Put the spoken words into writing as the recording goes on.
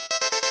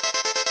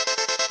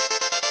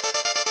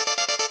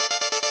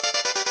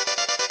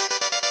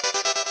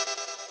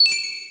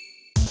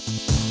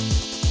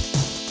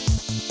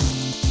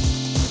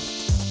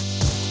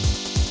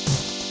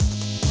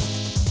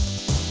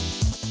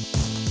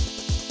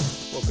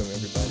Welcome,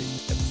 everybody.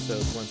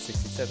 Episode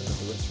 167 of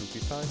the West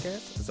Rupee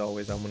Podcast. As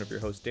always, I'm one of your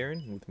hosts,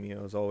 Darren. With me,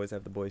 as always, I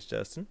have the boys,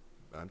 Justin.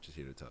 I'm just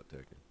here to talk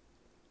Tekken.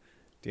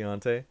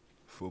 Deontay.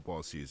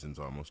 Football season's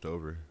almost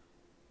over.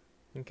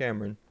 And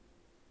Cameron.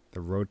 The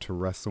road to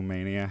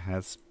WrestleMania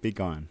has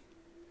begun.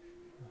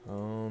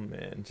 Oh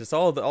man, just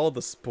all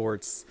the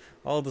sports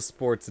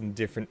in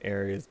different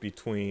areas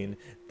between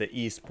the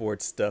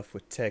esports stuff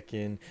with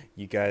Tekken.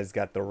 You guys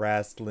got the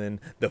wrestling,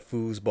 the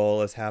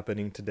foosball is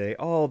happening today.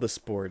 All the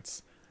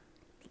sports.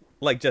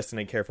 Like Justin,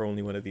 I care for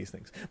only one of these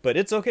things, but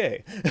it's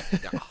okay.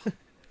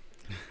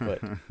 But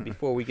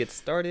before we get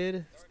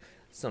started,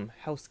 some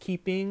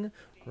housekeeping.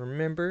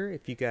 Remember,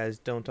 if you guys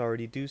don't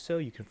already do so,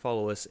 you can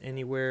follow us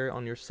anywhere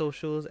on your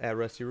socials at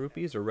Rusty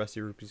Rupees or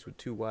Rusty Rupees with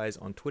 2 Y's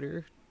on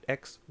Twitter,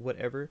 X,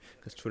 whatever,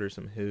 because Twitter's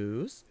some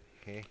who's.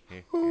 You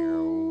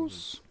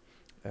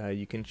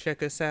can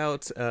check us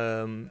out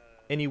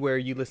anywhere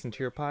you listen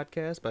to your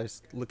podcast by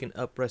looking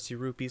up Rusty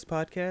Rupees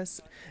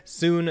Podcast.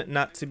 Soon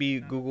not to be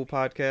Google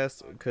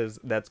Podcasts because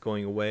that's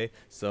going away.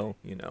 So,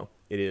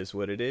 it is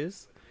what it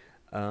is.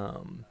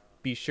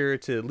 Be sure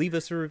to leave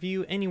us a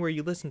review anywhere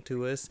you listen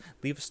to us.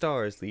 Leave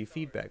stars, leave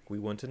feedback. We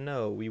want to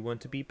know. We want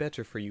to be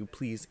better for you.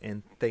 Please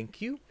and thank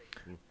you.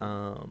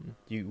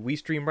 We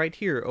stream right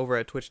here over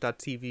at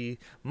twitch.tv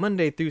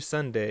Monday through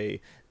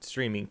Sunday,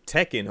 streaming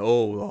Tekken.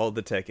 All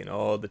the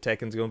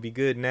Tekken's gonna be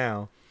good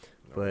now.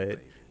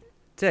 But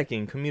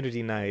Tekken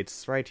community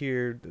nights right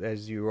here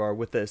as you are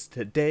with us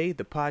today.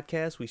 The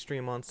podcast we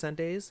stream on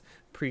Sundays.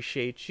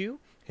 Appreciate you.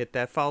 Hit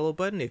that follow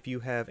button. If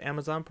you have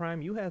Amazon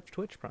Prime, you have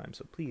Twitch Prime,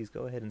 so please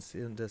go ahead and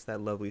send us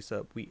that lovely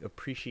sub. We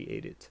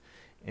appreciate it.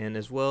 And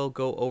as well,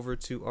 go over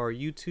to our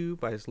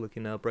YouTube by just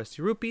looking up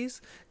Rusty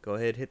Rupees. Go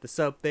ahead, hit the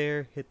sub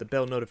there, hit the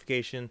bell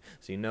notification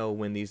so you know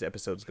when these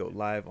episodes go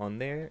live on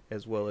there,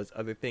 as well as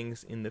other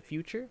things in the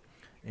future.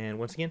 And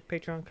once again,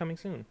 Patreon coming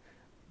soon.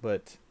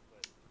 But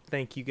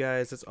thank you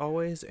guys as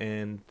always.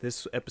 And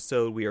this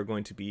episode, we are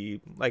going to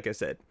be, like I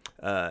said,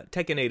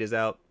 Tekken 8 is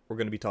out. We're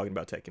going to be talking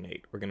about Tekken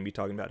 8. We're going to be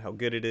talking about how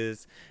good it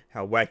is,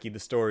 how wacky the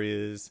story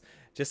is,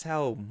 just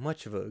how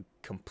much of a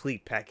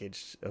complete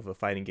package of a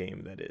fighting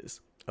game that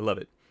is. I love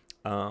it.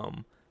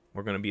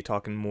 We're going to be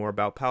talking more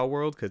about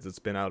Palworld because it's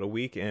been out a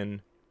week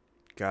and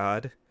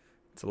God,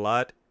 it's a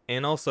lot.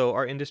 And also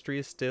our industry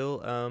is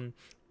still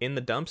in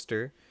the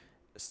dumpster.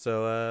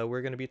 So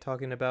we're going to be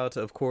talking about,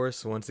 of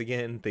course, once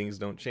again, things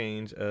don't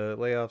change,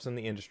 layoffs in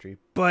the industry.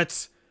 But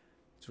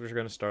so we're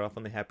going to start off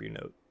on the happier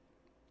note.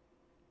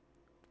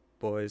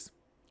 Boys,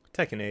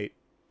 Tekken 8,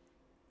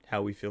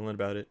 how we feeling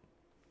about it?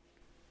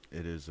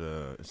 It's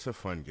a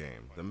fun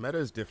game. The meta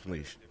is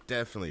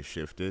definitely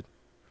shifted,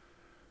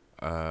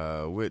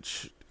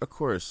 which, of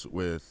course,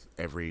 with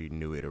every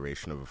new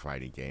iteration of a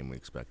fighting game, we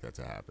expect that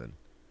to happen.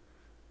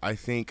 I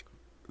think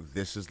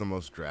this is the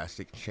most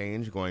drastic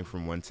change, going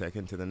from one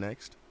Tekken to the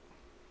next.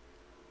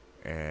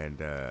 And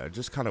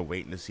just kind of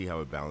waiting to see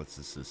how it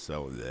balances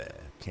itself.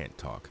 Can't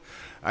talk.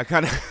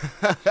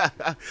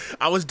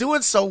 I was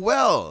doing so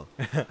well.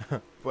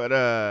 But,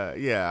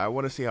 I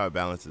want to see how it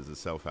balances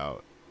itself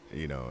out,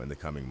 in the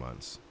coming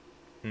months.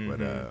 Mm-hmm.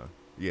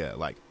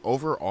 But,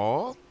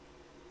 overall,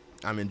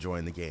 I'm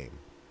enjoying the game.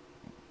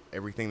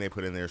 Everything they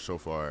put in there so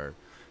far,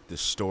 the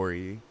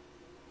story,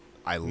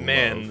 I love.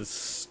 Man, the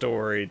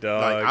story,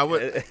 dog.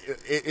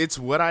 It's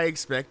what I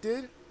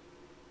expected,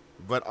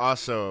 but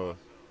also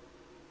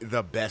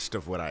the best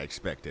of what I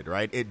expected,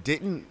 right? It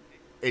didn't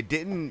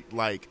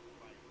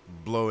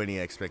blow any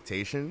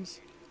expectations.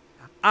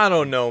 I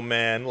don't know,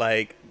 man.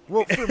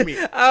 Well, for me,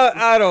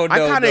 I don't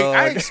know.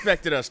 I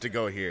expected us to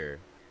go here.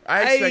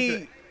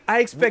 I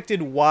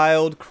expected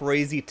wild,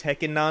 crazy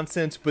Tekken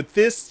nonsense, but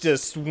this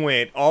just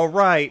went, all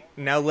right,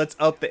 now let's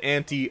up the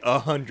ante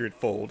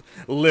 100-fold.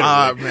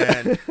 Literally.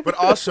 Man. But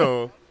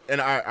also, and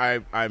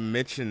I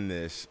mentioned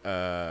this,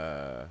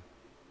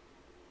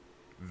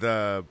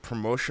 the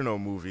promotional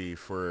movie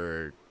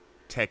for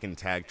Tekken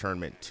Tag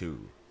Tournament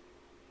 2.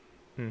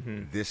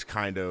 Mm-hmm. This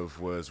kind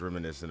of was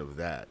reminiscent of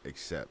that,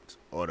 except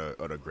on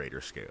a greater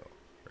scale,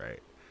 right?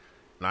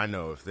 And I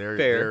know if they're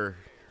fair.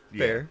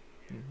 Yeah.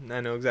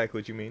 I know exactly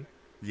what you mean.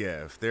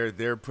 Yeah, if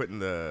they're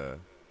putting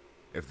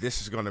if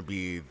this is going to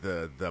be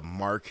the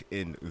mark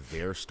in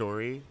their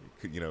story,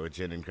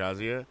 Jin and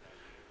Kazuya,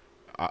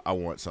 I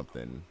want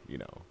something,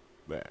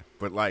 there.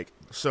 But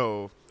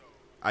so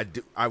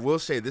I will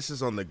say this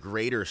is on the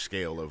greater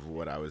scale of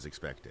what I was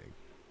expecting.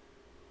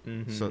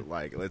 Mm-hmm. So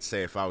let's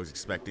say if I was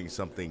expecting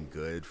something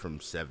good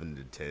from 7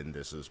 to 10,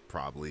 this is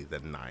probably the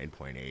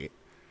 9.8.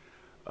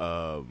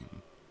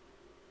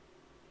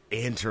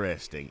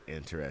 Interesting.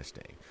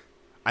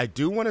 I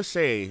do want to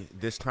say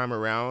this time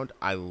around,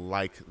 I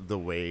like the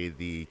way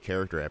the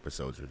character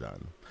episodes are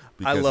done.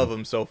 I love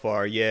them so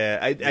far. Yeah,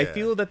 I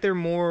feel that they're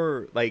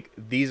more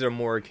these are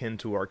more akin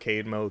to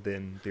arcade mode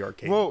than the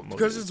arcade. Well, mode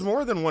because is. it's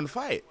more than one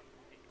fight.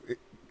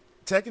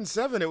 Tekken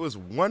 7, it was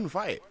one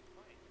fight.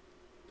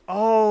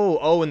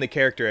 Oh, in the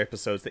character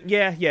episodes.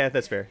 Yeah,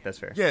 that's fair.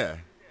 Yeah.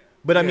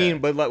 But I mean,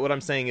 but like, what I'm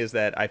saying is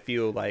that I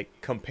feel like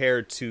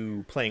compared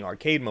to playing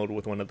arcade mode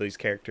with one of these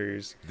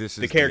characters, this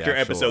is the character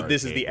episode,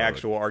 this is arcade the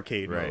actual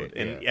arcade mode,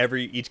 and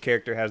each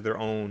character has their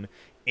own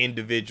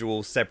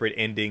individual separate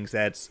endings.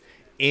 That's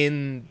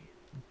in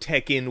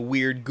Tekken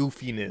weird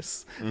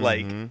goofiness.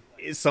 Like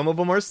some of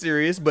them are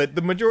serious, but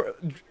the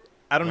majority.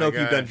 I don't know if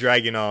you've done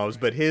Dragunov's,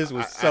 but his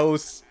was so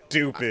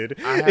stupid.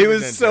 It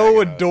was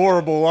so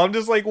adorable. I'm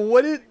just like,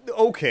 what is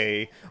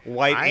okay?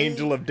 White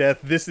Angel of Death.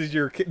 This is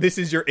your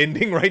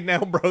ending right now,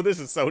 bro. This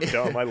is so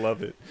dumb. I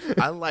love it.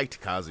 I liked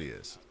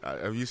Kazuya's.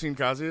 Have you seen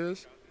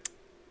Kazuya's?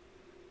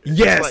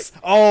 Yes.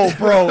 Oh,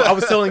 bro. I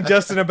was telling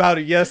Justin about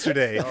it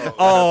yesterday.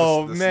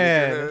 Oh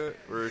man.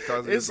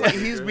 It's like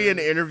he's being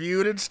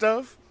interviewed and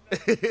stuff.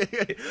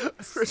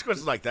 First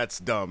question's like, that's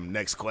dumb.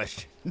 Next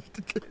question.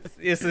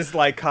 It's just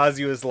like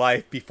Kazuya's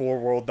life before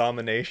world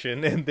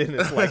domination, and then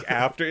it's like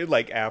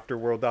after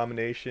world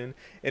domination,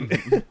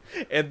 and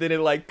and then it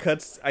like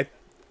cuts. I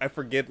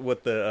forget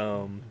what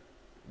the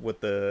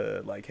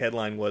like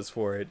headline was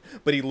for it,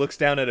 but he looks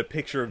down at a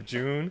picture of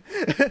June,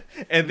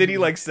 and then he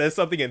like says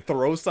something and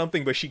throws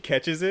something, but she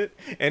catches it,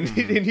 and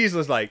he's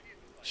just like,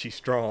 she's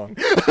strong.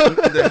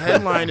 The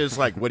headline is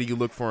like, what do you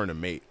look for in a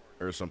mate,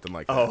 or something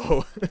like that.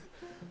 Oh.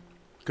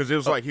 Because it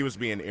was like he was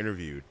being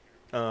interviewed.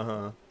 And,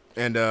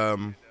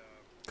 God.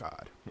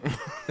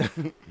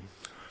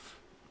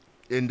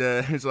 And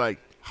it's like,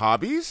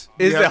 hobbies?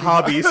 Is it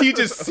hobbies? He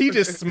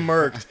just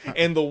smirked,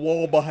 and the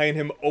wall behind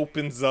him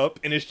opens up,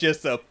 and it's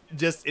just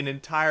an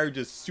entire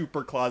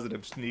super closet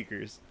of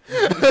sneakers.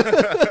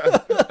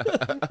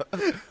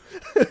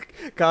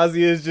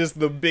 Kazuya is just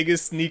the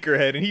biggest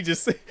sneakerhead, and he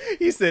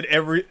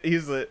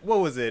said what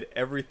was it?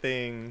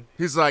 Everything.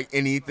 He's like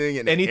anything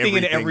and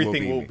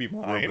everything will be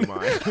mine.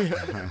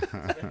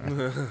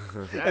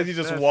 As he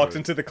just walked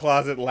into the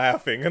closet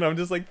laughing, and I'm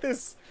just like,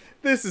 this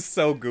is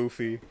so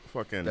goofy.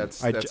 Fucking.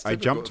 I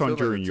jumped on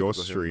during your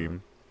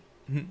stream.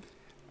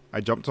 I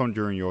jumped on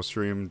during your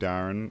stream,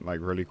 Darren, like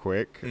really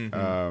quick,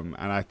 and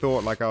I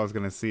thought like I was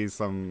gonna see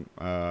some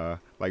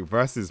like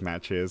versus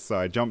matches. So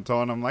I jumped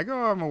on. I'm like,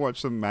 oh, I'm gonna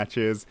watch some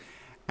matches,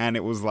 and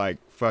it was like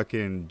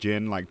fucking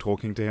Jin like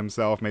talking to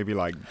himself, maybe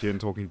like Jin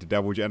talking to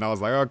Devil Jin. And I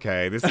was like,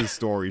 okay, this is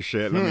story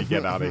shit. Let me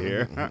get out of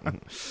here.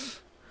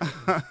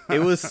 It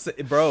was,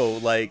 bro,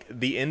 like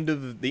the end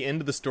of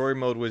the story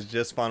mode was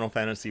just Final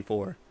Fantasy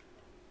IV.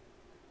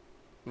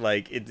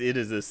 Like it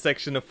is a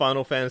section of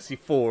Final Fantasy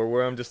IV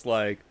where I'm just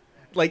like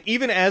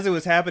even as it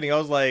was happening, I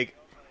was like,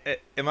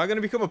 am I going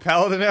to become a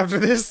paladin after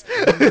this?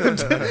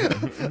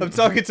 I'm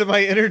talking to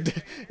my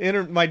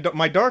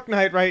my Dark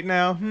Knight right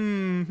now.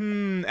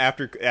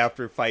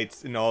 After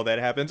fights and all that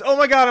happens. Oh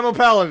my god, I'm a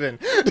paladin.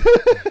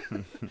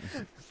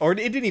 Or it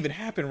didn't even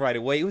happen right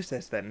away. It was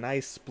just that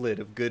nice split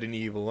of good and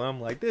evil. And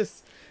I'm like,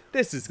 this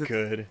is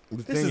good.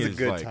 This is a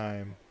good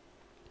time.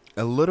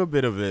 A little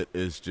bit of it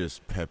is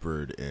just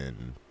peppered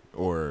in,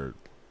 or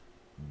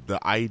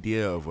the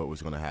idea of what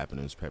was going to happen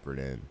is peppered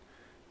in.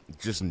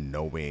 Just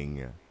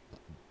knowing,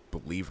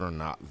 believe it or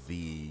not,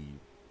 the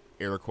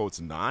air quotes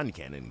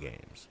non-canon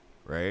games,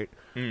 right?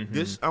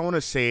 This, I want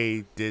to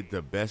say, did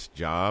the best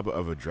job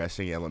of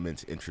addressing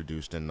elements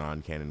introduced in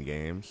non-canon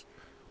games,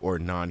 or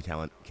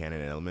non-canon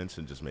elements,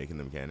 and just making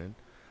them canon.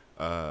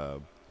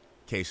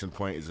 Case in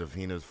point is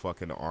Avina's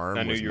fucking arm.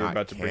 I knew you were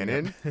about to bring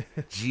it.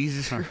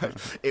 Jesus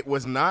Christ. It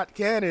was not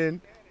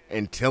canon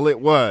until it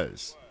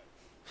was.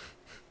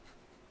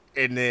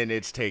 And then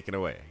it's taken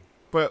away.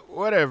 But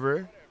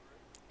whatever.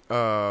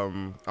 I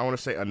want to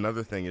say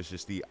another thing is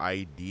just the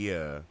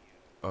idea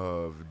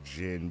of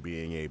Jin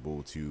being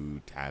able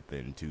to tap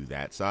into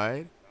that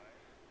side,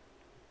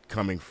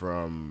 coming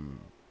from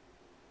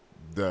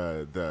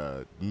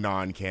the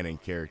non-canon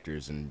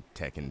characters in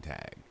Tekken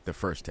Tag, the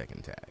first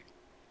Tekken Tag.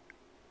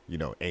 You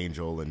know,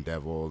 Angel and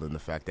Devil, and the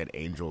fact that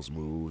Angel's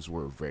moves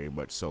were very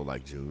much so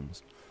like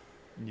June's.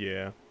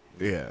 Yeah.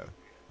 Yeah.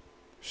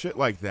 Shit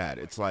like that.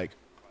 It's like,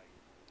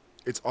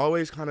 it's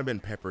always kind of been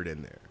peppered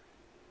in there.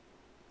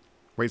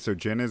 Wait, so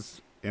Jin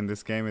is in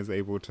this game is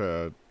able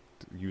to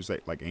use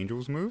like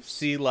Angel's moves?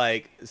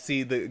 The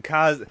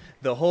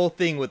whole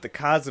thing with the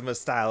Kazuma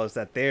style is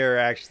that they're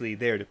actually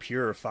there to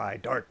purify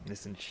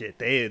darkness and shit.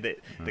 The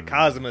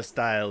Kazuma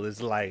style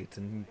is light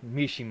and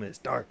Mishima is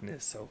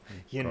darkness. So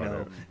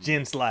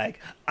Jin's like,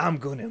 I'm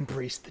gonna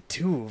embrace the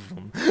two of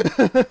them.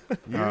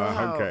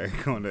 Okay,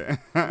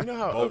 you know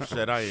how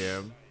upset I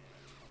am.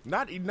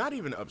 Not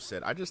even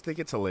upset. I just think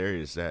it's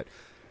hilarious that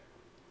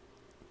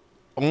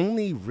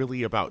only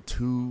really about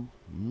 2,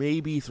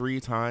 maybe 3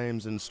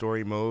 times in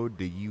story mode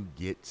do you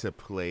get to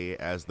play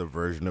as the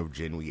version of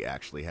Jin we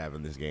actually have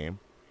in this game.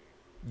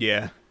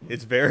 Yeah,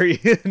 it's very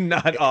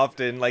not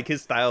often. Like,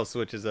 his style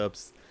switches up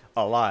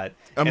a lot.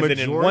 And then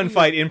in one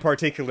fight in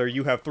particular,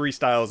 you have 3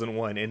 styles in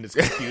one, and it's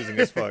confusing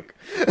as fuck.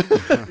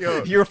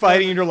 You're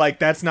fighting and you're like,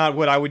 that's not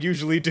what I would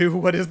usually do.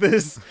 What is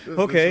this?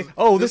 Okay.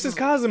 This is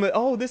Kazuma.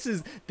 Oh, this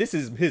is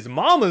his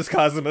mama's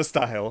Kazuma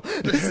style.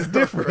 This is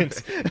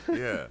different.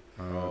 Yeah.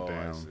 Oh,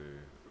 damn. I see.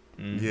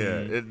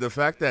 Yeah, the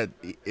fact that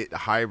it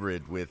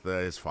hybrid with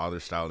his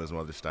father's style and his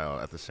mother's style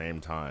at the same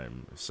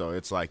time, so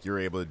it's like you're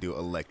able to do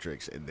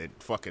electrics and then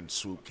fucking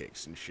swoop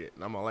kicks and shit.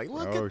 And I'm all like,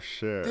 look at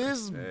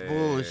this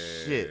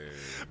bullshit.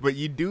 But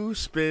you do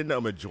spend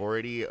a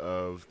majority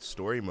of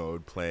story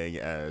mode playing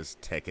as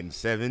Tekken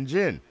 7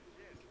 Jin.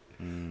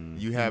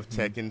 You have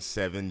Tekken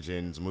 7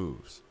 Jin's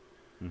moves.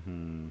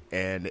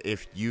 And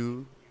if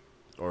you,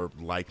 or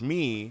like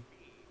me,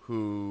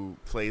 who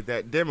played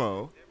that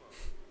demo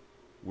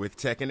with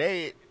Tekken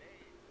 8.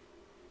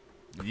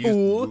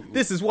 Fool,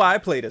 this is why I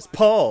played as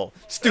Paul.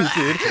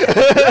 Stupid.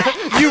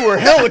 You were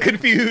hella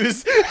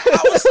confused.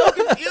 I was so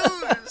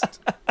confused.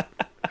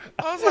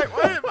 I was like,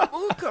 why is my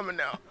move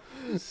coming out?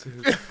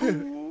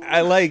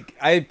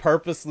 I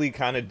purposely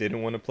kind of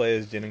didn't want to play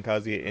as Jin and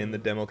Kazuya in the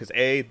demo because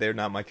A, they're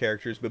not my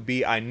characters, but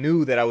B, I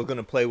knew that I was going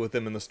to play with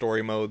them in the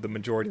story mode the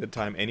majority of the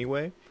time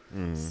anyway.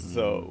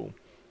 So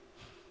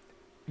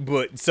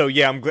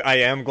yeah, I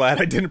am glad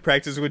I didn't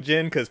practice with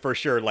Jin because for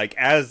sure, like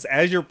as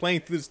you're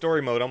playing through the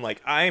story mode, I'm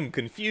like, I am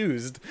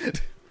confused.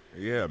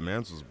 Yeah,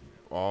 man's was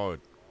all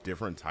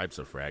different types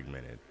of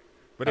fragmented,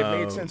 but it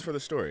made sense for the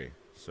story.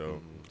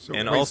 So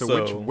and wait,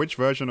 also, so which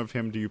version of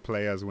him do you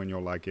play as when you're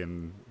like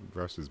in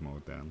versus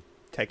mode then?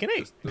 Tekken 8.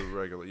 Just the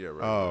regular, yeah.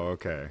 Regular. Oh,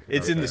 okay.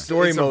 It's okay. in the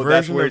story It's a mode.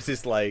 That's version where of- it's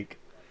just like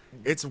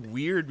it's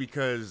weird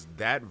because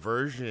that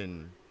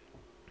version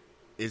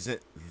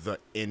isn't the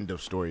end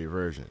of story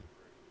version.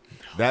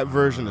 That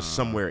version is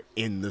somewhere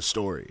in the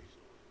story.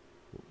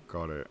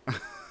 Got it.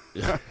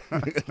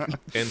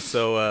 and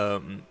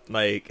so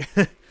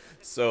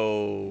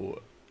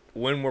so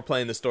when we're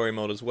playing the story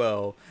mode as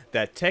well,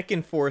 that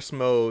Tekken Force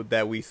mode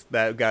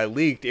that got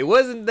leaked, it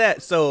wasn't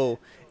that. So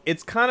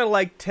it's kind of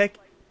like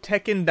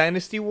Tekken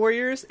Dynasty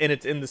Warriors, and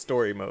it's in the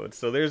story mode.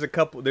 So there's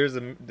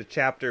the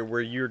chapter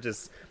where you're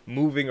just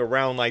moving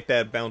around like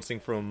that, bouncing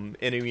from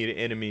enemy to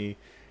enemy,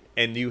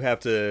 and you have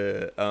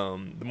to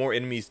the more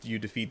enemies you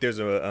defeat, there's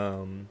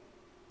In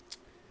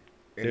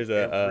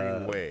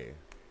every way,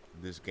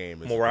 this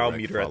game is morale a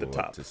direct meter at the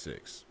follow-up top. to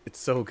 6. It's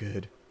so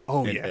good.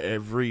 Oh In yeah.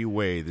 every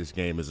way, this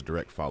game is a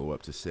direct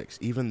follow-up to 6.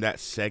 Even that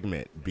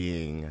segment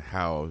being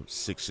how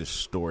 6's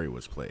story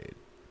was played.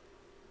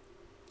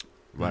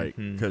 Like,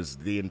 because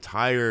the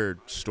entire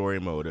story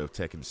mode of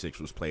Tekken 6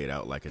 was played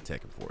out like a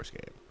Tekken Force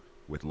game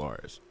with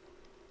Lars.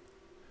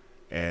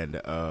 And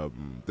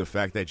the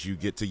fact that you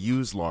get to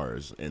use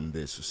Lars in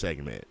this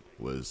segment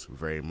was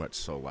very much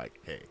so like,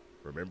 hey,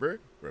 remember?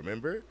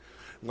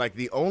 Like,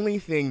 the only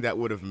thing that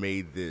would have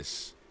made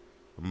this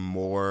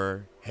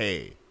more,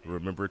 hey,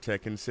 remember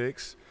Tekken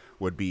 6,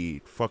 would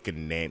be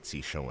fucking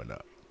Nancy showing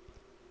up.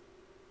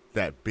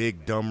 That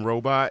big, dumb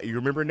robot. You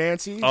remember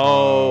Nancy?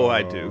 Oh,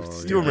 I do.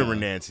 You remember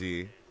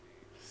Nancy.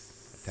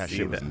 That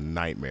shit was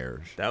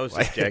nightmarish. That was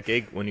just Jack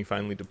Egg when he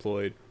finally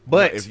deployed.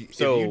 But if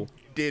you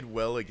did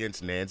well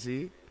against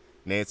Nancy,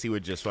 Nancy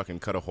would just fucking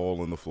cut a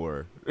hole in the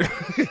floor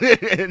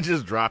and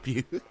just drop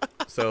you.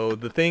 So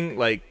the thing,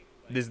 like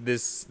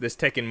this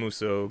Tekken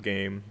Muso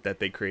game that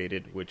they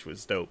created, which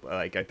was dope.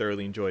 Like I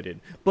thoroughly enjoyed it.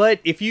 But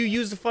if you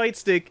use a fight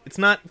stick, it's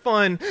not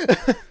fun.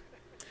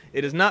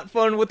 It is not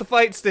fun with the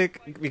fight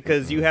stick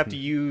because you have to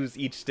use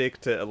each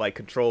stick to like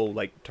control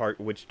like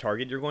which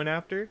target you're going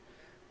after.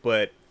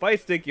 But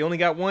fight stick, you only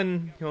got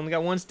one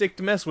stick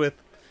to mess with.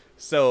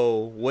 So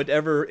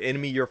whatever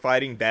enemy you're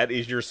fighting, that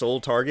is your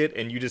sole target,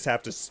 and you just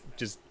have to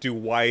just do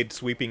wide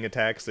sweeping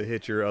attacks to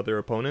hit your other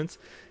opponents.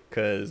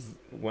 Because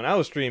when I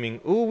was streaming,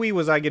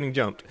 was I getting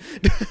jumped?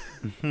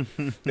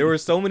 There were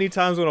so many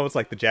times when I was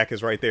like, the Jack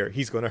is right there.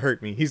 He's going to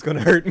hurt me.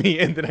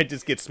 And then I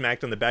just get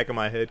smacked on the back of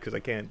my head because I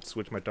can't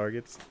switch my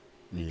targets.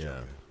 Yeah.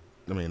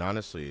 I mean,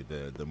 honestly,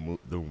 the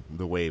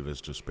wave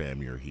is to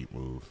spam your heat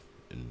move,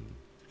 and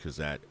because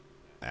that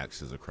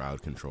acts as a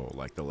crowd control.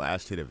 Like, the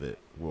last hit of it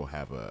will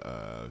have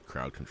a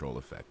crowd control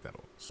effect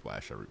that'll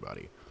splash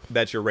everybody.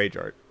 That's your rage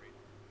art.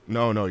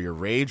 No, your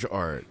rage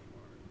art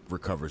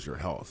recovers your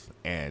health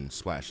and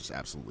splashes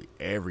absolutely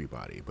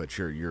everybody, but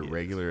your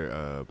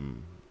regular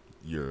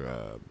your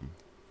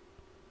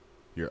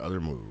other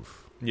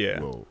move,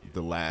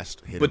 the last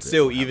hit, but of it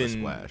still will have a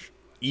even splash.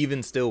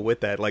 Even still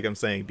with that, like I'm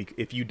saying,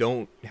 if you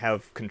don't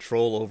have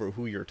control over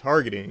who you're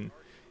targeting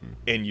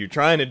and you're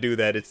trying to do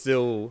that, it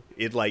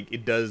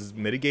does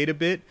mitigate a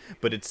bit,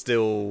 but it's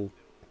still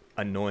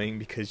annoying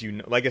because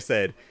like I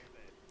said,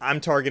 I'm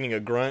targeting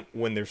a grunt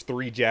when there's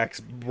 3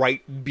 jacks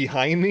right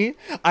behind me.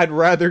 I'd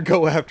rather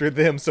go after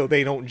them so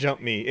they don't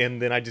jump me,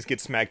 and then I just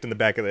get smacked in the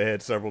back of the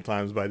head several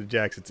times by the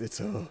jacks. It's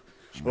like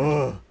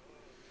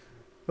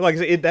I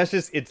said,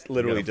 it's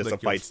literally just a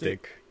fight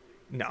stick.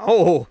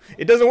 No,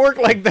 it doesn't work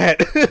like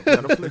that. You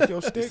gotta flick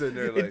your stick. Sitting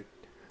there like,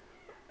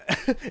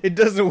 it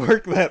doesn't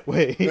work that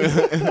way.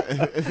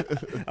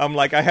 I'm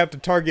like, I have to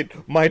target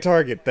my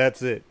target.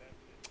 That's it.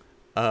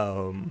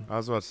 I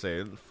was about to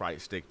say,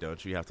 fight stick,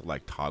 don't you have to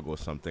like toggle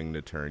something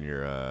to turn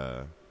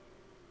your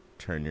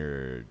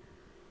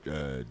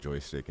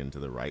joystick into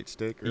the right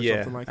stick or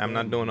something like that? I'm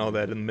not doing all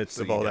that in the midst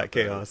of all that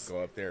chaos.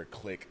 Go up there,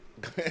 click,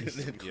 and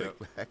then click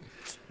back.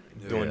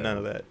 Doing none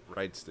of that.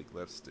 right stick,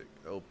 left stick.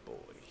 Oh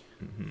boy.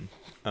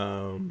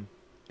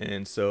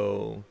 And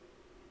so,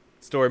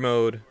 story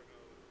mode,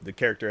 the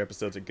character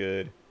episodes are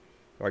good.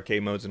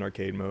 Arcade mode's an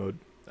arcade mode.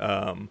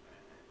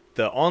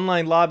 The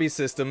online lobby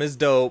system is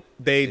dope.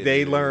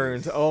 They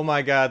learned. Oh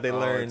my god, they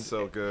learned. It's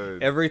so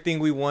good. Everything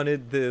we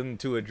wanted them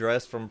to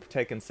address from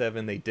Tekken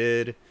 7, they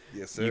did.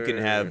 Yes, sir. You can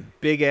have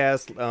big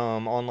ass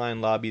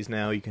online lobbies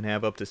now. You can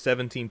have up to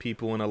 17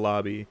 people in a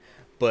lobby,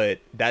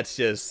 but that's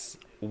just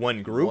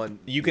one group.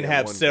 You can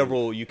have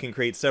several. Group. You can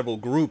create several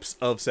groups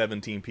of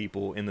 17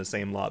 people in the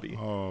same lobby.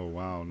 Oh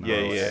wow!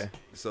 Nice. Yeah.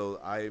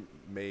 So I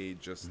made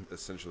just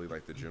essentially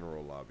like the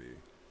general lobby.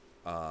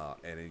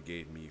 And it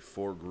gave me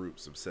 4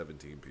 groups of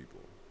 17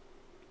 people.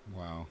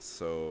 Wow.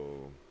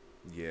 So,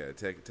 yeah,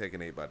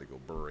 Tekken 8 about to go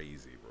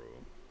crazy, bro.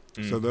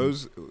 So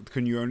those,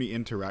 can you only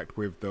interact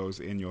with those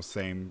in your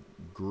same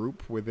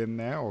group within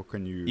there, or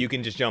can you... You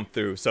can just jump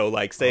through. So,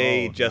 like,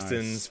 say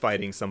Justin's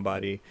fighting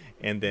somebody,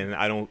 and then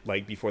I don't,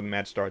 like, before the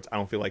match starts, I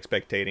don't feel like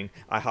spectating.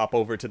 I hop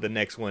over to the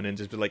next one and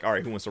just be like, all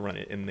right, who wants to run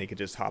it? And they could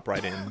just hop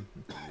right in.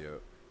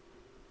 Yep.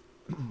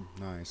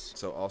 Nice.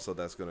 So also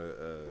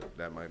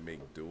that might make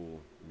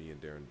me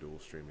and Darren dual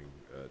streaming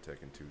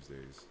Tekken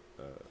Tuesdays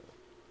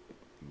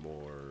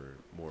more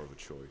of a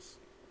choice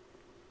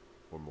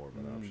or more of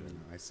an option.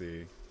 I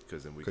see.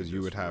 Because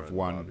you would have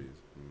one.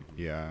 Mm-hmm.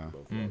 Yeah.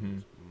 Both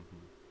lobbies.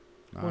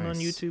 Nice. One on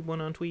YouTube,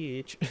 one on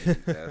Twitch.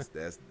 That's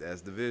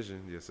the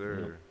vision, yes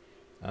sir.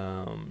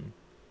 And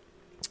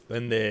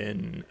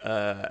then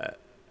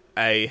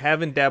I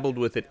haven't dabbled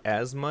with it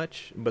as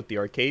much, but the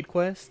arcade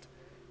quest.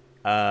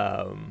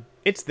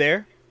 It's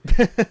there.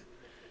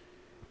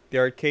 The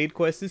arcade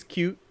quest is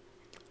cute.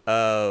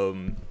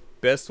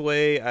 Best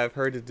way I've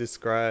heard it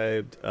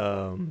described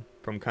from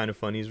Kind of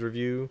Funny's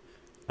review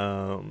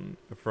from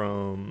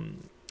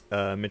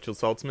Mitchell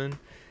Saltzman.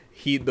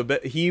 He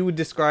would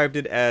described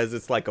it as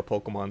it's like a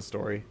Pokemon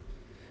story.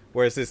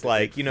 Where it's just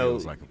like, you know,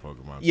 like a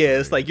Pokemon yeah, story.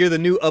 it's like you're the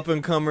new up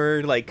and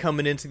comer, like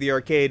coming into the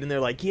arcade, and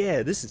they're like,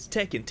 yeah, this is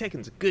Tekken.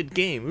 Tekken's a good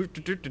game.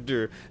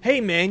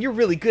 Hey man, you're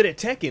really good at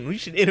Tekken. We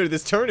should enter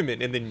this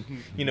tournament, and then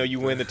you know you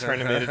win the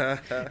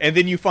tournament, and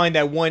then you find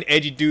that one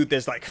edgy dude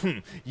that's like,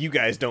 you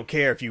guys don't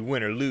care if you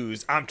win or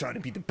lose. I'm trying to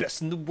be the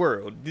best in the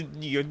world.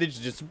 There's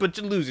just a bunch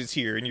of losers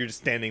here, and you're just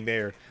standing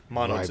there,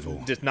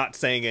 just not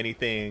saying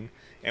anything.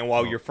 And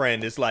while your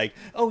friend is like,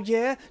 oh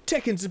yeah,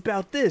 Tekken's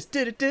about this,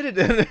 did it.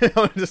 And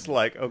I'm just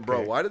like, okay.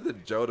 Bro, why did the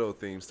Johto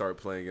theme start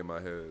playing in my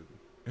head?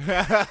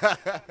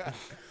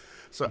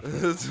 So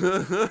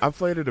I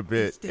played it a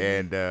bit,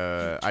 and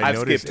I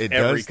noticed skipped it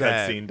every does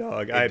that cutscene,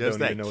 dog. I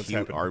don't even know what's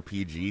cute happening.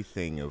 RPG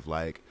thing of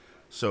like,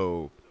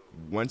 so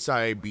once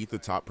I beat the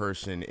top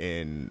person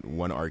in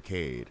one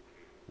arcade,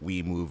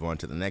 we move on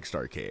to the next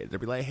arcade. They'll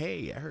be like,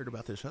 hey, I heard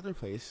about this other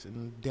place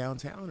in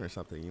downtown or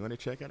something. You want to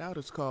check it out?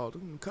 It's called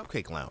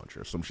Cupcake Lounge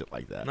or some shit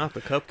like that. Not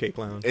the Cupcake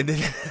Lounge. And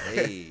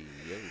then,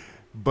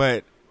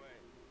 but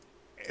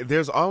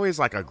there's always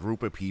like a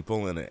group of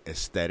people and an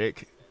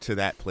aesthetic to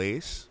that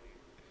place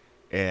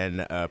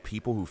and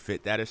people who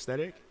fit that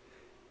aesthetic.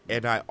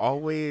 And I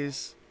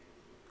always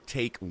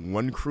take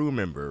one crew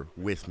member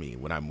with me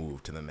when I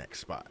move to the next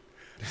spot.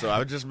 So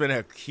I've just been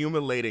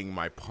accumulating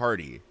my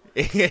party.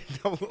 Be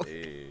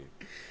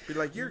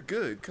like, you're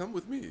good. Come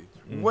with me.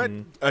 What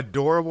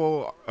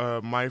adorable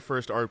my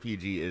first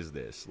RPG is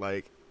this?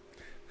 Like,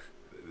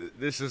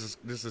 this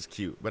is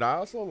cute, but I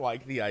also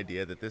like the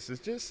idea that this is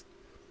just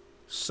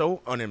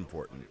so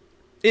unimportant.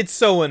 It's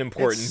so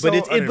unimportant,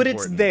 but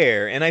it's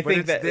there, and I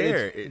think that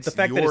there. The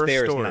fact that it's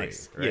there story,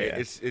 is nice. Right? Yeah,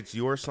 it's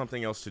your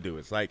something else to do.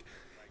 It's like,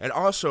 and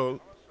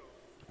also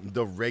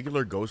the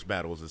regular ghost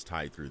battles is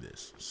tied through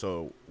this.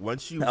 So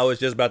once you, I was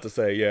just about to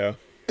say, yeah.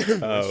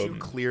 Once you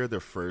clear the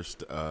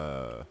first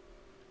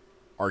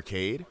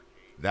arcade,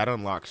 that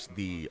unlocks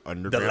the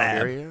underground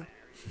area,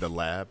 the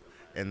lab,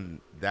 and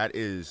that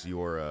is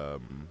your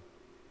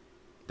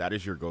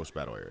ghost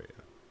battle area.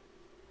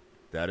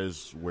 That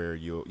is where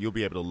you'll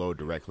be able to load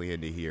directly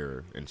into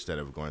here instead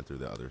of going through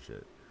the other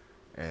shit.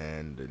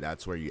 And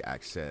that's where you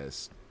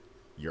access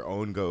your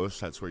own ghosts.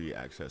 That's where you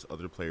access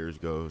other players'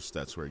 ghosts.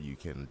 That's where you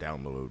can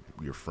download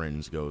your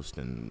friend's ghost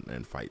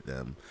and fight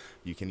them.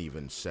 You can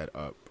even set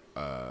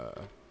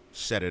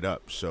it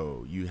up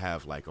so you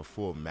have like a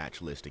full match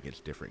list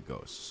against different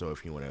ghosts. So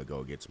if you want to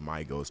go against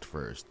my ghost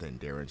first, then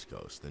Darren's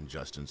ghost, then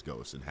Justin's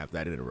ghost, and have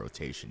that in a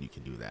rotation, you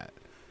can do that.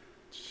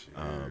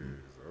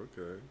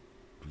 Okay.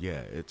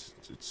 Yeah,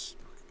 it's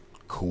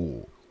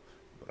cool.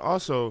 But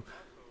also,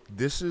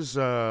 this is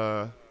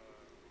where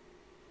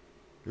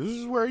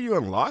you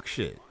unlock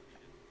shit.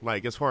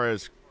 Like as far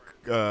as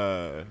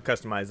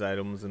customized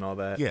items and all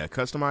that. Yeah,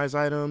 customized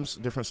items,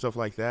 different stuff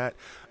like that.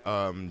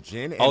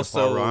 Jin and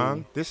also,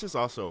 Hwarang, this is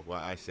also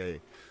why I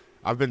say,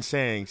 I've been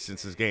saying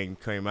since this game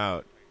came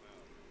out,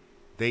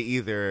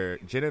 Jin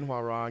and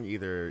Hwarang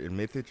either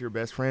admit that you're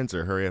best friends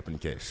or hurry up and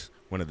kiss.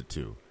 One of the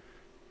two.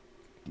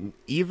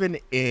 Even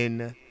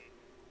in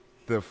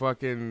the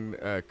fucking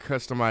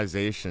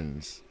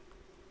customizations,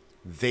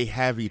 they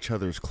have each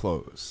other's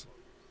clothes.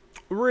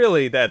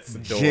 Really? That's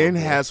adorable. Jin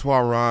has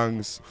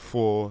Hwarang's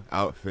full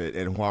outfit,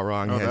 and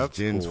Hwarang has that's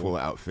Jin's cool. full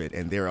outfit,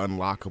 and they're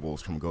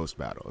unlockables from Ghost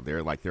Battle.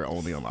 They're like their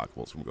only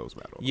unlockables from Ghost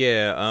Battle.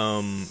 Yeah,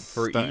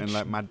 for Stunting each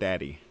like my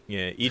daddy.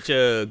 each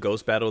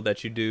ghost battle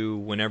that you do,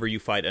 whenever you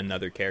fight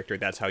another character,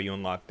 that's how you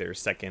unlock their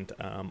second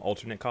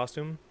alternate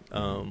costume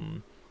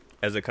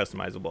as a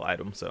customizable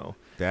item. So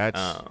That's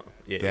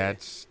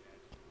That's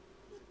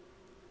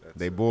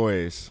they it.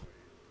 boys,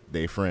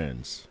 they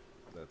friends,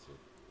 That's it.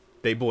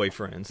 they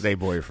boyfriends. they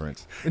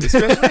boyfriends.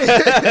 Especially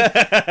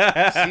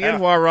seeing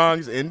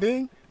Hwarang's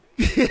ending.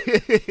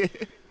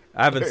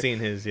 I haven't seen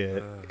his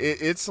yet.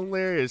 It's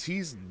hilarious.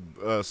 He's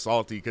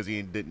salty because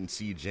he didn't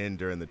see Jin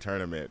during the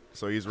tournament.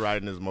 So he's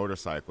riding his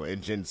motorcycle,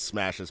 and Jin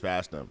smashes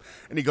past him.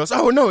 And he goes,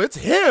 "Oh, no, it's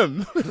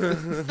him!"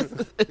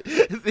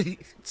 He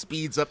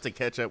speeds up to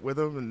catch up with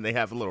him, and they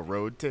have a little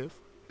road tiff.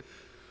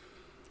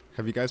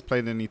 Have you guys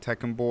played any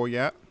Tekken Ball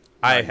yet?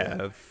 I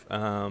have.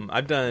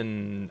 I've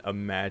done a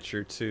match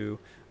or two.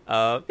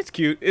 It's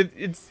cute.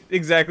 It's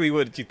exactly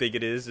what you think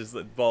it is. Just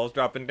like balls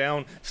dropping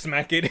down,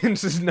 smack it, and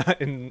just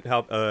not and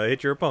help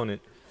hit your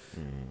opponent.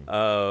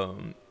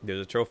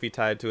 There's a trophy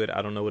tied to it.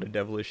 I don't know what a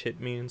devilish hit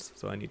means,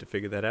 so I need to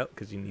figure that out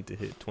because you need to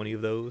hit 20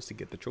 of those to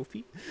get the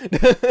trophy.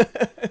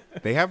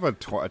 They have a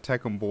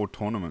Tekken Ball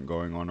tournament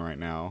going on right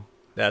now.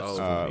 That's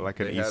Like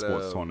an They had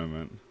esports a-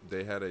 tournament.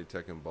 They had a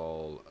Tekken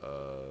Ball,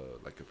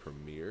 like a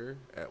premiere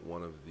at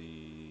one of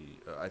the.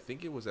 I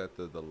think it was at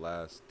the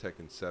last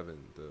Tekken 7,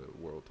 the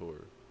World Tour.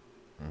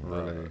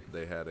 Really?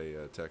 They had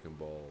a Tekken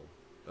Ball.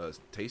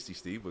 Tasty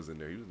Steve was in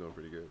there. He was doing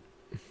pretty good.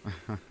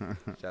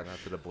 Shout out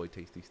to the boy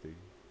Tasty Steve.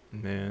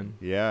 man.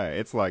 Yeah,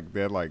 it's like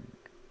it's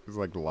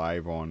like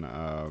live on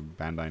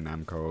Bandai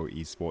Namco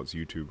esports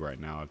YouTube right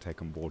now.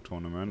 Tekken Ball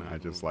tournament. I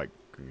just like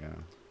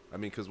I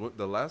mean, because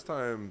the last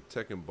time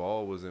Tekken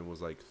Ball was in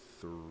was like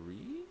 3.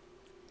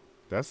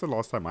 That's the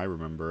last time I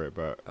remember it,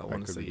 but I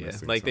want to could say be yeah.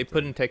 missing Like they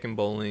put in something. Tekken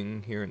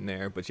Bowling here and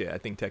there, but yeah, I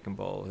think Tekken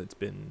Ball. It's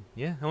been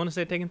I want to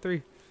say Tekken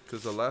 3.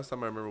 Because the last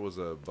time I remember was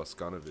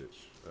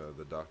Boskanovich.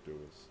 The doctor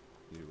was.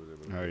 He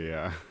was in Oh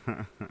yeah.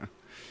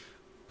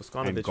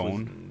 Boskanovich was Gon.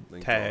 in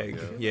And tag.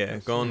 Gon, Yeah,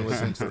 Gon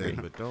was in 3.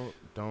 But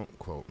don't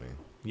quote me.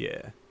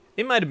 Yeah,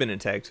 it might have been in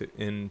tag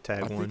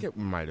I 1. think it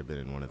might have been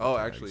in one of the Oh,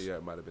 tags. actually, yeah,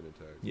 it might have been in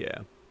tag. Yeah,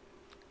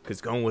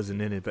 because Gon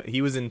wasn't in it, but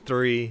he was in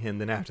 3,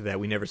 and then after that,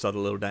 we never saw the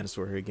little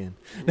dinosaur again.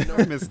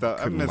 I missed that.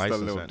 I Couldn't missed that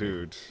license little that.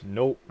 dude.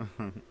 Nope.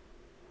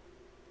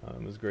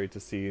 It was great to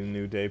see a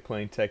New Day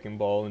playing Tekken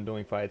Ball and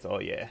doing fights. Oh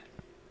yeah,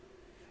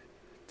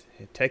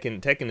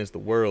 Tekken is the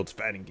world's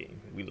fighting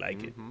game. We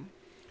like it.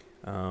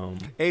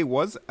 Hey,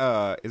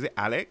 is it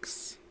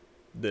Alex?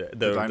 The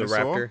dinosaur?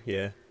 raptor,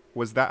 yeah.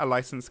 Was that a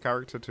licensed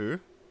character too?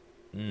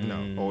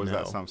 No, Or was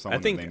that someone I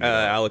that think they made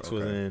up? Alex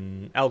was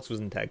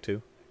Okay. in tag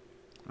 2.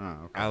 Oh, okay.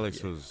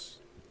 Alex was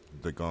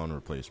the Gone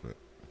replacement.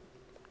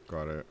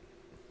 Got it.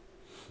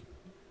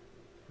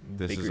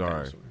 This Bigger is our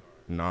dinosaur.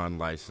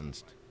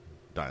 non-licensed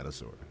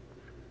dinosaur.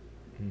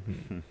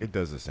 It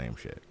does the same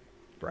shit.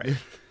 Right.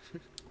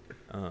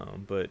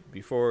 But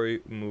before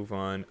we move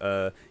on,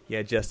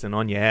 yeah, Justin,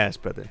 on your ass,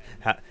 brother.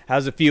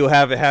 How's it feel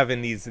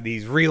having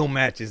these real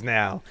matches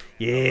now?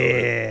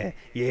 Yeah,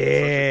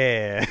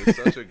 yeah.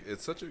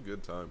 It's such a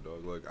good time,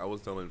 dog. Like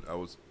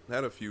I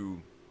had a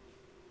few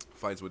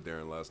fights with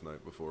Darren last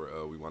night before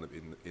we wound up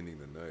ending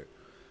the night.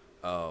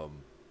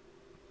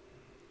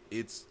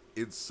 It's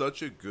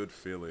such a good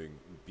feeling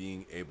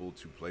being able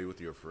to play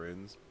with your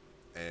friends,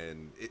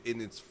 and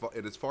it's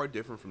far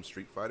different from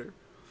Street Fighter.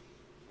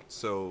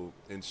 So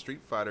in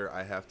Street Fighter,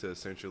 I have to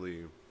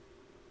essentially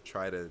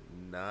try to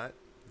not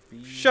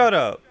be Shut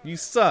up, you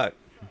suck.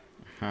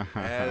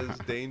 as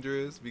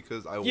dangerous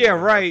because I Yeah,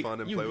 want right, to have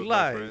fun and you play with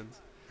lied. my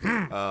friends.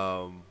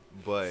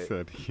 But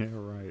Said yeah,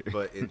 right.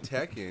 but in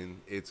Tekken,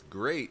 it's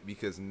great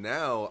because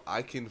now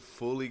I can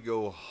fully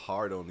go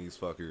hard on these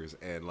fuckers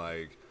and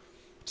like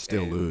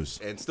Still and lose.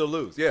 still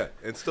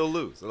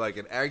lose, like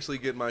and actually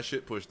get my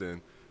shit pushed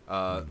in.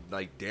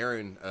 Like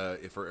Darren,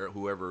 if or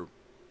whoever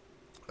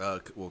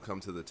will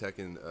come to the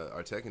Tekken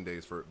our Tekken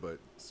days but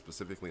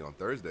specifically on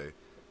Thursday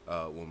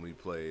when we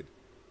played,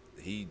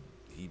 he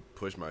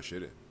pushed my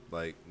shit in.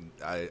 Like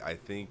I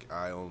think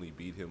I only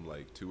beat him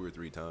like 2 or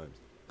 3 times.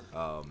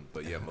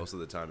 But yeah, most of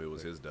the time it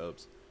was his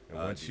dubs. And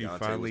once you Deontay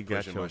finally was got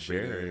pushing my your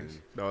shit in. bearings,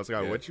 no, it's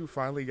like, Yeah. once you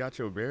finally got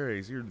your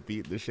bearings, you're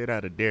beating the shit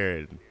out of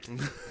Darren. And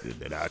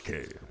then I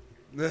came.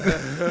 And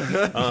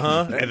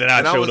then I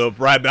And I showed was- up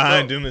right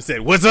behind him and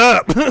said, "What's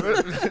up?"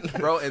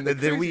 Bro, and And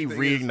then we crazy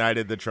thing is-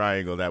 reignited the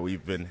triangle that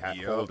we've been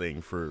Yup.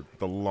 holding for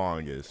the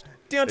longest.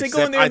 Deontay, go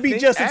Except in there I and beat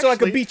think Justin so I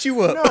can actually- beat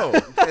you up. No,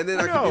 and then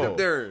I can beat up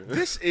Darren.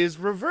 This is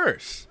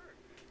reverse.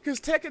 Because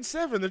Tekken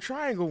 7, the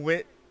triangle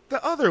went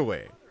the other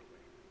way.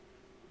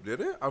 Did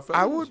it? felt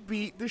I it was- would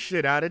beat the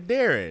shit out of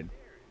Darren.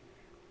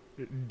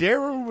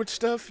 Darren would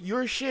stuff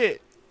your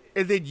shit,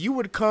 and then you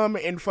would come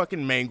and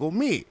fucking mangle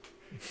me.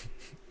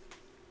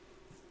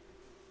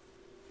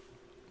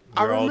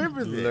 I We're all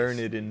remember this.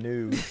 learned and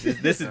new.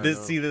 This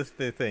is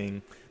the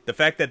thing. The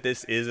fact that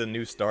this is a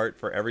new start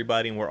for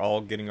everybody and we're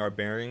all getting our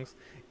bearings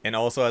And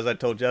also, as I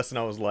told Justin,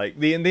 I was like,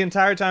 the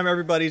entire time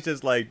everybody's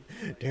just like,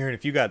 Darren,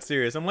 if you got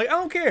serious, I'm like, I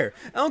don't care.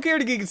 I don't care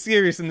to get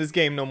serious in this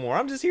game no more.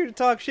 I'm just here to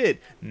talk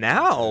shit.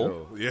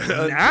 Now,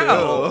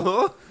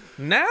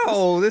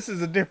 now this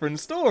is a different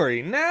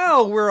story.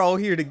 Now we're all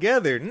here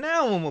together.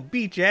 Now I'm gonna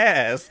beat your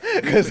ass.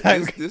 This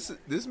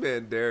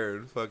man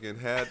Darren fucking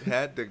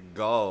had the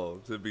gall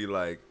to be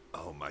like,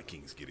 oh, my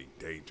king's getting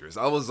dangerous.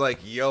 I was like,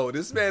 yo,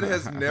 this man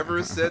has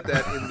never said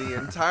that in the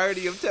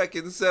entirety of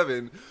Tekken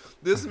 7.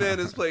 This man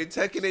has played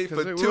Tekken 8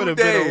 for 2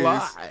 days.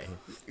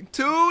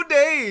 2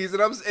 days,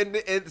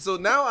 and so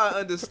now I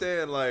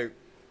understand like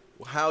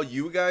how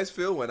you guys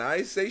feel when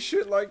I say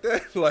shit like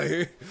that.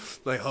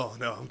 like oh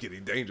no, I'm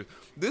getting dangerous.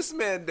 This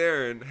man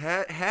Darren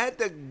had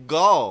the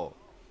gall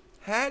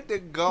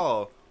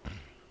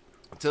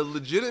to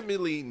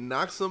legitimately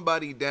knock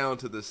somebody down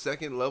to the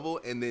second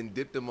level and then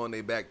dip them on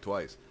their back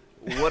twice.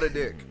 What a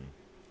dick!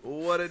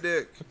 What a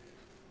dick!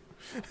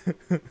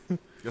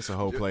 That's a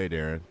whole play,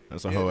 Darren.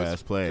 That's a whole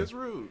ass play. It's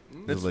rude.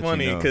 It's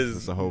funny because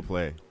it's a whole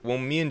play.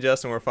 When me and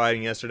Justin were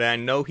fighting yesterday, I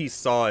know he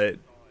saw it.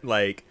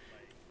 Like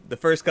the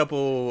first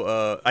couple,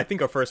 I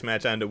think our first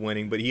match I ended up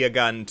winning, but he had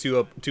gotten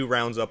two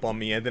rounds up on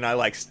me, and then I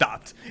like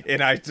stopped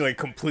and I like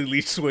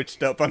completely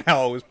switched up on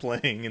how I was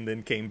playing, and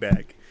then came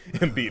back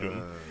and beat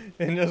him.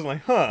 And just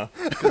like, huh?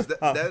 Because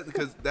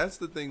that's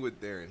the thing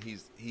with Darren.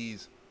 He's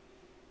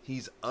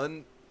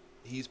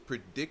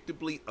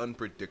predictably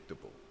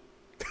unpredictable.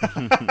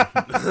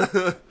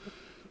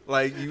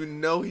 Like, you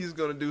know he's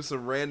gonna do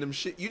some random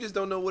shit. You just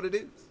don't know what it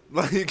is.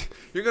 Like,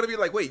 you're gonna be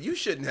like, wait, you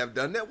shouldn't have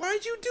done that.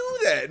 Why'd you do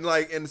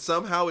that? And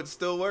somehow it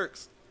still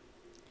works.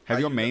 Have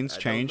your mains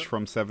changed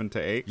from 7 to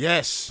 8?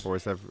 Yes. Or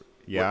is that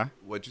yeah?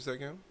 What'd you say,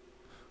 Cam?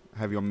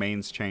 Have your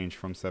mains changed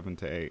from 7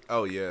 to 8?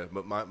 Oh yeah,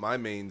 but my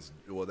mains.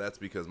 Well, that's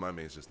because my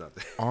main's just not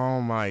there. Oh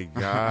my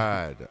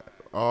god.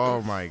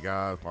 Oh my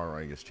god.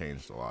 Palworld has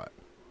changed a lot.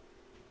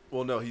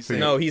 Well, no, he's saying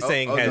no. Has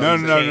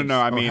No.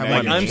 I mean,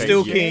 like, I'm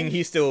still king.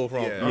 He's still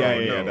from.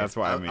 Yeah. That's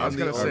what I mean. I was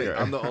gonna say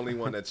I'm the only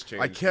one that's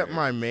changed. I kept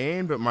my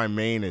main, but my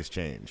main has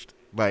changed.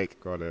 Like,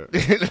 got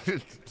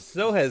it.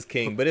 So has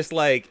king, but it's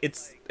like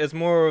it's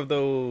more of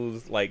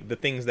those like the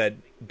things that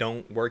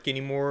don't work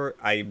anymore.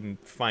 I'm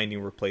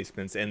finding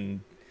replacements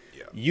and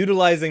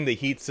utilizing the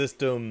heat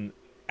system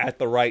at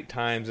the right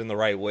times in the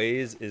right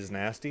ways is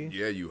nasty.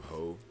 Yeah, you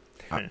hoe.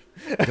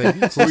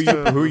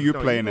 Who are you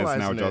playing as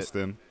now,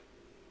 Justin?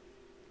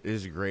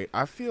 Is great.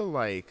 I feel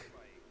like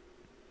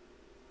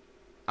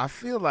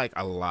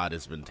a lot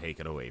has been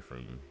taken away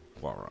from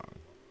Palworld.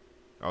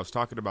 I was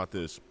talking about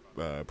this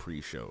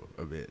pre-show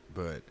a bit,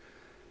 but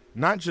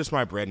not just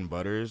my bread and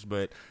butters,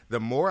 but the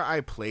more I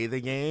play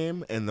the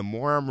game and the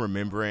more I'm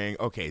remembering,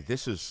 okay,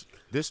 this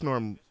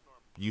norm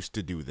used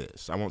to do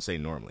this. I won't say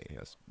normally.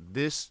 Yes,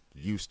 this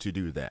used to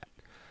do that.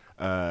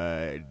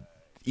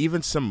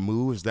 Even some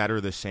moves that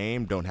are the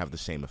same don't have the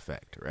same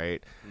effect,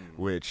 right?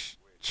 Which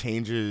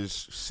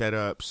changes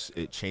setups,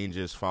 it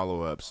changes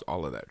follow-ups,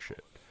 all of that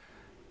shit.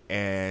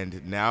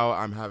 And now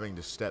I'm having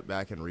to step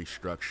back and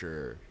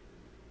restructure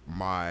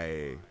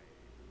my,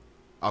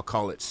 I'll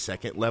call it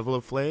second level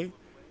of play,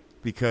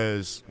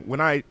 because when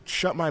I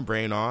shut my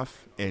brain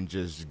off and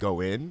just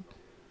go in,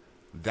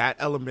 that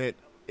element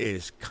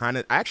is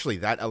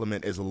that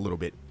element is a little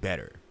bit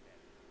better.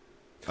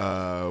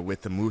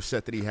 With the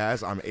moveset that he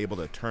has, I'm able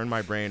to turn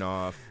my brain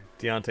off.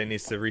 Deontay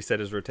needs to reset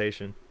his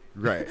rotation.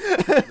 Right.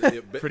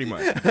 Pretty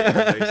much.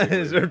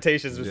 His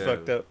rotations was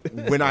fucked up.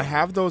 When I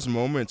have those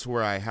moments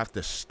where I have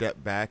to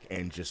step back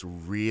and just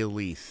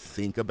really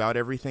think about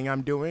everything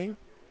I'm doing,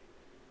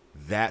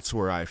 that's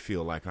where I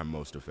feel like I'm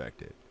most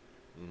affected.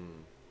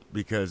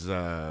 Because,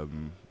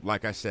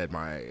 like I said,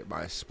 my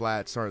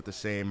splats aren't the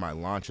same, my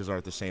launches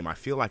aren't the same. I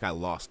feel like I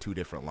lost 2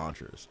 different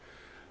launchers.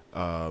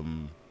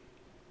 And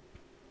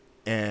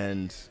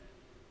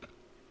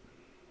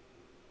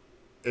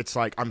it's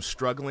like I'm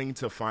struggling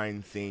to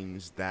find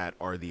things that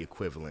are the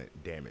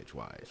equivalent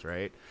damage-wise,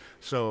 right?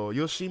 So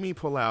you'll see me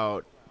pull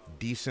out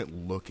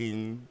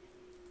decent-looking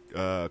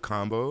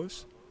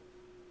combos,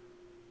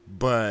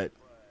 but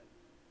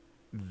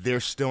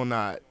it's still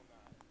not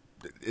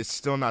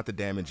the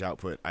damage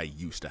output I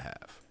used to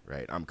have,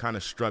 right? I'm kind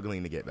of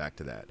struggling to get back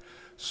to that.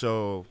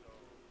 So,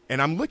 and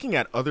I'm looking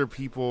at other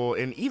people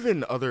and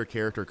even other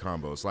character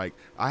combos. Like,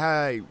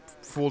 I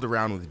fooled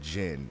around with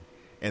Jin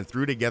and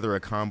threw together a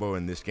combo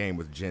in this game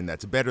with Jin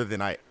that's better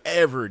than I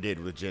ever did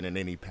with Jin in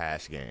any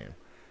past game.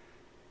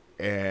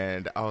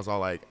 And I was all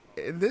like,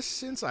 in this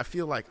sense, I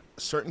feel like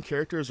certain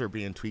characters are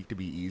being tweaked to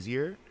be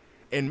easier.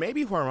 And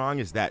maybe Hwarang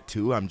is that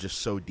too. I'm just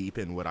so deep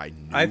in what I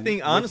knew. I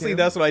think, honestly,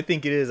 that's what I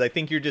think it is. I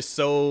think you're just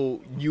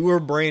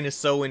your brain is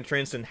so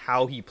entrenched in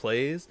how he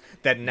plays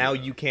that now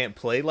you can't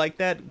play like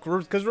that.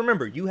 Because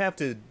remember, you have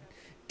to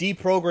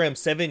deprogram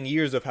 7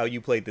 years of how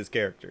you played this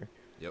character.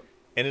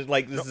 And it's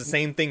like, this is the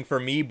same thing for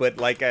me, but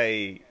like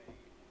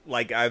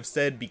I've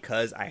said,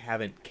 because I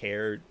haven't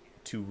cared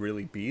to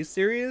really be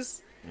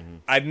serious,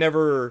 I've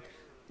never,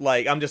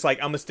 I'm just like,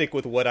 I'm going to stick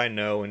with what I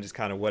know and just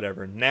kind of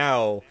whatever.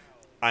 Now,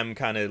 I'm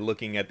kind of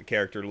looking at the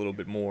character a little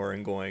bit more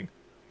and going,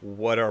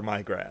 what are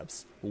my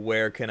grabs?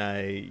 Where can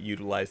I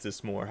utilize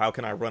this more? How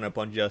can I run up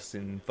on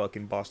Justin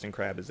fucking Boston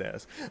Crab his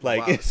ass?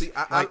 Like, wow. See,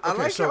 I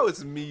like how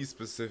it's me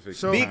specific.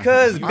 So,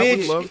 because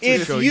bitch,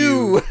 it's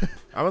you.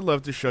 I would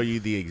love to show you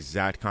the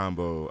exact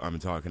combo I'm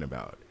talking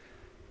about.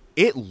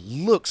 It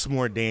looks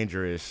more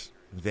dangerous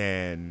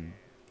than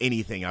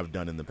anything I've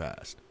done in the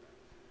past.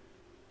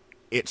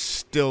 It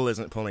still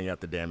isn't pulling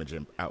out the damage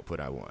output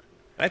I want.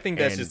 I think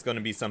that's just going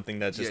to be something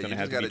that's just going to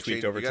have to be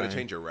tweaked over time. You got to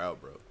change your route,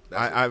 bro.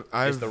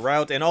 It's the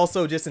route, and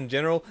also just in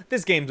general,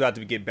 this game's about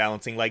to get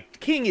balancing. Like,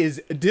 King is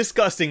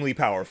disgustingly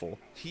powerful.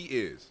 He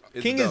is.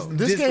 King is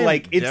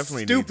it's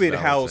stupid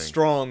how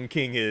strong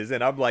King is,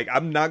 and I'm like,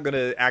 I'm not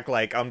gonna act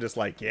like I'm just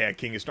like, yeah,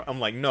 King is strong. I'm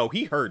like, no,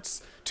 he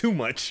hurts too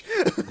much.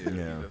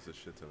 Yeah. That's a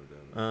shit ton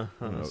of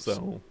damage.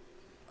 So,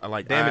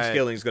 damage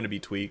scaling is going to be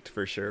tweaked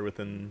for sure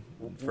within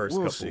the first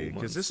couple months.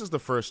 Because this is the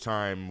first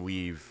time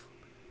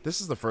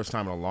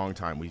in a long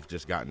time we've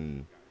just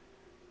gotten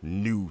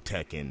new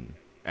Tekken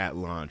at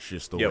launch,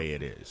 just the way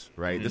it is,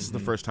 right? Mm-hmm. This is the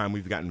first time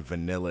we've gotten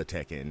vanilla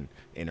Tekken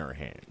in our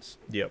hands.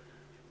 Yep.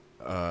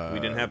 We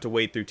didn't have to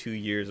wait through 2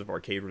 years of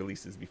arcade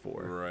releases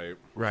before.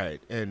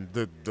 Right. And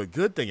the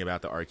good thing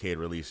about the arcade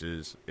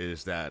releases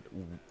is that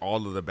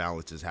all of the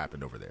balances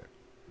happened over there.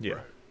 Yeah.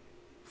 Right.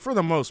 For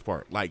the most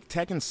part. Like,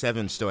 Tekken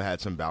 7 still had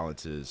some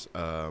balances.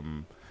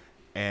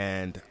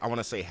 And I want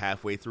to say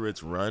halfway through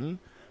its run,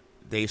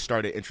 they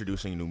started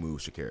introducing new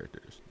moves to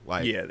characters.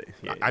 Like,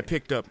 I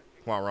picked up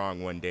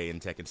Hwarong one day in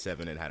Tekken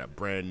 7 and had a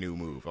brand new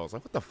move. I was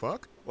like, what the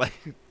fuck? Like,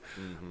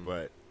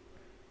 but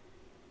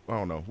I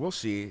don't know. We'll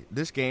see.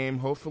 This game,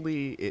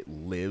 hopefully it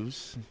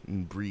lives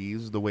and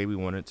breathes the way we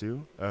want it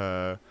to.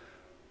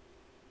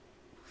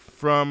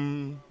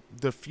 From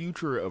the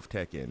future of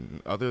Tekken,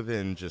 other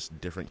than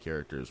just different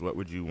characters, what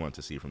would you want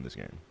to see from this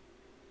game?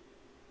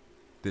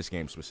 This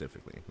game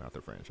specifically, not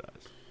the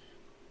franchise.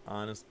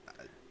 Honest.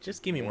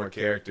 Just give me more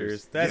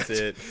characters. That's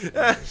it.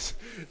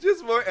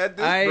 Just more at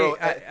this, bro.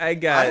 I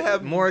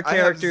have more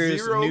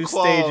characters, new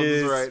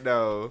stages right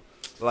now.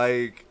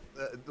 Like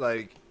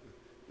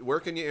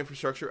work in your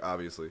infrastructure,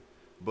 obviously,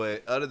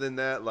 but other than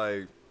that,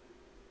 like,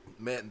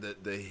 man,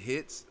 the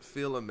hits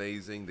feel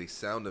amazing. They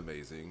sound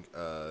amazing.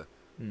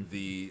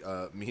 Me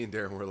and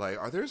Darren were like,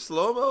 "Are there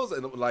slow mos?"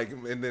 And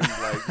then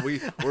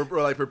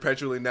we're like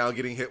perpetually now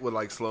getting hit with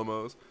like slow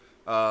mos.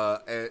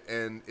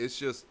 And it's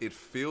just, it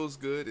feels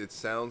good, it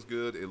sounds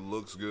good, it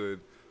looks good.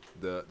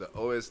 The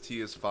OST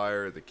is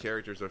fire, the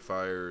characters are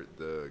fire,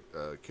 the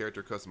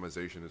character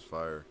customization is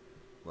fire.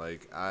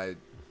 Like, I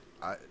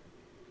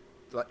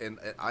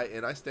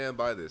stand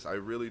by this. I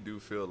really do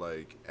feel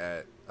like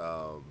at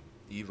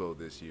Evo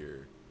this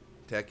year,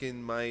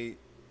 Tekken might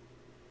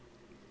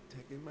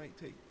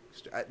take.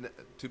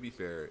 To be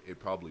fair, it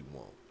probably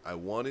won't. I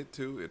want it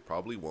to. It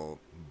probably won't.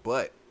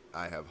 But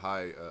I have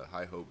high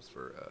hopes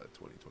for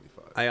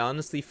 2025. I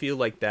honestly feel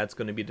like that's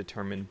going to be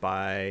determined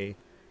by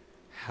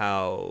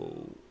how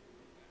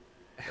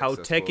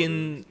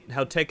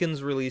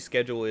Tekken's release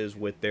schedule is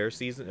with their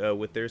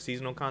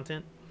seasonal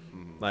content,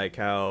 like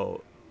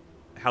how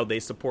they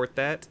support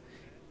that,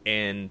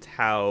 and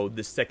how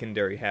the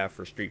secondary half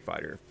for Street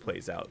Fighter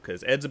plays out.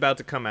 Because Ed's about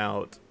to come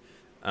out,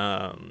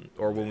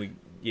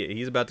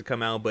 he's about to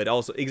come out, but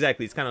also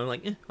exactly, it's kind of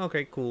like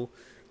okay, cool.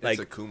 Like,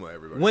 it's Akuma,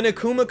 everybody. When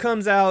Akuma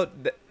comes out,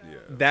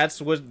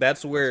 that's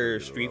where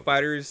Street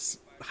Fighter's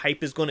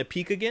hype is going to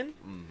peak again.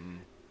 Mm-hmm.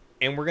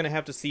 And we're going to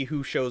have to see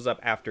who shows up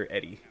after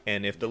Eddie.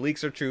 And if the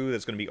leaks are true,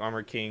 that's going to be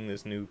Armor King,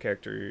 this new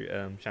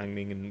character,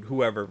 Xiangming, and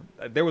whoever.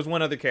 There was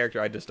one other character,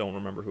 I just don't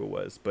remember who it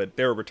was, but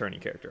they're a returning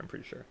character, I'm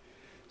pretty sure.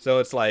 So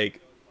it's like...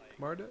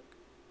 Marduk?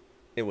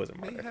 It wasn't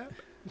Marduk.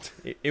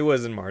 It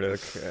wasn't Marduk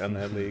on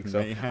that league.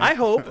 So I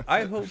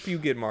hope you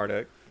get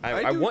Marduk.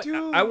 I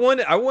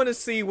want to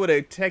see what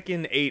a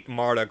Tekken 8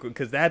 Marduk,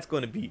 because that's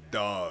going to be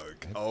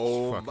dog.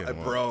 Oh my,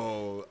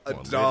 bro, a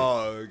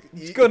dog.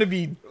 It's going to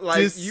be like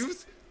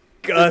disgusting.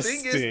 The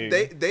thing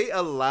is, they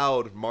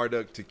allowed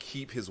Marduk to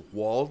keep his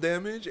wall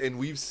damage, and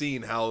we've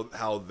seen how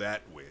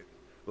that went.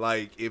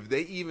 Like, if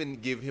they even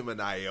give him an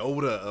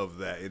iota of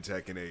that in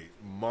Tekken 8,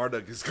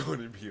 Marduk is going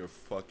to be a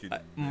fucking...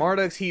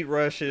 Marduk's heat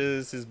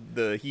rushes,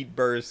 the heat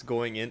burst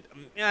going in...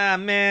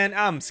 man,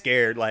 I'm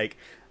scared. Like,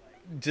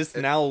 just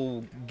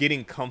now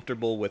getting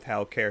comfortable with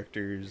how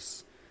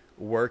characters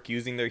work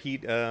using their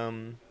heat,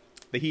 the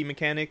heat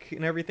mechanic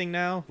and everything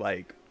now.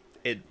 Like,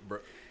 it...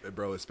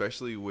 Bro,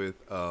 especially with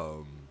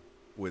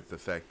the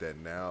fact that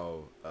now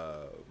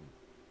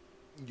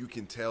you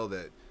can tell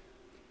that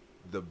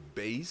the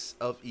base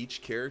of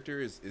each character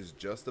is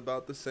just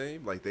about the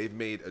same. Like, they've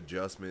made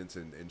adjustments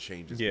and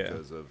changes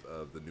because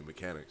of the new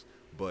mechanics.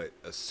 But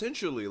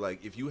essentially,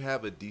 like, if you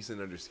have a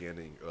decent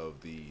understanding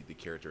of the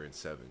character in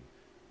 7,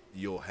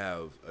 you'll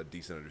have a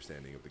decent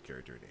understanding of the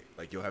character in 8.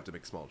 Like, you'll have to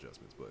make small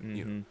adjustments, but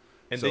you know.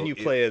 And so then you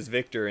play as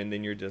Victor, and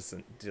then you're just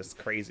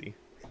crazy.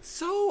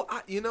 So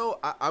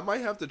I might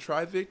have to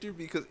try Victor,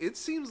 because it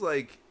seems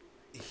like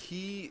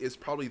he is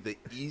probably the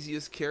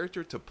easiest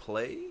character to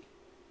play.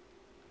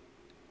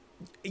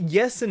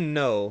 Yes and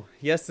no,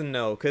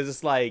 because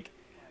it's like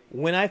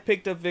when I've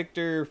picked up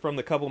Victor from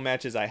the couple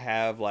matches I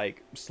have,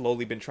 like,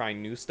 slowly been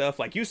trying new stuff.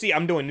 Like, you see,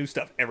 I'm doing new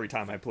stuff every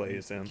time I play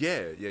as him.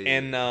 Yeah.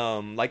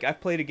 And, like, I've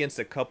played against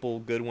a couple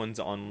good ones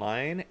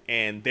online,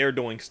 and they're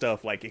doing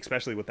stuff, like,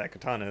 especially with that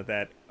katana,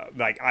 that,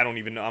 like, I don't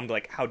even know. I'm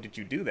like, how did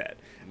you do that?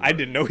 Right. I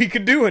didn't know he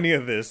could do any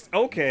of this.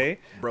 Okay.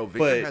 Bro,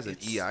 Victor has an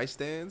EI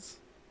stance?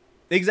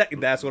 Exactly.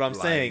 That's what I'm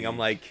saying. I'm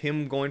like,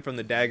 him going from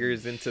the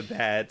daggers into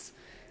that,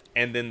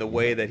 and then the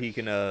way that he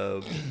can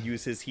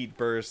use his heat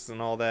bursts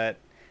and all that.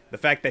 The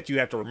fact that you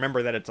have to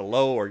remember that it's a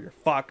low or you're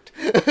fucked.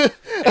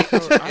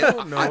 I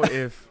don't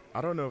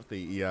know if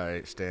the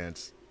EI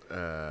stance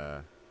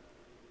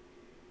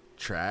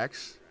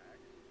tracks.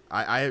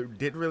 I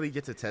didn't really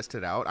get to test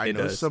it out. I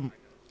know does.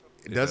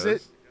 Does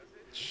it?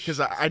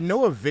 Because I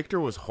know if Victor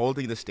was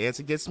holding the stance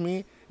against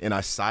me and I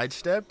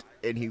sidestepped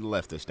and he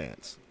left the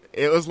stance.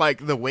 It was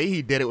like the way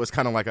he did it was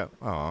kind of like a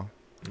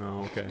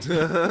Oh, okay.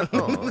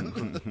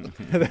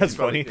 That's That's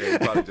funny. Yeah, he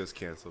probably just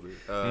canceled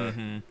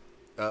it.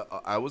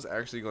 I was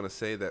actually going to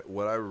say that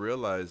what I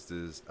realized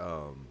is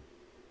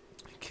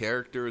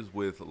characters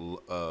with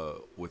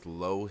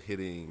low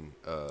hitting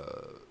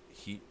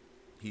heat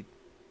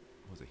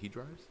was it heat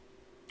drives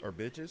or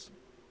bitches.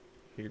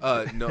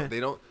 No, they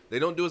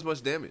don't do as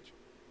much damage.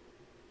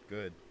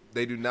 Good.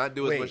 They do not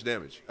do as much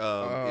damage.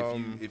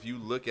 If you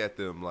look at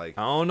them, like,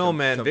 I don't know,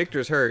 man.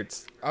 Victor's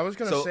hurts. I was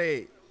gonna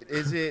say,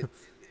 is it?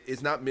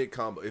 It's not mid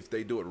combo if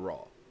they do it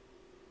raw.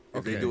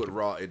 If they do it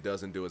raw, it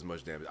doesn't do as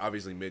much damage.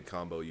 Obviously, mid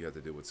combo you have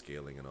to deal with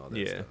scaling and all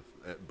that stuff.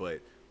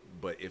 But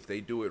if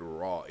they do it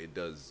raw, it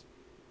does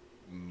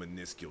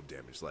minuscule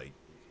damage, like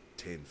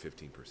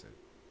 10-15%.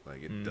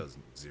 Like it does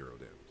 0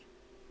 damage.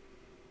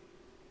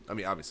 I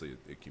mean, obviously it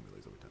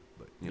accumulates over time,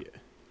 but yeah.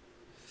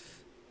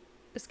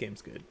 This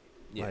game's good.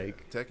 Yeah,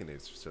 like Tekken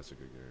is such a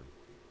good game.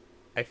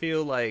 I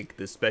feel like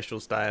the special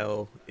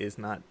style is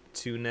not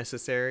too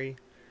necessary.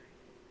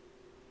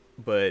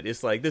 But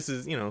it's like, this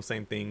is,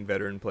 same thing,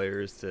 veteran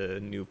players to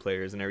new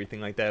players and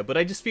everything like that. But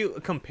I just feel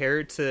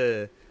compared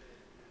to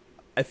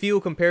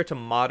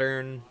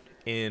modern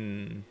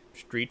in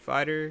Street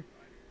Fighter,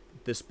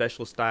 the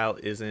special style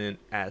isn't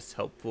as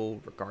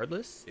helpful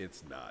regardless.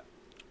 It's not.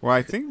 Well,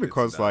 I think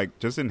because, like,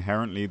 just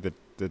inherently the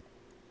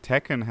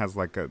Tekken has,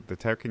 like, the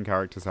Tekken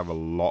characters have a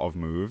lot of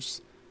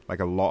moves. Like,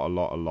 a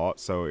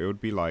lot. So it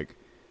would be, like,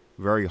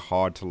 very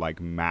hard to,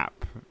 like,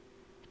 map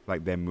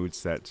like their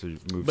moveset to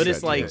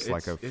it's like just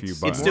like a few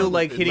buttons. It's still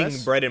like hitting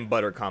bread and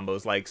butter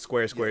combos, like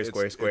square. It's going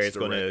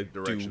to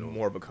do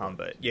more of a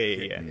combo. Yeah.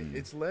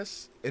 It's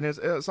less, and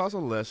it's also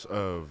less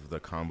of the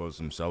combos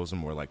themselves and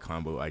more like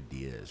combo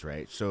ideas,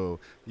 right? So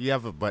you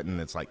have a button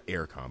that's like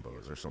air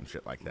combos or some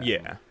shit like that.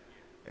 Yeah,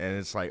 and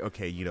it's like,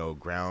 okay,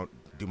 ground,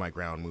 do my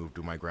ground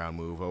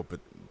move, open,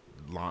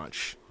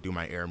 launch, do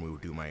my air move,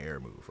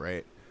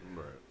 right?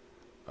 Right.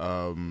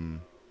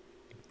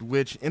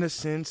 Which, in a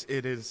sense,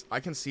 it is. I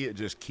can see it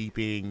just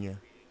keeping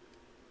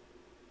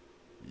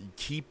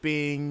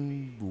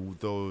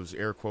those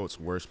air quotes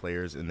worst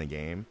players in the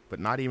game, but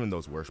not even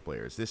those worst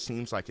players. This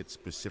seems like it's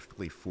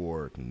specifically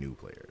for new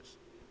players.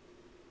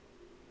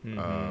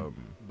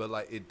 But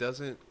like it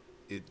doesn't.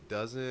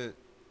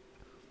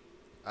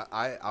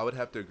 I would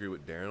have to agree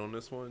with Darren on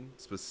this one.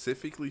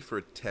 Specifically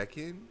for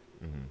Tekken,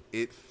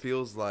 it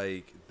feels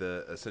like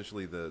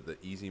essentially the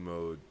easy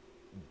mode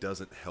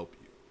doesn't help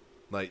you.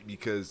 Like,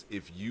 because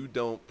if you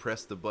don't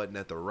press the button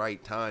at the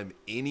right time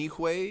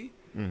anyway,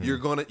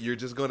 you're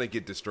just gonna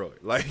get destroyed.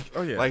 Like,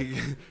 like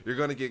you're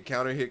gonna get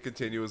counter hit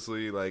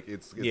continuously. Like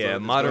it's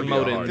modern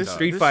mode in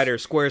Street Fighter,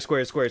 square,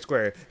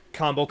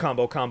 combo,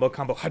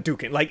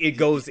 Hadouken. Like it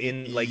goes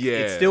in, like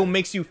it still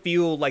makes you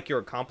feel like you're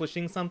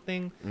accomplishing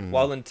something.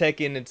 While in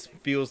Tekken, it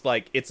feels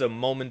like it's a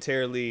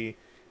momentarily.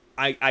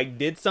 I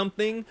did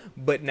something,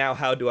 but now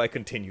how do I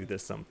continue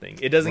this something?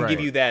 It doesn't give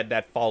you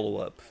that follow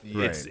up.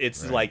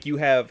 It's like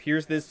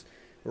here's this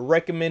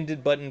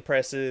recommended button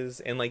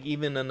presses, and like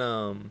even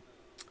in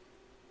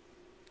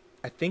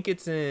I think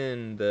it's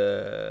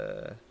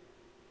either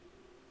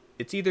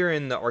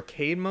in the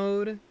arcade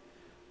mode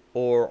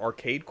or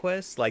arcade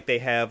quests. Like they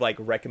have like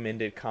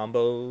recommended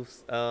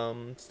combos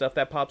stuff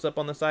that pops up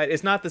on the side.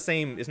 It's not the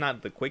same. It's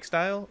not the quick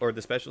style or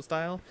the special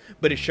style,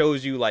 but it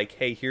shows you like,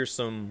 hey, here's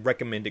some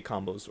recommended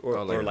combos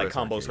or like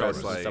combo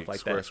starters and stuff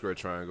like that. Square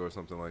triangle or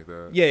something like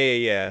that.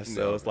 Yeah.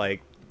 So it's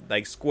like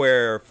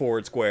square,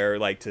 forward, square,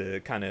 like to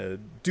kind of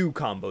do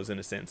combos in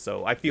a sense.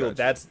 So I feel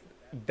that's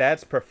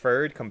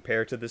preferred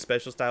compared to the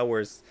special style,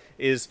 where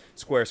is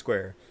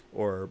square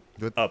or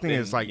the up. Thing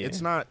is, like,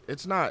 it's not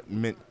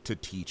meant to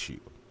teach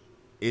you.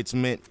 It's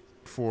meant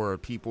for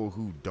people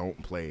who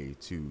don't play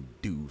to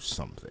do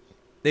something.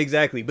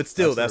 Exactly, but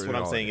still, that's what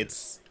I'm saying.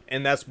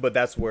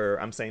 That's where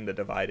I'm saying the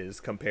divide is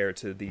compared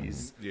to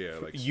these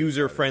like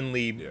user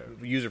friendly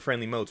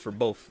modes for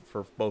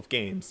both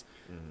games.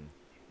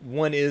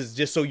 One is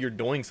just so you're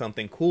doing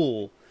something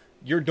cool,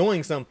 you're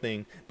doing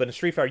something, but in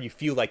Street Fighter you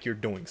feel like you're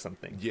doing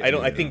something. Yeah,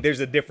 I think there's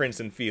a difference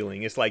in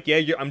feeling. It's like,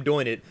 yeah, I'm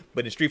doing it,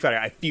 but in Street Fighter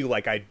I feel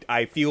like I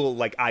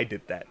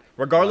did that.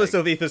 Regardless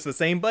of if it's the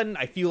same button,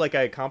 I feel like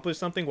I accomplished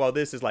something, while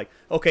this is like,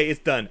 okay, it's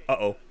done.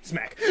 Uh-oh,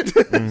 smack.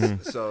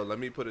 So let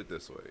me put it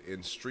this way.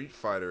 In Street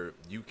Fighter,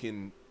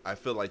 I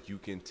feel like you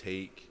can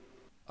take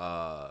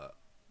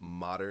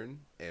modern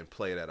and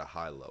play it at a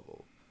high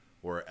level.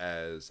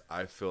 Whereas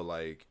I feel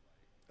like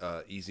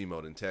easy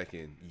mode in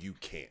Tekken, you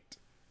can't.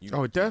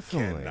 You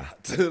definitely.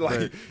 cannot.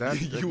 Like,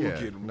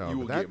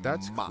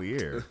 That's mopped.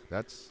 clear.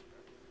 That's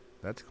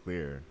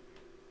clear.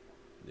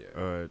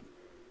 Yeah.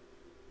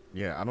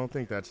 Yeah, I don't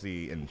think that's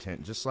the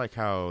intent. Just like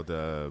how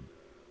the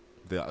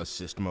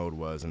assist mode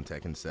was in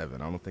Tekken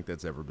 7, I don't think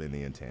that's ever been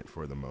the intent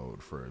for the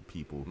mode for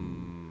people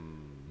who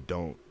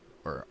don't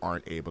or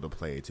aren't able to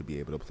play to be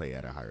able to play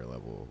at a higher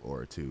level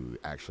or to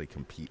actually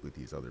compete with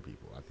these other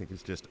people. I think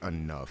it's just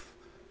enough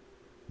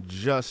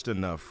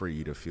for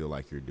you to feel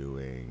like you're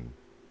doing.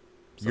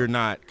 You're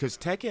not, because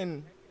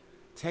Tekken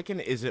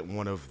isn't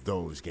one of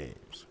those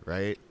games,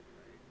 right?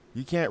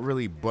 You can't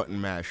really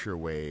button mash your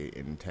way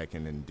in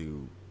Tekken and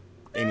do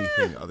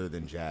anything other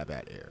than jab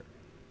at air.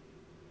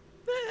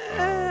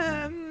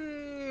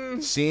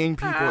 Seeing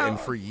people, and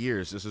for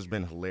years this has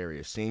been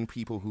hilarious, seeing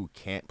people who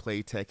can't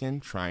play Tekken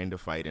trying to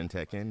fight in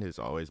Tekken has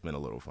always been a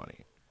little funny.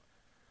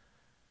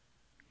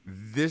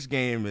 This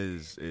game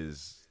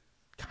is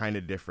kind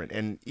of different,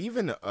 and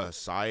even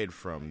aside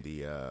from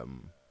the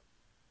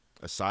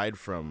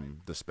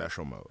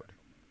special mode,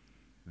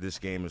 this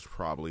game is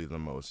probably the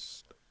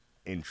most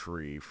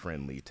entry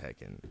friendly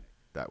Tekken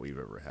that we've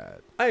ever had.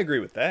 I agree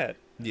with that.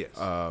 Yes.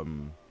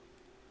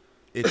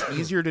 It's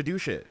easier to do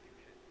shit.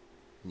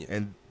 Yeah.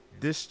 And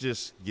this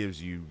just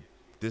gives you,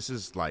 this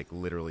is like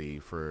literally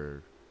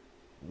for,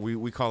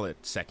 we call it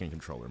second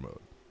controller mode,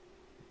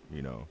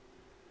 you know,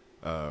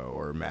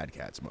 or Mad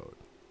Catz mode.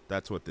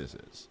 That's what this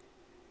is.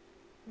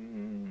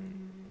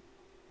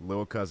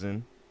 Little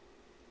cousin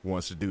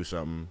wants to do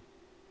something,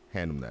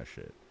 hand him that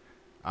shit.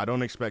 I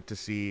don't expect to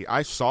see,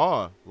 I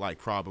saw like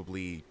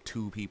probably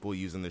 2 people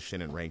using this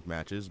shit in ranked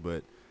matches,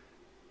 but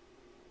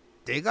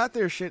they got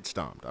their shit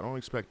stomped. I don't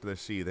expect to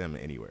see them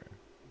anywhere.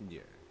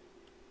 Yeah.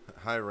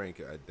 High rank,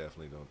 I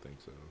definitely don't think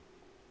so.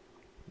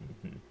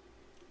 Mm-hmm.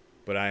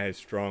 But I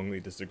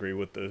strongly disagree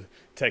with the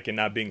Tekken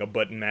not being a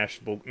button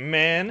mashable.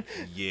 Man,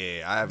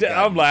 yeah, I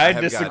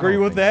disagree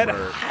with that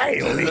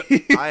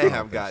highly. I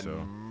have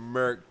gotten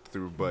murked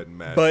through button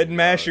mashers. Button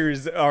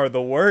mashers are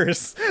the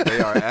worst.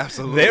 They are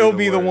absolutely. They'll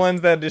be the worst.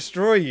 ones that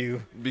destroy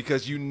you.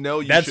 Because you know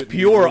you that's shouldn't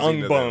pure be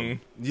losing ungbung.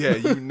 Yeah,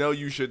 you know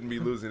you shouldn't be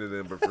losing to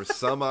them, but for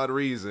some odd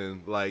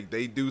reason, like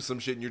they do some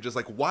shit, and you're just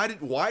like, wait,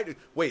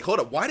 hold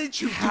up, why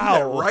did you do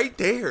that right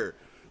there?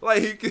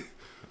 Like,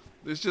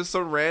 there's just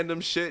some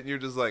random shit, and you're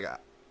just like,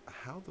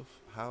 how the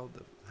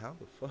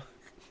fuck?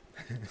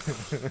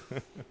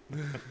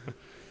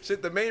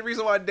 Shit, the main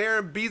reason why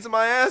Darren beats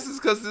my ass is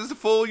because this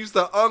fool used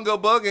to unga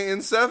bunga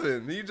in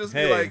 7. You just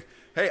be like,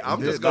 hey,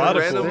 I'm just going to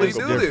randomly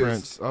do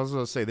this. I was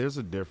going to say, there's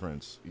a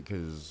difference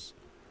because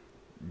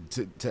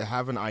to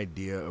have an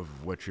idea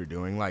of what you're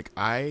doing, like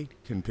I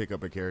can pick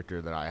up a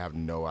character that I have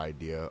no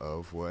idea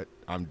of what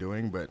I'm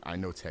doing, but I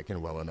know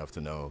Tekken well enough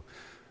to know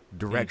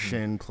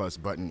direction plus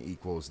button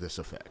equals this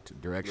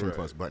effect. Direction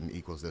plus button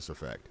equals this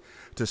effect.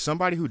 To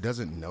somebody who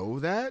doesn't know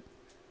that,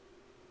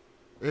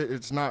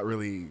 it's not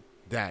really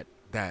that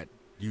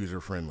user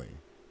friendly.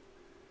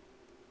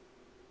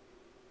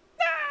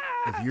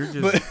 If you're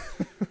just,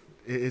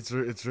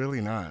 it's really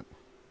not.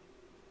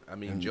 I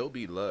mean, Joe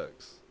beat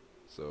Lux,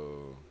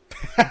 so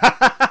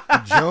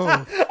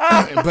Joe,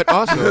 but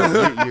also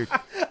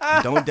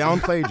don't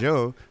downplay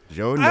Joe.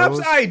 Joe knows.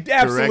 I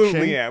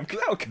absolutely am.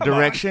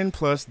 Direction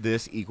plus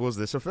this equals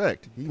this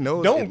effect. He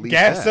knows. Don't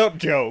gas up,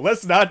 Joe.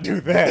 Let's not do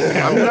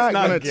that. I'm not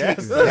gonna take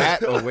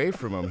that away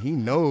from him. He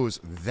knows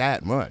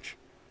that much.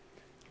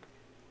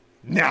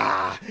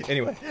 Nah.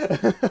 Anyway,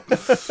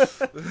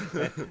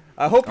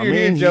 I hope you're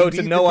here, Joe,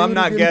 to know I'm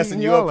not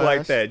gassing you up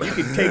like that. You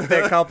can take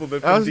that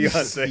compliment from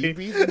Beyonce. He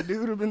beat the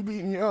dude who been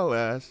beating y'all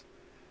ass.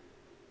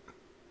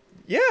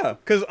 Yeah,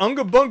 because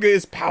Unga Bunga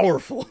is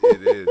powerful.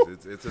 It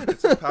is.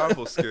 It's a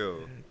powerful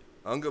skill.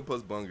 Unga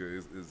plus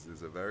Bunga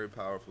is a very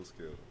powerful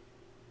skill.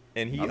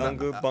 And he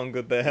Unga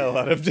Bunga the hell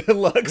out of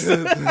Deluxe.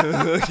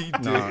 He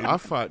did. Nah, I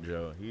fought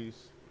Joe.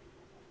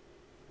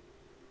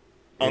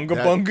 Unga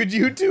Bunga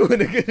you too.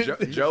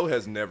 Joe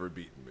has never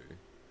beaten me.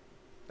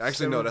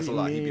 Actually, no, that's a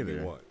lie. He beat me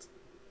once.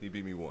 He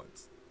beat me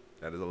once.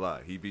 That is a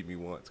lie. He beat me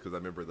once because I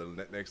remember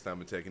the next time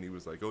in Tekken, he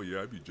was like, "Oh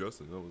yeah, I beat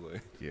Justin." I was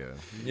like, "Yeah,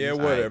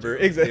 whatever."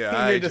 Exactly.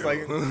 Yeah, You're just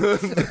like,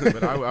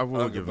 but I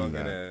will give him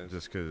that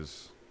just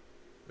because,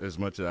 as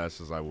much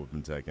ass as I whoop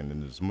in Tekken,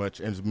 and as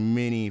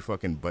many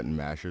fucking button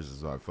mashers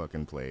as I've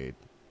fucking played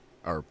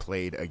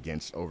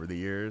against over the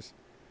years,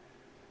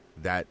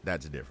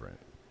 that's different.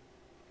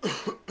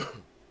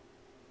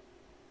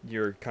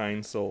 You're a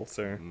kind soul,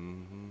 sir.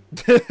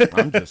 Mm-hmm.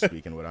 I'm just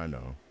speaking what I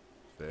know.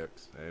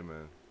 Facts.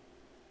 Amen.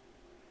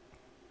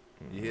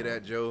 You hear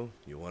that, Joe?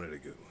 You're one of the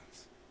good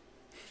ones.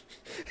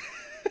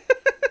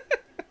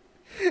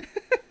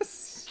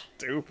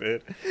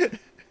 stupid.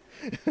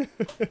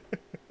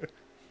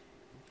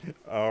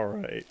 All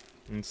right.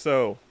 And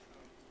so,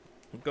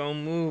 we're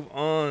going to move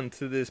on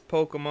to this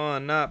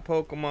Pokemon, not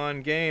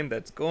Pokemon game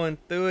that's going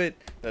through it,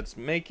 that's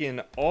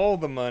making all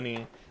the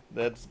money,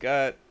 that's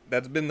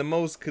been the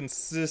most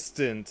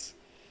consistent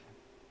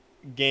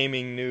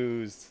gaming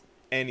news,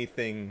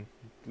 anything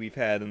we've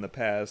had in the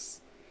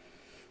past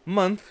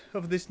month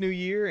of this new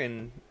year.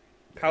 And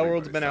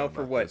Palworld's been out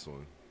for what,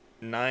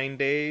 9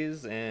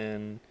 days,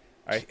 and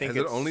I think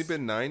has it only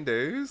been 9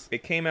 days?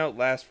 It came out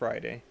last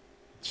Friday.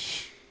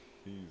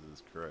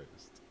 Jesus Christ.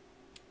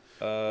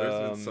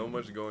 There's been so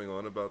much going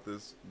on about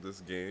this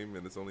game,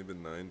 and it's only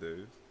been 9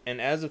 days. And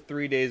as of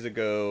 3 days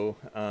ago,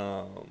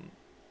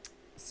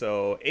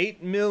 so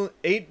 8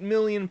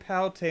 million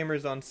PAL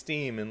Tamers on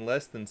Steam in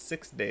less than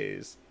 6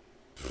 days.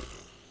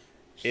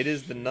 It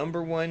is the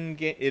number one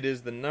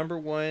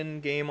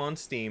game on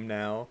Steam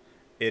now.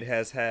 It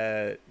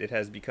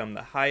has become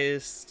the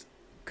highest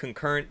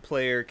concurrent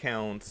player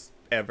counts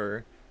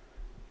ever.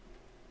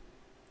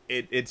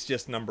 It's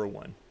just number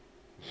one.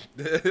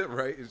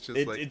 Right? It's just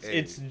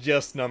it's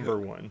just number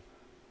one.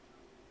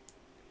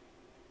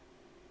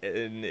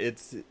 And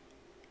it's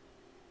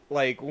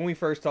like when we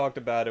first talked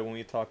about it,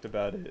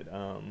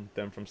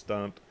 them from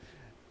Stumped,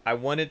 I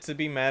wanted to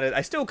be mad at,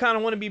 I still kind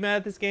of want to be mad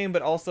at this game,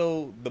 but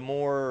also the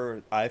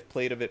more I've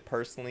played of it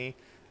personally,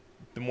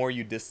 the more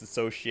you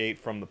disassociate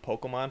from the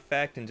Pokemon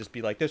fact and just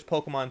be like, there's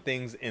Pokemon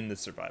things in the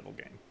survival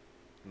game.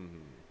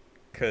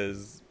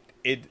 Because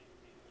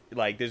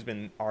there's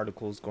been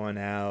articles going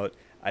out.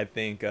 I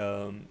think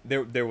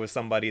there was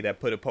somebody that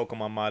put a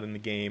Pokemon mod in the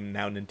game.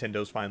 Now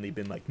Nintendo's finally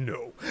been like,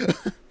 no.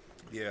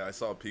 Yeah, I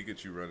saw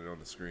Pikachu running on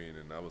the screen,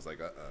 and I was like,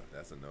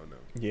 that's a no-no.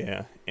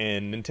 Yeah,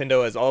 and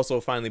Nintendo has also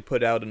finally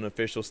put out an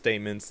official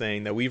statement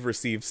saying that we've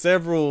received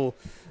several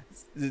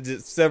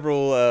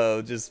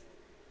just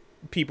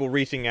people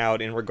reaching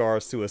out in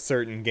regards to a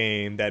certain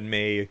game that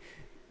may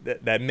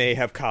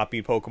have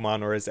copied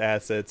Pokemon or its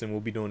assets, and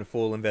we'll be doing a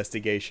full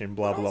investigation,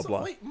 blah, blah,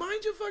 blah. Wait,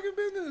 mind your fucking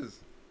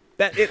business.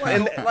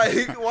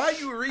 Why are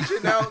you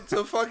reaching out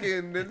to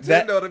fucking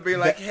Nintendo to be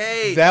like,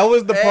 hey? That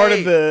was the part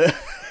of the...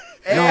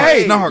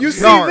 Hey, you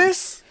see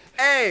this?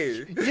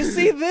 Hey. You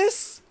see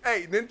this?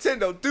 Hey,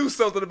 Nintendo, do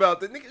something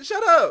about that. Nigga,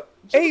 shut up.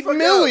 8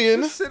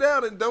 million? Just sit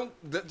down and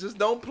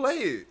don't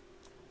play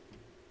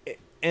it.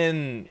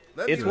 And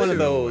it's one of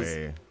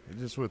those...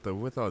 Just with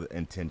all the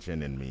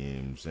intention and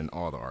memes and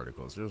all the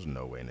articles, there's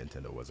no way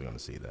Nintendo wasn't going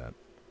to see that.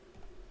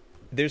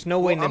 There's no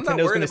way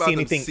Nintendo's going to see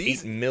anything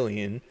 8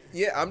 million.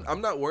 Yeah,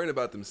 I'm not worrying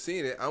about them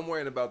seeing it. I'm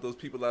worrying about those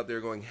people out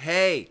there going,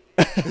 hey.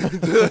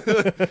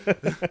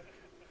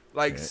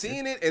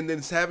 Seeing it and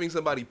then having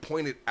somebody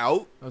point it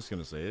out. I was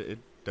going to say, it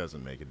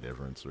doesn't make a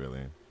difference,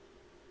 really.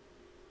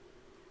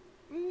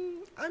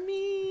 I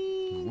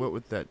mean... What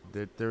would that...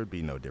 There would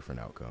be no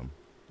different outcome.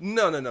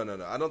 No.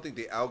 I don't think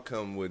the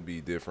outcome would be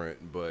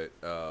different, but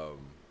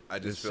I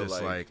just feel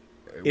like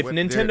if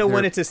Nintendo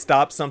wanted to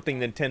stop something,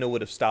 Nintendo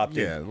would have stopped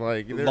it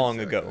long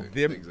ago.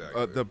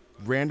 Exactly. The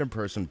random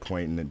person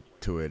pointing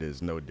to it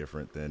is no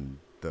different than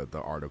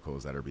the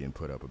articles that are being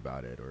put up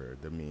about it or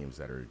the memes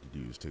that are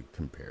used to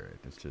compare it.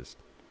 It's just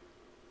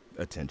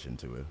attention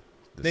to it.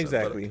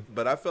 Exactly.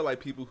 But I feel like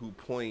people who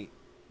point,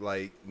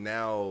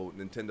 now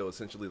Nintendo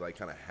essentially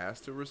kind of has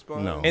to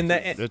respond. No, and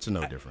it's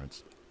no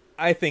difference.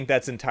 I think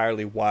that's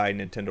entirely why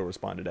Nintendo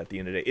responded at the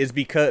end of the day. Is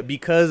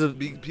because of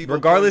people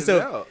regardless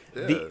of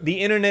yeah.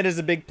 the internet is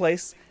a big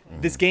place.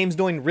 This game's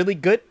doing really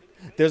good.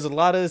 There's a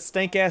lot of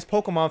stank ass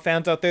Pokemon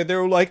fans out there.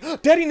 They're like,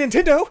 "Daddy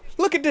Nintendo,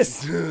 look at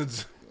this."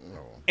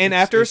 And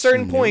after a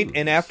certain point,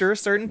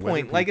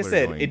 like I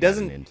said, it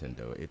doesn't.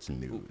 Nintendo, it's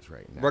news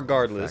right now.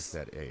 Regardless, the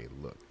fact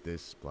that look,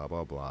 this blah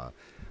blah blah,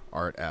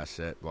 art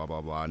asset, blah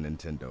blah blah,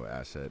 Nintendo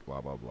asset,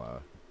 blah blah blah,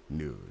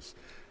 news.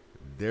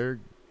 They're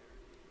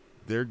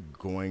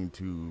going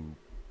to.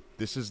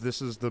 This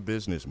is the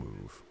business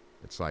move.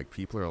 It's like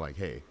people are like,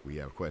 "Hey, we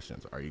have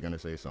questions. Are you going to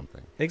say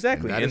something?"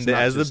 Exactly. And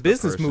as the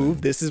business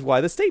move, this is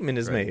why the statement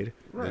is made.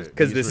 Right.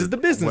 Because this is the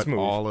business move.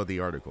 All of the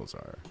articles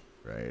are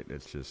right.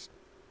 It's just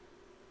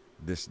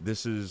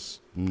this is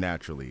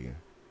naturally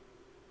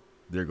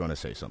they're going to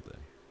say something.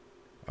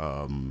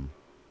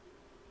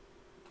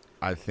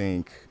 I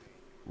think,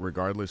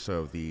 regardless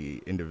of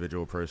the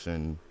individual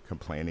person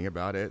complaining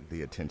about it,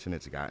 the attention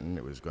it's gotten,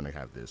 it was going to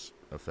have this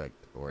effect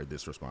or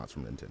this response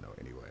from Nintendo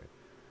anyway.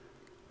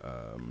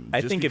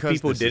 I think if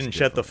people didn't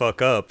shut the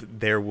fuck up,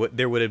 there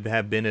would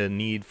have been a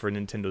need for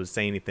Nintendo to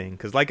say anything.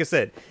 Because, like I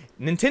said,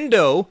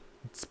 Nintendo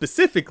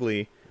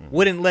specifically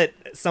wouldn't let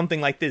something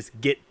like this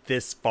get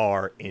this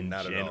far in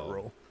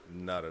general.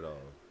 Not at all.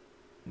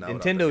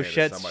 Nintendo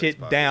shuts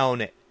shit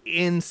down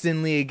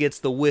instantly. It gets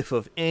the whiff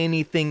of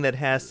anything that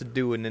has to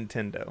do with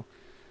Nintendo.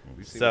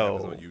 We've seen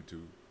what happens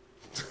on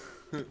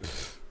YouTube.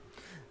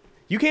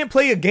 You can't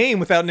play a game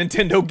without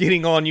Nintendo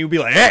getting on you. Be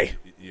like, hey,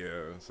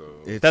 yeah. So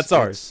that's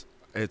ours.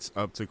 It's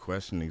up to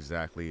question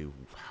exactly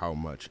how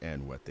much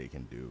and what they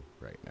can do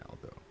right now,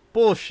 though.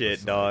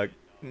 Bullshit, dog.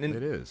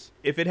 It is.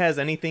 If it has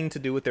anything to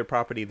do with their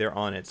property, they're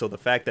on it. So the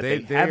fact that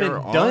they haven't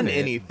are done on it.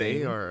 anything,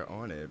 They are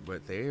on it,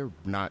 but they are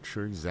not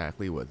sure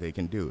exactly what they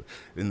can do.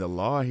 In the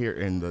law here,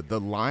 and the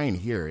line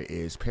here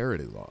is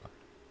parity law.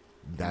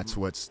 That's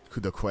what's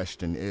the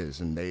question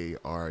is, and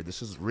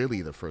this is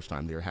really the first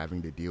time they're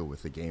having to deal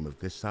with a game of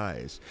this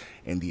size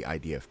and the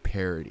idea of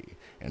parity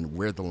and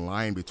where the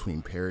line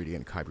between parity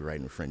and copyright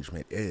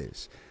infringement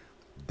is.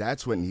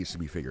 That's what needs to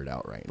be figured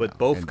out right now. But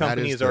both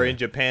companies are in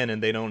Japan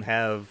and they don't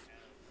have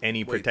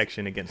any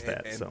protection against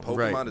that. And so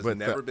Pokemon has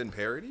never been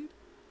parodied?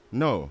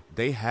 No,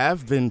 they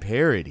have been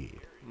parodied.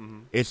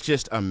 It's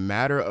just a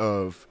matter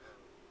of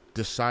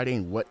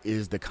deciding what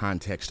is the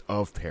context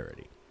of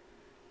parody.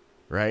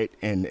 Right?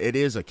 And it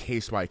is a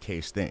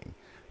case-by-case thing.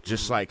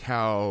 Just like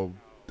how,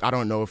 I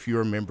don't know if you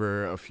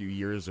remember a few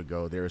years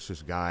ago, there was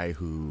this guy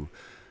who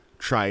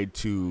tried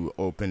to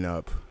open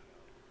up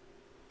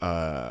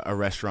a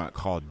restaurant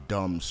called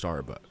Dumb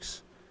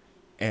Starbucks.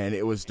 And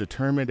it was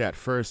determined at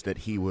first that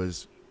he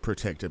was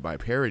protected by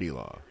parody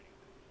law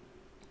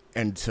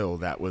until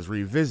that was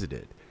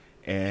revisited.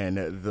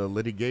 And the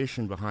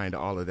litigation behind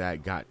all of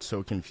that got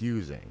so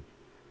confusing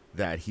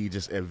that he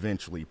just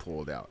eventually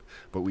pulled out.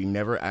 But we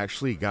never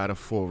actually got a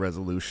full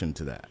resolution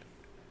to that.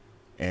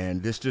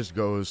 And this just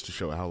goes to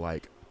show how,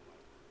 like,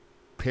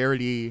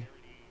 parody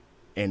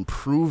and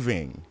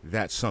proving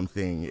that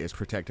something is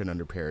protected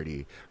under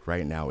parody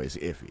right now is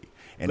iffy.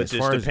 And but as does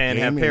far Japan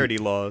as have parody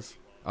laws?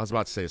 I was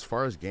about to say, as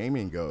far as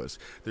gaming goes,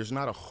 there's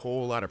not a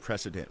whole lot of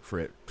precedent for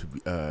it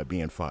to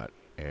being fought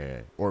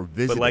or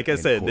visited. But like I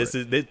said,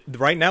 court.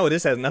 right now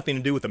this has nothing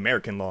to do with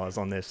American laws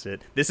on this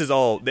shit. This is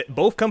all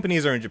both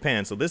companies are in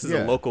Japan, so this is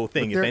a local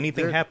thing. If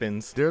anything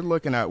happens, they're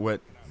looking at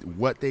what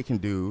they can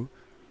do,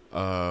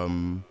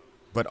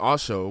 but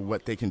also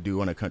what they can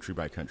do on a country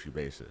by country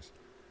basis.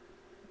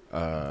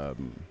 How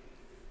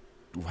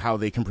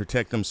they can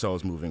protect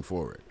themselves moving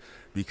forward,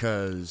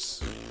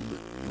 because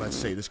let's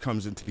say this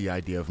comes into the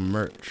idea of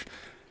merch.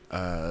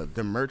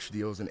 The merch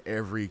deals in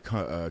every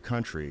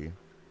country.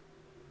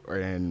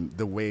 And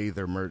the way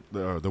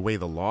the way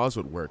the laws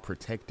would work,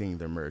 protecting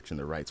their merch and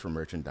the rights for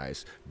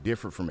merchandise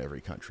differ from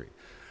every country.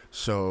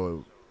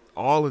 So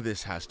all of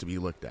this has to be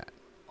looked at.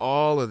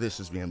 All of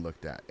this is being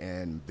looked at,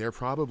 and they're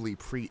probably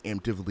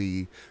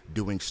preemptively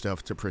doing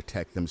stuff to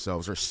protect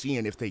themselves, or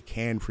seeing if they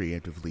can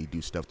preemptively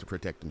do stuff to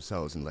protect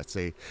themselves in, let's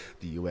say,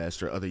 the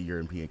U.S. or other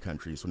European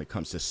countries when it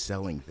comes to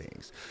selling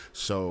things.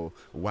 So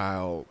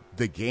while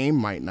the game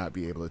might not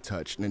be able to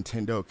touch,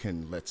 Nintendo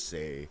can, let's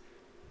say,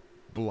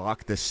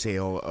 block the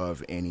sale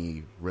of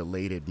any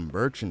related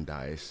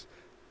merchandise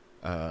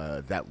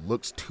that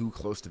looks too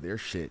close to their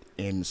shit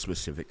in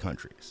specific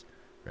countries,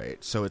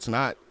 right? So it's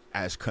not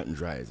as cut and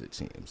dry as it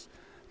seems.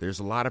 There's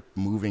a lot of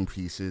moving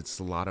pieces, it's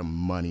a lot of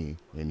money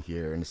in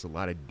here, and it's a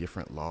lot of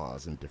different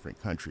laws in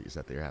different countries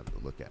that they're having to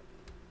look at.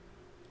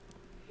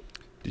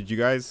 Did you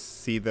guys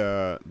see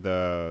the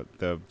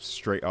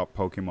straight up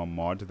Pokemon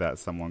mod that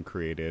someone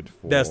created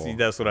for? That's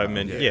what I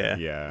meant.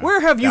 Yeah. Where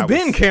have you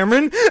been,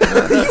 Cameron?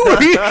 Sorry.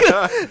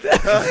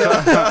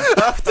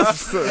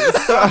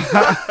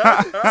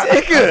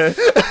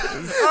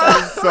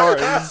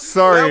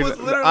 That was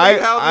literally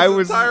how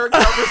this entire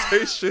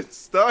conversation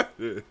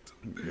started.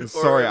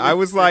 Sorry, I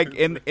was like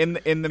in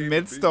the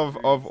midst of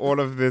all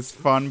of this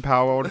fun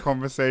Palworld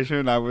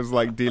conversation, I was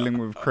like dealing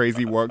with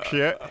crazy work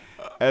shit.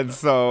 And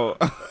so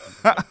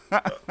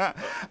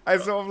I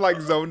sort of like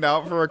zoned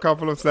out for a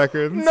couple of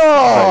seconds.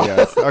 No.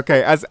 Yes.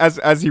 Okay,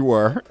 as you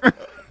were.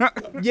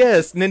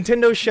 Yes,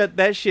 Nintendo shut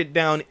that shit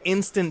down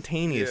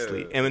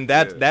instantaneously. Yeah, and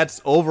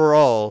that's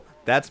overall,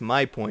 that's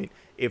my point.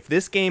 If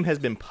this game has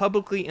been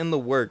publicly in the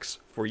works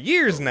for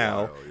years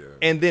now,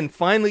 and then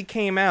finally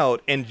came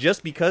out, and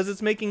just because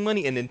it's making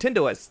money and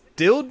Nintendo has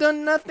still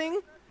done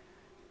nothing,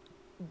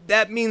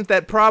 that means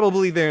that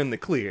probably they're in the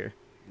clear.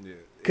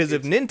 Because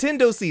if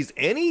Nintendo sees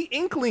any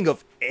inkling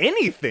of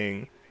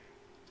anything,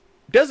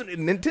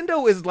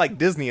 Nintendo is like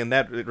Disney in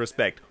that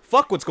respect.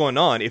 Fuck what's going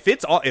on. If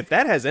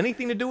that has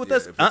anything to do with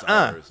us,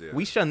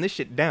 we shun this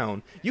shit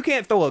down. You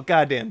can't throw a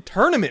goddamn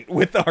tournament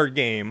with our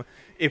game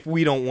if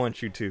we don't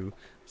want you to.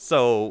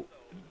 So,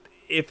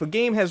 if a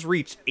game has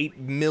reached 8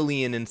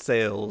 million in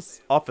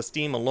sales off of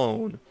Steam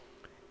alone,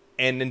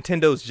 and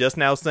Nintendo's just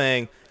now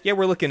saying, yeah,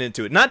 we're looking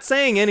into it. Not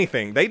saying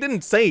anything. They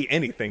didn't say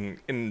anything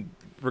in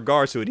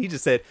regards to it. He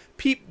just said,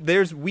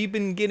 we've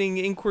been getting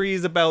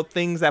inquiries about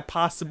things that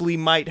possibly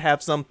might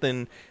have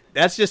something.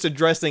 That's just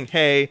addressing,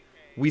 hey,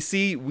 we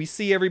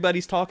see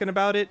everybody's talking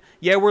about it.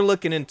 Yeah, we're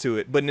looking into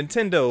it. But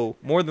Nintendo,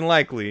 more than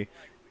likely,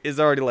 is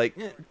already like,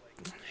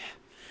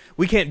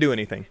 we can't do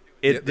anything.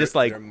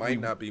 There might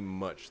not be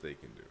much they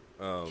can do.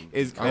 I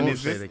won't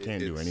say they can't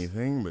do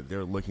anything, but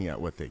they're looking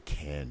at what they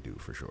can do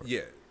for sure.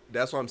 Yeah,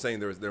 that's what I'm saying.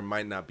 There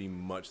might not be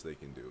much they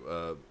can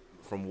do.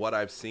 From what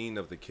I've seen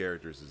of the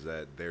characters is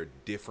that they're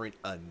different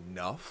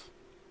enough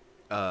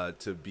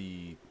to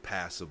be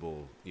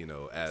passable,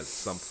 as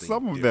something.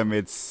 Some of different. them,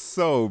 it's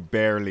so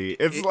barely.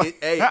 It's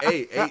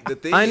Hey, the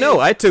thing I know. is,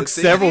 I took the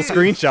thing several is-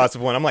 screenshots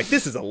of one. I'm like,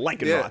 this is a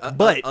Lycanroc.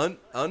 But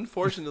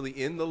unfortunately,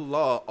 in the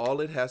law,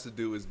 all it has to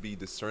do is be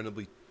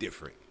discernibly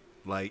different.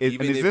 Like, and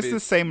even is if this it's, the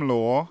same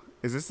law?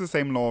 Is this the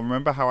same law?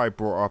 Remember how I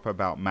brought up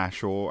about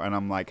Mashal, and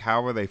I'm like,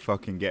 how are they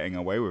fucking getting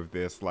away with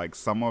this? Like,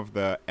 some of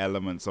the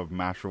elements of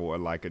Mashal are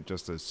like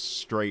just a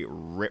straight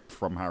rip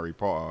from Harry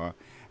Potter,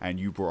 and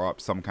you brought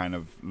up some kind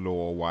of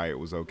law why it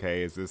was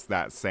okay. Is this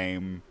that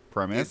same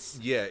premise?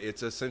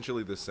 it's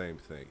essentially the same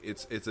thing.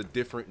 It's a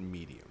different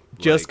medium.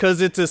 just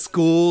because it's a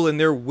school and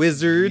they're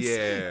wizards.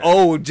 Yeah.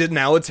 Oh,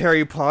 now it's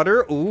Harry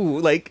Potter. Ooh,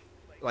 like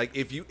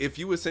if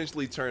you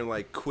essentially turn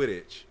like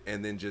Quidditch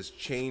and then just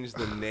change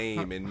the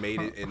name and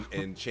made it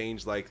and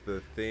change like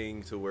the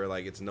thing to where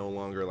like it's no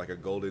longer like a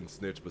golden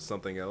snitch but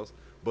something else,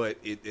 but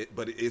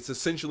it's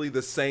essentially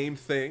the same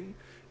thing.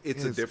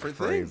 It's a different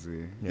crazy.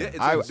 thing. Yeah, It's a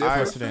different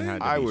precedent thing. had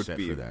to I be would set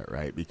be- for that,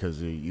 right?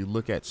 Because you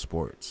look at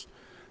sports.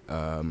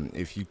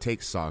 If you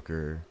take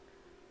soccer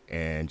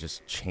and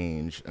just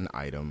change an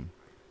item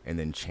and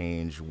then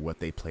change what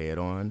they play it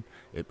on,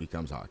 it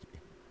becomes hockey.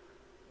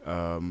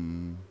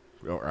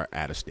 Or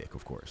add a stick,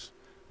 of course.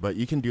 But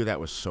you can do that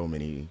with so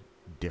many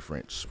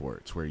different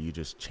sports where you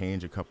just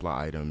change a couple of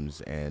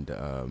items and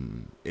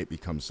it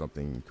becomes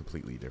something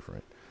completely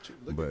different.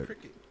 Look But at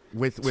cricket.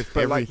 with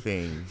But, like-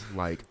 everything,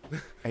 like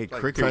Hey, like,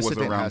 cricket was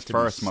precedent around has to be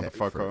first, set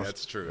for motherfucker.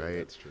 That's true. Right.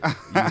 That's true.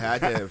 you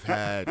had to have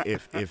had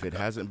if it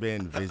hasn't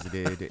been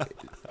visited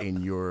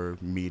in your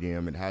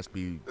medium, it has to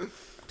be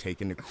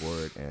taken to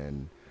court,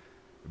 and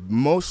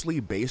mostly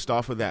based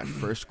off of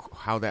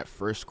how that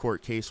first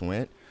court case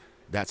went.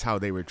 That's how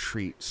they would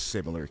treat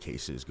similar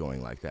cases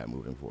going like that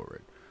moving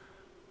forward.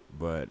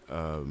 But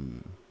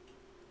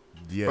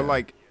yeah. But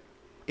like,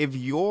 if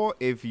your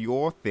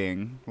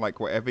thing,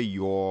 like whatever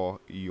your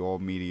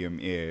medium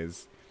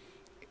is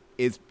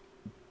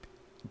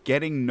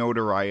getting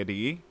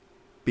notoriety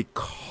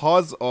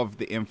because of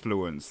the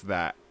influence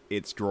that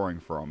it's drawing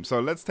from. So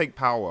let's take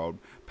Palworld.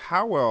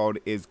 Palworld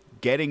is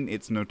getting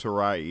its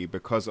notoriety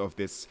because of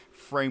this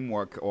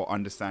framework or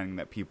understanding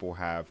that people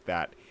have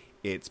that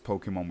it's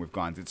Pokemon with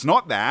guns. It's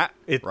not that,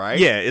 right?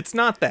 Yeah, it's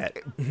not that.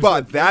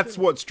 But that's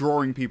what's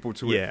drawing people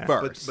to Yeah. it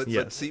first.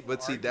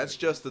 But see, that's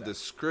just the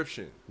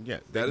description.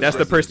 Yeah, That is That's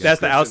the just that's the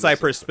description outside of-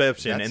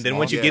 perception, That's and then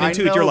once you all- get yeah.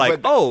 into I it, you're know,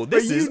 like, but- oh,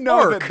 this but is you know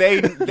arc. that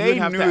they You'd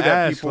have knew to that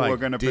ask, people were like,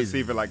 going to did-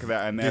 perceive it like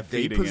that, and they're Did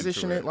they feeding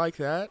position into it like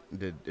that?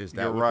 Is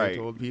that You're what right. they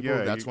told people?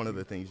 Yeah, That's you- one of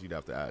the things you'd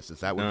have to ask.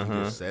 Is that what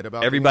people said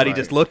about Everybody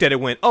people? just looked at it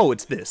and went, oh,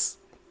 it's this.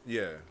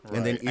 Yeah.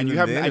 And then and you even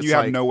have then, and you it's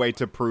have like no way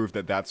to prove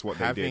that that's what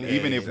they having did,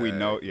 even a- if we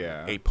know.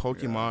 Yeah, a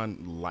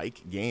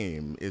Pokemon-like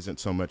game isn't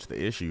so much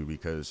the issue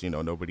because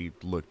nobody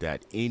looked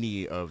at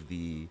any of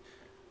the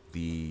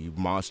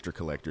monster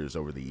collectors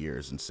over the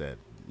years and said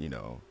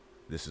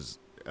this is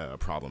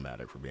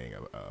problematic for being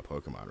a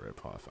Pokemon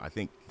ripoff. I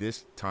think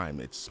this time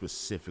it's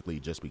specifically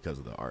just because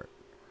of the art.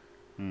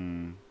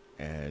 And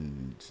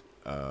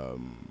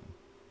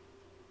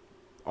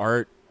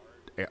art,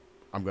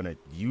 I'm going to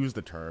use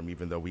the term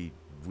even though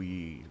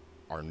we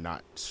are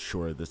not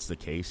sure that's the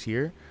case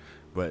here,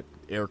 but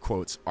air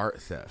quotes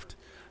art theft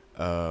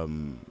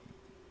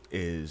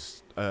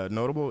is a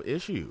notable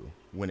issue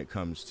when it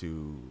comes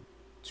to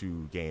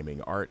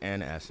gaming, art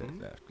and asset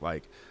theft.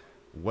 Like,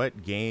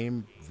 what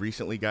game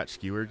recently got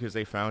skewered because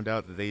they found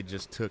out that they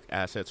just took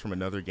assets from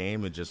another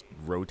game and just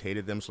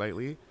rotated them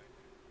slightly?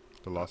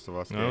 The Last of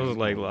Us. I was game,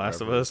 like, or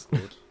Last of whatever Us.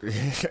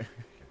 it's called.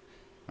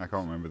 I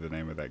can't remember the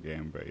name of that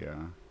game, but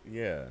yeah.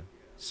 Yeah.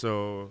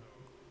 So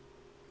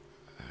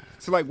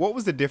like, what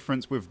was the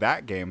difference with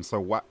that game? So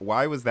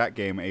why was that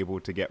game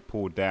able to get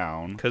pulled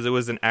down? Because it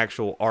was an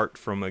actual art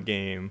from a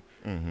game.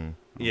 mm-hmm.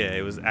 Yeah,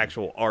 it was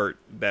actual art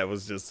that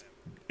was just,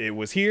 it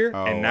was here,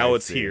 Oh, and now I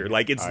it's see. here.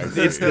 Like, it's I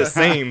it's see. the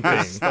same thing.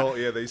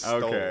 They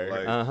stole. Okay.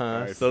 Like,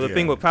 Uh-huh. I So the see.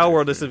 thing with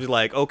Palworld is to be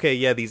like, okay,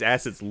 yeah, these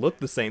assets look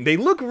the same. They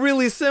look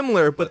really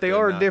similar, but they they're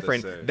are not the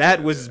different. same. That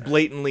Yeah, was yeah.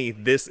 blatantly,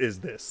 this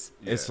is this.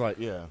 It's like,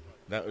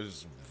 that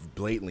was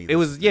blatantly. It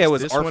was, it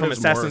was this art one from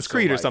is more Assassin's so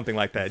Creed or like, something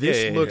like that.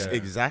 This yeah, looks yeah.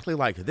 exactly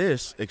like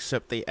this,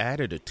 except they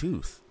added a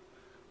tooth.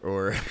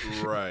 Or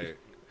right.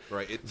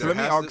 So let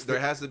me ask There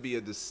has to be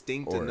a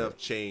distinct Or- enough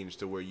change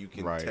to where you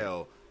can Right.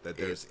 tell that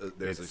there's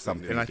it's a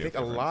something. And I significant think a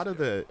difference. lot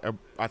of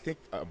I think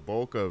a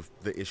bulk of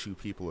the issue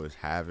people is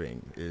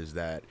having is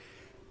that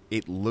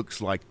it looks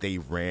like they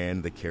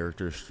ran the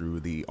characters through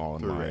the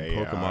online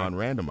AI. Pokemon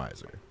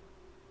randomizer.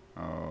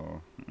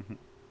 Oh.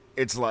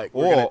 It's like,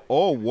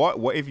 Or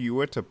what if you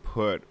were to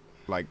put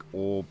like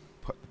all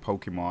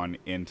Pokemon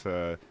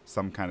into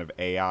some kind of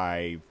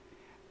AI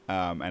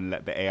and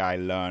let the AI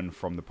learn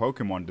from the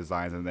Pokemon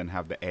designs and then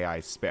have the AI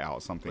spit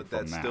out something But from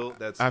that's that. still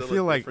that's. I Still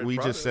feel a like different we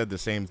product. just said the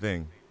same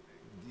thing.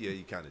 Yeah,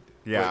 you kind of did.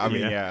 Yeah, But- I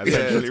mean, Yeah.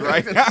 essentially,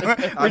 right?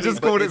 we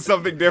just but called it it's-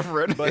 something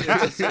different. But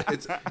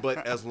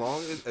but as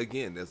long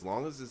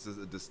as this is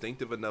a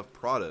distinctive enough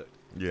product,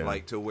 Yeah.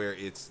 like to where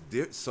it's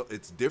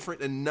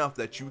different enough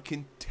that you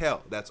can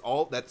tell. That's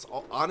all.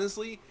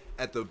 Honestly,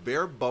 at the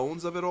bare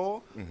bones of it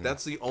all,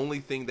 that's the only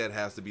thing that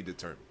has to be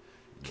determined.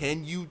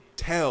 Can you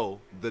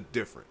tell the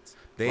difference?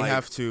 They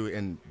have to,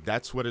 and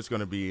that's what it's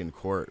going to be in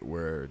court,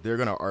 where they're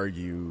going to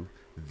argue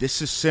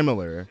this is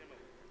similar,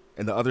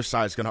 and the other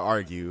side's going to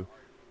argue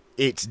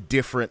it's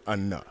different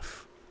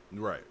enough.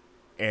 Right.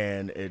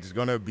 And it's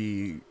going to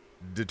be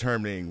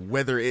determining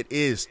whether it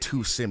is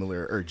too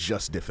similar or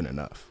just different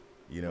enough,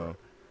 you know?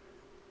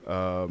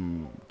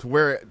 To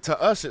where,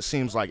 to us, it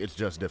seems like it's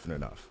just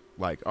different enough.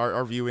 Like,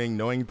 our viewing,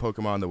 knowing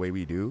Pokemon the way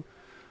we do,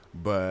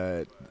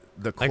 but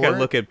the core... Like, I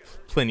look at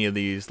plenty of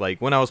these.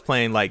 Like, when I was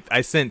playing, like,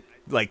 I sent,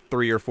 like,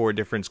 3 or 4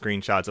 different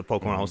screenshots of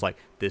Pokemon. I was like,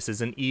 this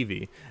is an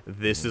Eevee.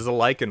 This is a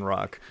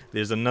Lycanroc.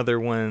 There's another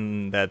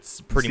one that's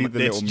pretty much...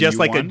 It's just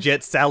like a Jet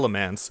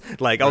Salamence.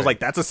 Like, I was like,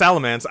 that's a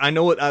Salamence. I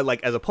know what...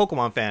 like, as a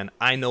Pokemon fan,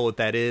 I know what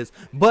that is.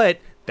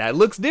 But... that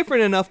looks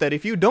different enough that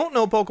if you don't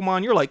know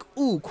Pokemon, you're like,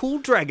 ooh, cool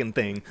dragon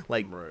thing.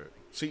 Like, right.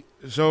 See,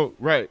 so,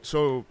 right.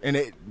 So, and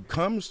it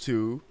comes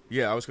to,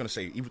 I was going to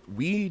say,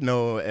 we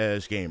know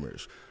as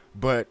gamers,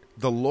 but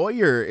the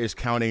lawyer is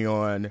counting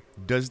on,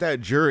 does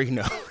that jury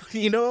know?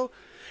 You know?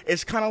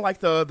 It's kind of like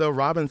the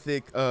Robin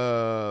Thicke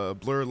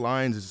blurred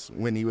lines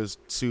when he was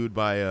sued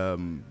by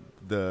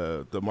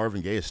the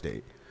Marvin Gaye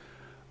estate.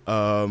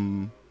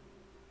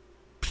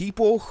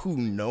 People who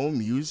know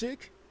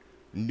music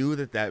knew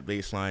that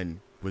bass line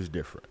was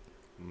different.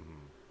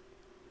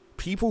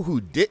 People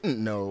who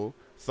didn't know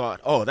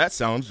thought, oh, that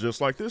sounds just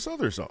like this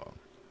other song.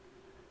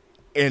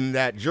 And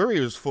that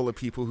jury was full of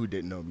people who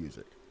didn't know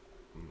music.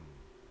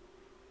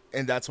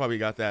 And that's why we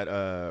got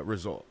that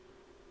result.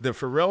 The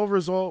Pharrell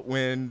result,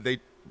 when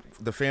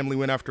the family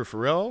went after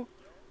Pharrell,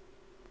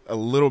 a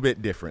little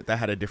bit different. That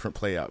had a different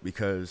play out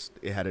because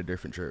it had a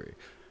different jury.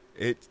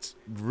 It's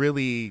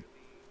really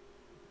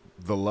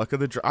the luck of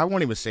the draw. I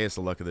won't even say it's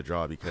the luck of the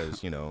draw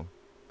because, you know,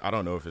 I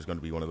don't know if it's going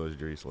to be one of those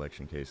jury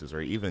selection cases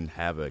or even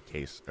have a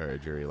case or a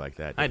jury like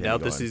that. I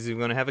doubt this is even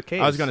going to have a case.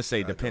 I was going to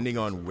say, depending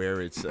on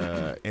where it's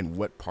and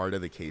what part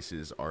of the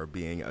cases are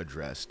being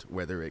addressed,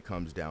 whether it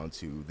comes down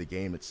to the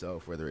game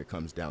itself, whether it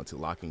comes down to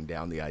locking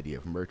down the idea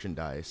of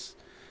merchandise,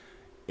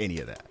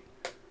 any of that.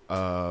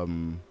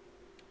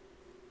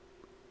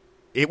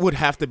 It would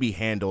have to be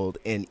handled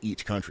in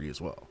each country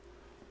as well.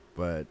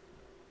 But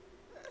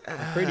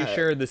I'm pretty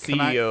sure the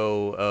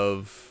CEO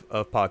of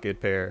Pocket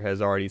Pair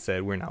has already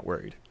said we're not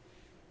worried.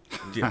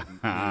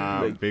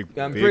 I'm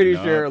pretty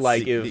sure,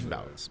 like, if, big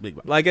balance.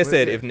 like I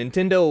said, if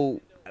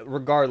Nintendo,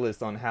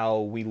 regardless on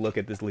how we look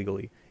at this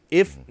legally,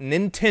 if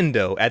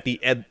Nintendo at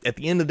the end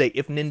of the day,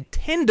 if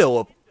Nintendo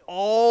of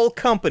all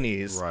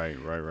companies, right,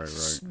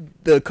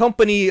 the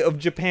company of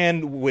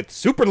Japan with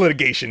super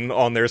litigation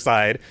on their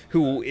side,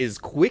 who is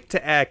quick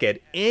to act at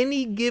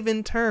any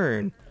given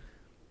turn,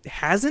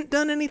 hasn't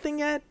done anything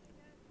yet,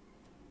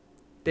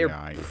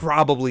 they're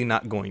probably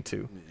not going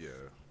to. Yeah.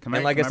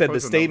 And like I said,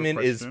 the statement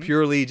is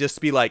purely just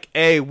to be like,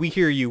 hey, we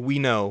hear you, we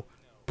know,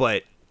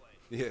 but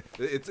yeah,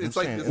 it's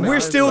like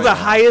we're still the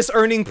highest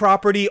earning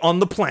property on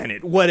the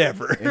planet,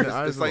 whatever.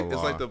 It's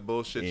like the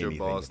bullshit your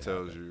boss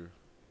tells you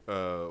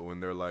when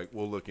they're like,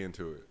 we'll look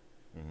into it.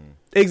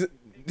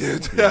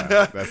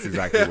 That's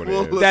exactly what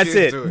it is. That's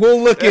it.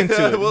 We'll look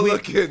into it. We'll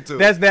look into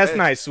it. That's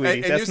nice,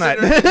 sweetie. That's nice.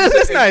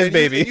 That's nice,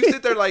 baby. And you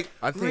sit there like,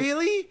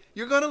 really?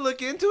 You're gonna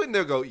look into it? And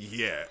they'll go,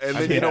 yeah. And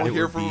then you don't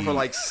hear from them for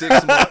like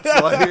 6 months.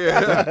 Like,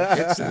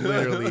 it's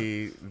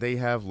literally, they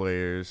have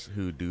lawyers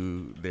who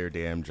do their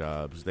damn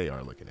jobs. They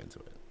are looking into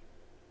it.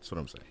 That's what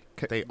I'm saying.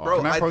 They are. Bro,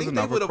 Can I pose think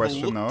another they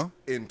question though?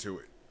 Into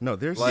it. No,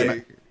 there's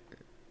like,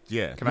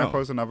 Can I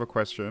pose another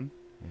question?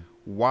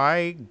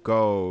 Why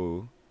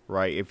go,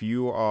 right, if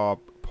you are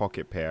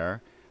Pocket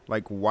Pair,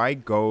 like, why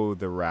go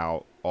the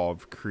route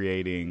of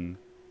creating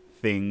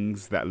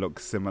things that look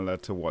similar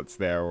to what's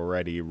there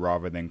already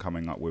rather than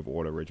coming up with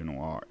all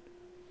original art?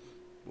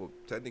 Well,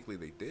 technically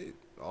they did.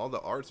 All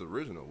the art's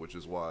original, which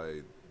is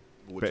why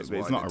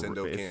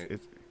Nintendo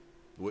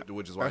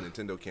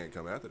can't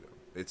come after them.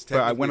 It's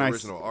technically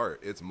original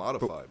art. It's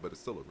modified, but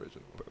it's still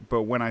original.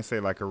 But when I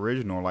say like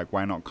original, like,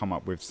 why not come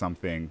up with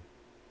something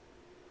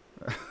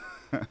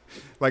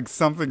like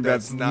something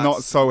that's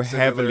not so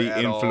heavily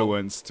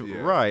influenced,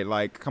 right?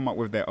 Like, come up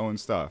with their own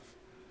stuff.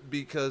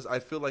 Because I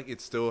feel like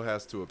it still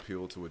has to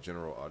appeal to a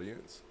general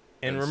audience.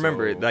 And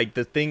remember, like,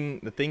 the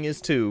thing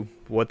is too,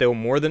 what they'll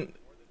more than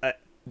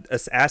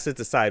assets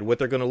aside, what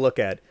they're going to look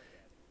at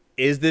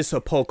is this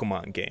a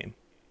Pokemon game?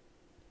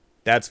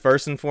 That's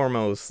first and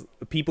foremost.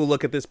 People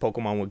look at this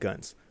Pokemon with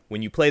guns.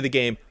 When you play the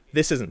game,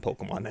 this isn't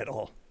Pokemon at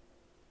all.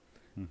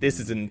 Mm-hmm. This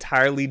is an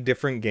entirely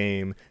different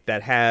game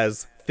that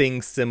has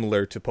things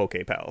similar to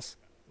PokePals.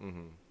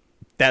 Mm-hmm.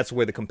 That's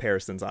where the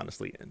comparisons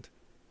honestly end.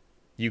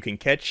 You can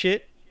catch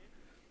shit,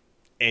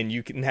 and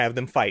you can have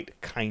them fight,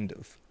 kind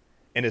of.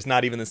 And it's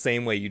not even the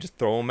same way. You just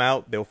throw them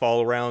out, they'll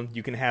fall around.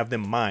 You can have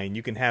them mine.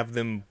 You can have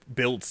them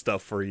build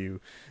stuff for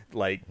you.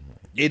 Like,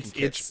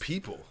 it's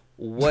people.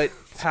 What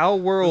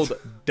Palworld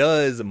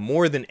does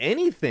more than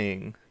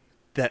anything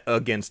that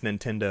against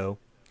Nintendo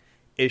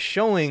is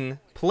showing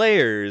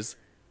players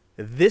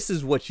this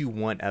is what you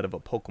want out of a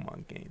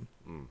Pokemon game.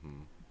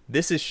 Mm-hmm.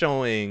 This is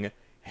showing,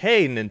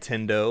 hey,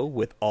 Nintendo,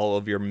 with all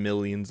of your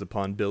millions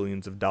upon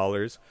billions of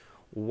dollars,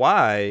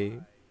 why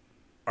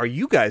are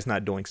you guys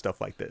not doing stuff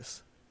like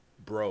this?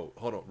 Bro,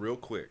 hold on real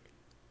quick.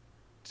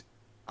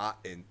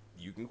 And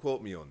you can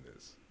quote me on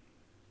this.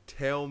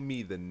 Tell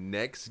me the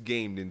next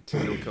game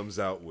Nintendo comes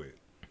out with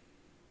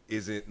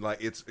isn't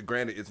like, it's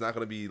granted it's not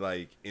going to be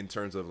like in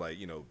terms of like,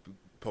 you know,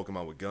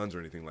 Pokemon with guns or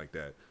anything like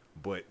that,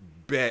 but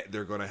bet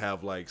they're going to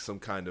have like some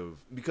kind of,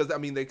 because I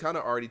mean they kind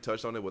of already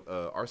touched on it with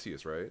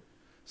Arceus, right?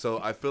 So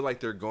I feel like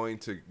they're going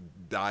to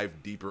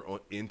dive deeper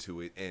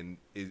into it and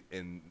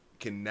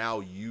can now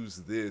use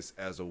this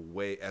as a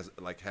way, as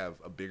like have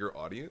a bigger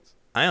audience.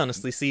 I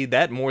honestly see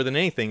that more than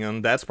anything,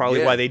 and that's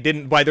probably why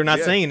they're not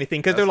saying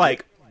anything, because they're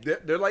like,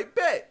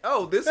 bet.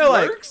 Oh, this they're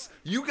works.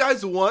 Like, you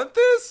guys want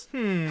this?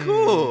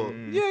 Cool.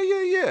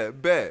 Yeah.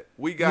 Bet.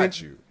 We got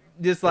you.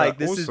 Just like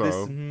this also,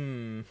 is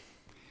this.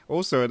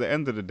 Also, at the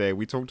end of the day,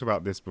 we talked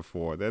about this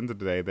before. At the end of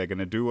the day, they're going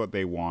to do what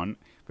they want,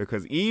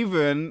 because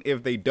even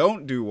if they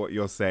don't do what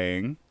you're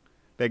saying,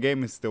 their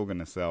game is still going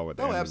to sell. At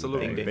the end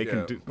absolutely. Of the day. They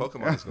can do.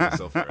 Pokemon is going to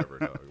sell forever,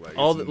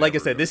 dog. Like I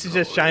said, this is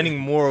just shining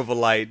more of a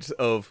light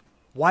of,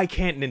 why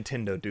can't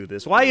Nintendo do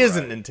this? Why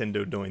isn't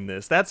Nintendo doing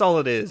this? That's all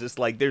it is. It's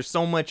like there's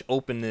so much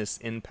openness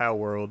in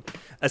Palworld.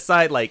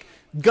 Aside, like,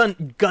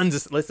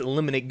 guns, let's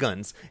eliminate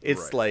guns.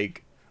 It's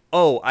like,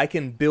 oh, I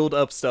can build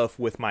up stuff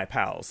with my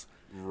pals.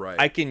 Right.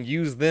 I can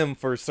use them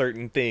for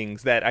certain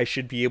things that I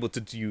should be able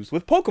to use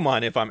with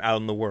Pokemon if I'm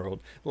out in the world.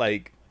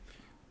 Like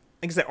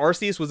I said,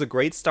 Arceus was a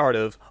great start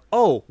of,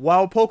 oh,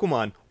 wild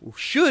Pokemon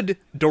should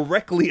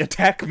directly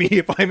attack me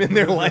if I'm in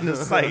their line of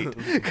sight,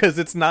 because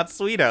it's not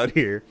sweet out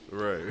here.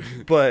 Right.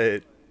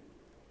 But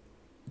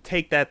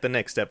take that the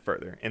next step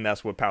further, and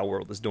that's what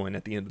Palworld is doing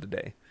at the end of the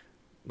day.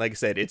 Like I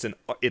said, it's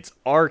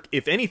Ark.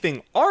 If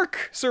anything,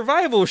 Ark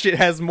survival shit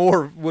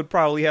would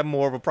probably have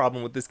more of a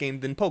problem with this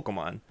game than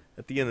Pokemon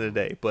at the end of the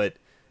day. But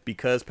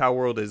because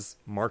Palworld is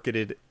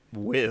marketed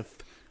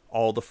with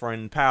all the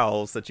friend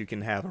pals that you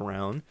can have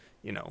around,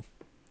 you know,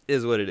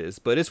 is what it is.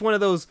 But it's one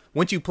of those,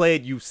 once you play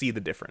it, you see the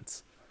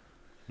difference.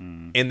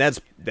 And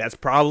that's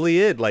probably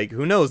it. Like,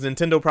 who knows?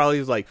 Nintendo probably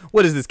was like,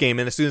 what is this game?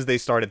 And as soon as they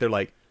started, they're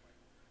like,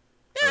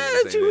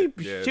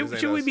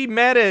 should we be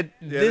mad at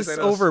this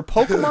over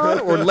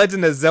Pokemon or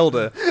Legend of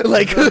Zelda?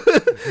 Like,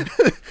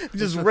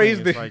 just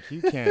raise the... Like,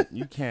 you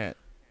can't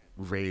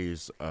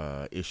raise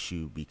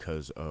issue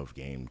because of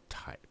game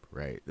type,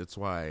 right? That's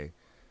why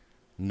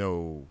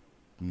no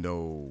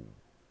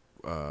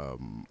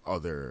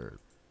other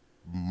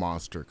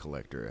monster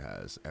collector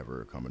has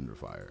ever come under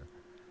fire.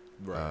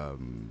 Right.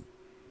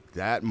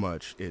 That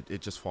much,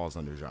 it just falls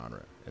under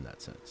genre in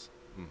that sense.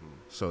 Mm-hmm.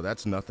 So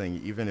that's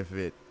nothing, even if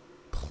it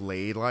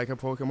played like a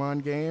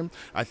Pokemon game,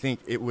 I think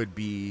it would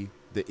be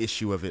the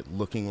issue of it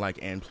looking like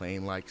and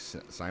playing like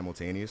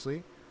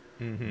simultaneously.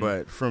 Mm-hmm.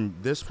 But from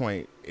this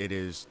point, it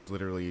is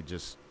literally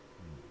just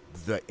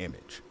the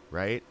image,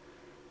 right?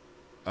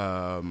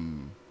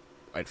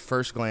 At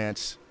first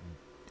glance,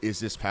 is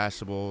this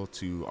passable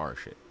to our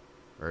shit?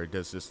 Or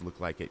does this look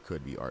like it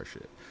could be our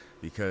shit?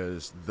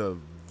 Because the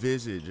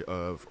visage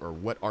of, or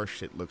what our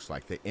shit looks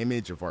like, the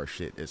image of our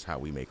shit is how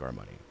we make our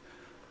money.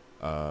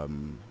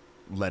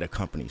 Let a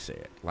company say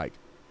it. Like,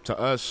 to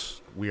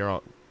us,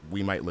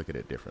 we might look at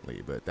it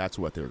differently, but that's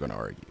what they're going to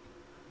argue.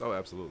 Oh,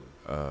 absolutely.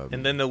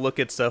 And then they'll look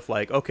at stuff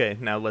like, okay,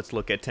 now let's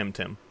look at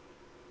Temtem,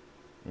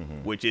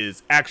 which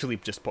is actually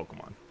just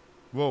Pokemon.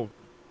 Well,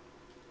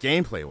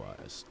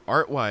 gameplay-wise,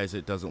 art-wise,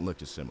 it doesn't look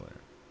dissimilar.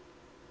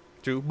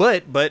 True,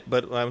 but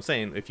I'm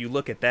saying, if you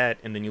look at that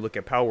and then you look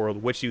at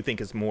Palworld, which do you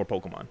think is more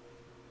Pokemon?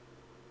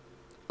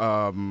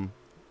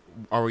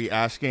 Are we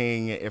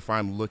asking if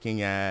I'm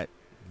looking at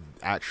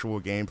actual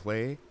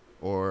gameplay,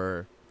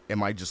 or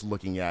am I just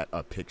looking at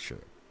a picture?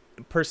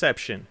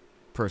 Perception-wise.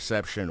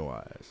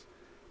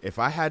 If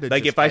I had to,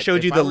 like, if I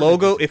showed you the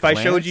logo, if I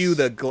showed you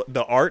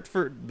the art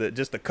for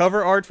just the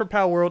cover art for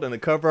Palworld and the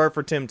cover art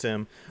for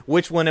Temtem,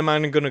 which one am I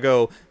going to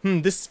go?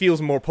 This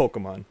feels more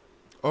Pokemon.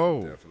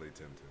 Oh, definitely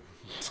Temtem.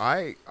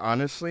 I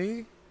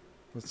honestly,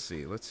 let's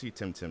see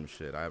Temtem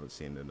shit. I haven't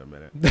seen it in a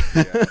minute.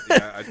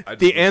 I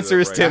the answer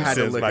is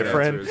Temtem, my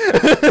friend.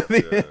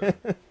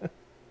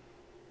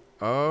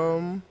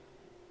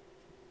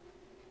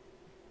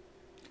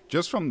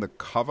 Just from the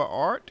cover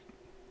art.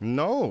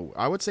 No,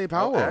 I would say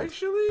Palworld.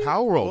 Actually,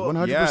 Palworld,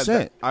 100%.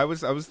 Yeah, I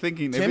was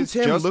thinking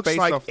Temtem looks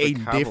like a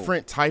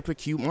different type of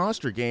cute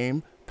monster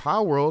game.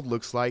 Palworld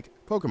looks like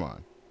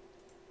Pokemon.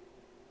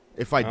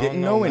 If I didn't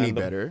know any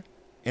better,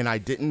 and I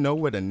didn't know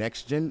what a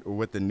next gen or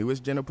what the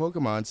newest gen of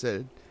Pokemon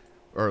said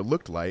or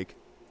looked like,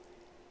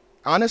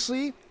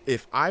 honestly,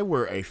 if I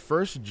were a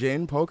first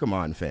gen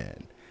Pokemon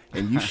fan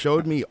and you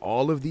showed me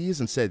all of these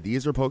and said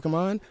these are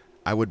Pokemon,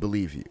 I would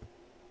believe you.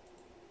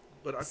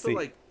 But I feel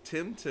like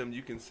Temtem,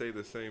 you can say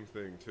the same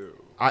thing too.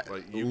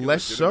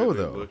 Less so,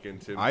 though.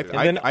 I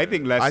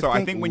think less so.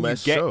 I think when you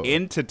get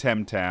into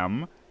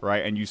Temtem,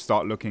 right, and you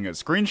start looking at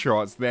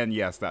screenshots, then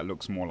yes, that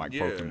looks more like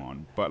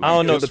Pokemon. But like, I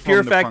don't know, the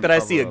pure fact that I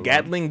see a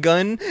Gatling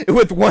gun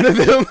with one of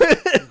them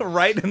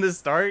right in the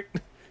start.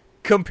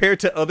 compared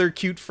to other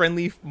cute,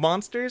 friendly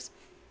monsters.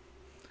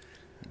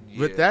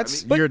 But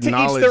that's But your to each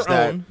knowledge their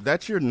that own.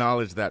 that's your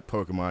knowledge that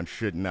Pokemon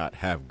should not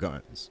have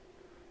guns.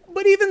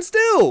 But even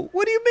still,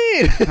 what do you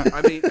mean?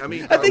 I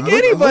think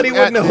anybody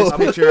would know. This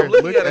picture, I'm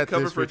looking look at a at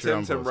cover this for picture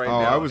I'm Temtem right posting.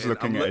 Oh, now. I was and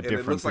looking at a and it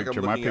different looks like I'm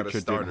picture. My looking at a picture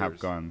didn't have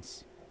starters.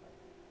 guns.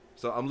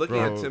 So I'm looking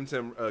Bro. at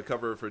Temtem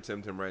cover for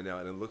Temtem right now,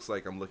 and it looks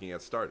like I'm looking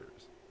at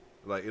starters.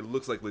 Like it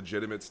looks like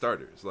legitimate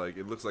starters. Like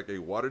it looks like a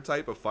water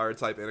type, a fire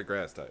type, and a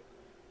grass type.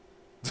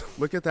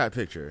 Look at that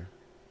picture.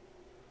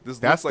 This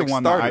That's looks the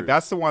like one. starters.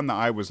 That's the one that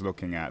I was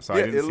looking at. So I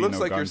Yeah, didn't it see looks no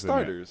like your guns in it.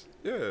 starters.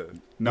 Yeah,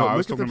 No, No, I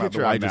was look at the talking about the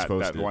picture I one just that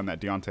posted. one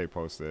that Deontay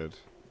posted.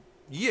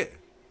 yeah.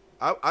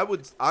 I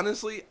would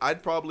honestly,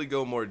 I'd probably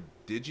go more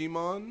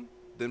Digimon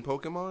than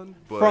Pokemon.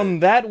 But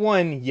From that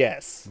one,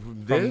 yes.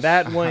 From This?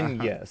 that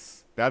one,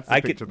 yes. That's the I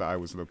could- picture that I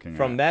was looking at.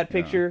 From that yeah.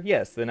 picture,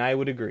 yes, then I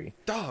would agree.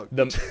 dog,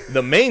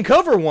 The main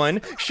cover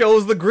one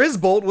shows the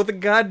Grisbolt with a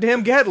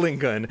goddamn Gatling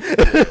gun.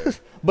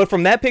 But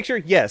from that picture,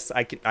 yes,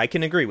 I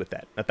can agree with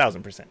that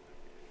 1,000%.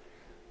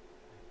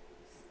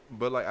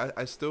 but like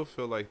I still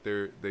feel like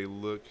they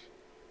look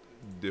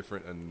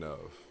different enough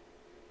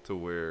to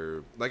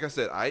where, like I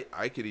said,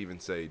 I could even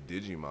say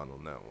Digimon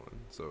on that one.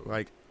 So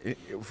Like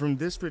from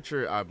this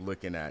picture I'm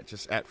looking at,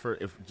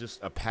 if just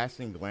a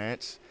passing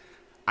glance,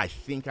 I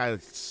think I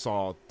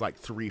saw like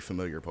 3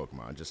 familiar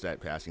Pokemon just at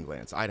passing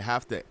glance. I'd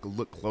have to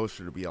look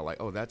closer to be like,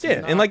 oh, that's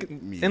Yeah, not and like I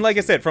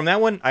Mewtwo. said, from that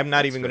one, I'm not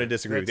That's even going to fair.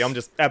 disagree with you. I'm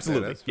just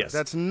absolutely that's fair. yes.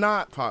 That's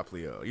not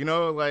Poplio. You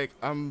know, like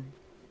I'm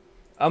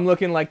I'm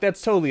looking like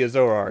that's totally a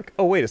Zoroark.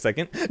 Oh, wait a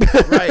second.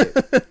 right.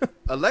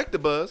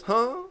 Electabuzz,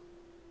 huh?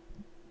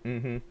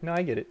 No,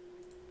 I get it.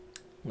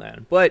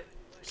 Man, but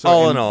So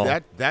all and in all,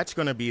 that's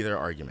going to be their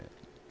argument.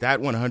 That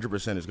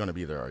 100% is going to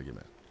be their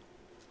argument.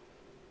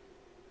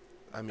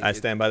 I mean, I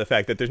stand by the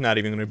fact that there's not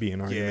even going to be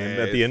an argument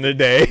Yeah, at the end of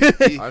the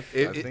day. I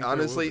think there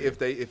honestly, will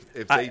be.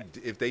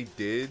 if they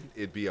did,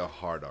 it'd be a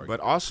hard argument.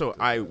 But also,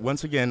 I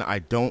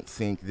don't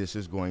think this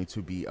is going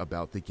to be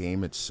about the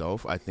game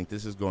itself. I think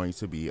this is going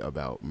to be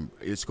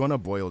it's going to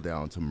boil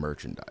down to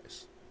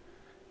merchandise.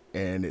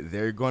 And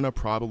they're going to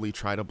probably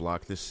try to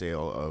block the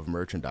sale of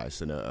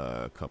merchandise in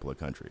a couple of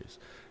countries.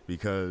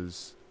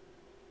 Because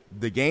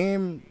the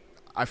game,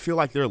 I feel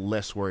like they're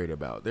less worried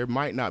about. There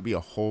might not be a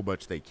whole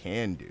bunch they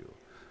can do.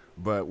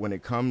 But when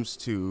it comes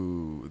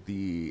to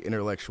the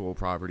intellectual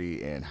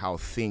property and how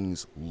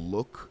things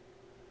look,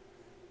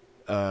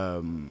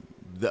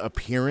 the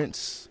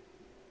appearance,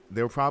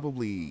 they'll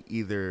probably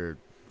either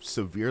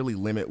severely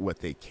limit what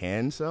they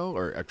can sell,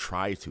 or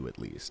try to at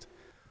least,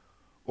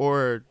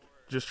 or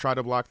just try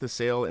to block the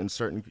sale in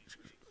certain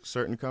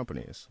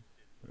companies.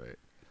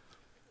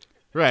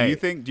 Right.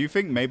 Do you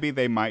think maybe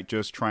they might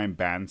just try and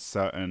ban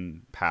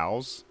certain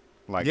pals?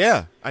 Like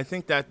Yeah, I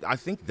think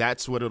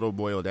that's what it'll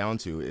boil down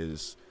to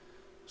is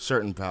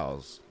certain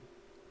pals.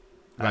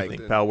 I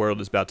think Palworld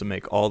is about to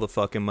make all the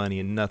fucking money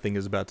and nothing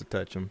is about to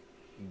touch them.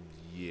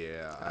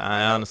 yeah,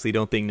 I honestly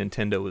don't think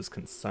Nintendo is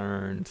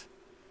concerned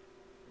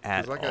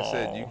at like all. I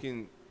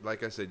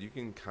said, you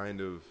can kind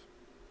of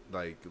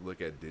like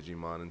look at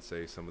Digimon and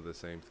say some of the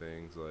same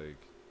things. Like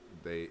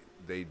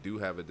they do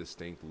have a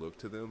distinct look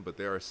to them, but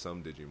there are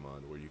some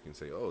Digimon where you can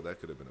say, oh, that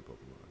could have been a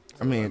Pokemon. So,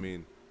 I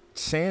mean,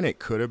 saying it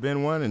could have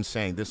been one and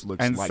saying this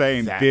looks and like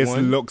saying that this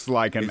one looks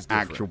like an is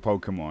different. actual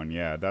Pokemon.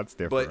 Yeah, that's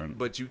different.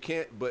 but you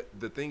can't. But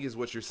the thing is,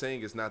 what you're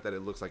saying is not that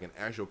it looks like an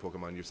actual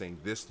Pokemon. You're saying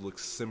this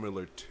looks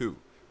similar to,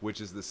 which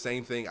is the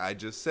same thing I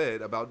just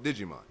said about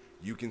Digimon.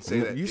 You can say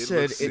that you it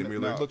said looks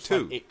similar looks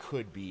to. like it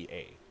could be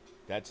a.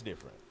 That's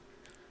different.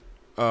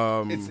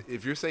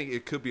 If you're saying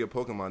it could be a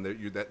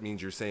Pokemon, that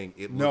means you're saying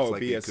it no, looks like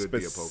be it could be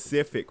a Pokemon.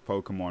 specific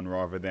Pokemon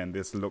rather than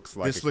this looks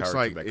like This a looks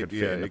character like that could it,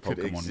 fit in the it could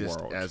Pokemon exist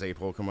world. as a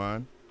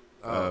Pokemon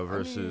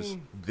versus I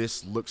mean-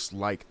 this looks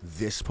like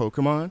this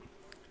Pokemon.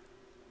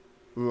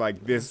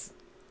 Like this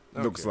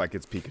looks Okay. like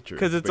it's Pikachu.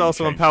 Because it's but you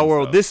also in changed some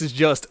Palworld, stuff. this is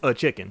just a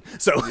chicken.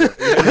 So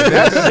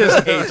That's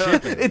just a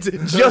chicken.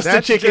 it's just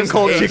a chicken just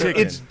called a chicken.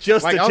 It's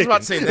just like a I was chicken.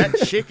 about to say,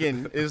 that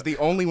chicken is the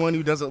only one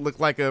who doesn't look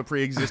like a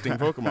pre-existing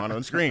Pokemon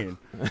on screen.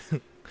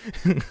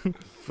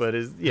 But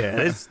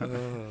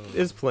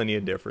it's plenty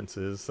of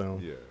differences. So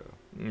Yeah,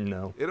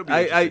 no, it'll be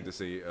interesting to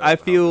see. I how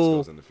feel-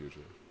 this goes in the future.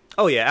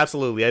 Oh yeah,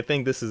 absolutely. I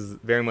think this is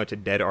very much a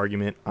dead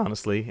argument,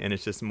 honestly, and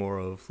it's just more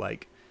of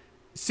like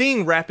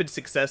seeing rapid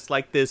success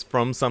like this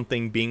from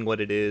something being what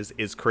it is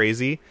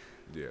crazy.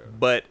 Yeah,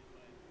 But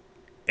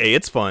A,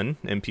 it's fun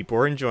and people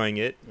are enjoying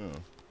it.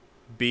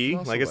 B,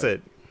 Also, like I like-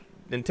 said,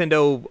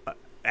 Nintendo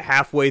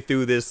halfway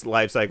through this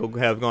life cycle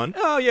have gone,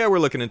 oh yeah, we're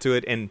looking into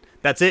it, and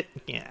that's it.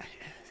 Yeah,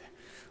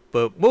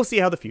 but we'll see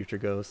how the future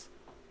goes.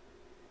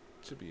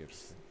 should be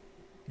interesting.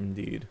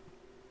 Indeed.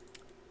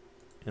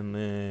 And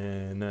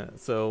then,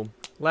 so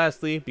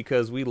lastly,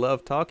 because we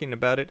love talking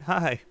about it,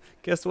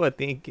 guess what?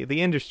 The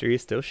industry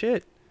is still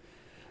shit.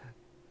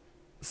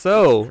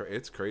 So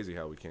It's crazy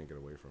how we can't get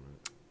away from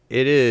it.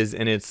 it is,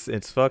 and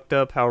it's fucked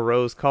up how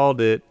Rose called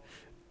it.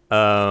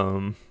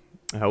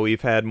 How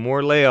we've had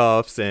more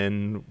layoffs,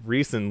 and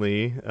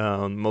recently,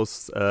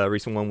 most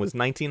recent one was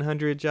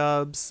 1,900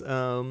 jobs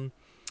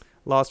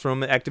lost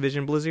from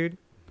Activision Blizzard.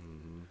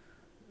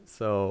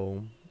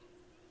 So,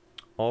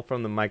 all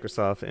from the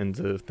Microsoft end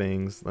of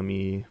things. Let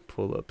me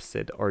pull up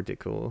said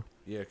article.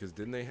 Yeah, because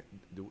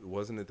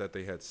wasn't it that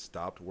they had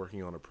stopped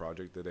working on a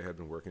project that they had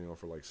been working on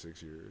for like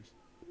 6 years?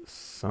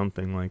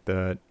 Something like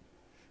that.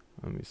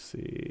 Let me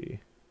see.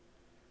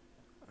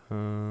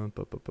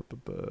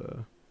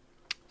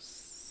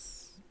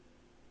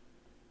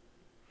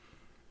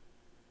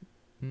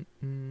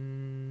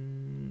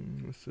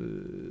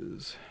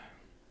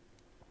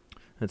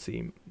 Let's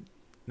see.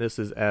 This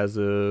is as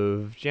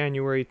of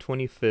January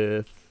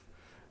 25th.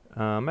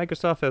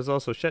 Microsoft has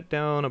also shut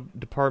down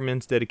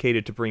departments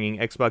dedicated to bringing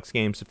Xbox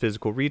games to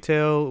physical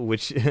retail,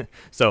 which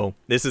so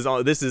this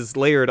is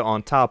layered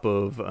on top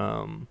of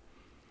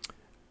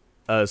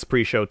us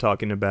pre-show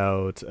talking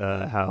about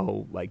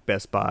how like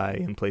Best Buy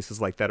and places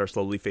like that are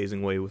slowly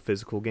phasing away with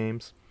physical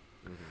games.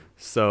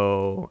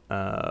 So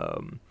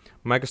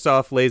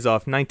Microsoft lays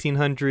off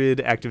 1,900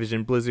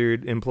 Activision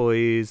Blizzard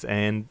employees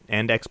and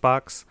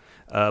Xbox.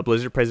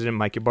 Blizzard president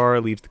Mike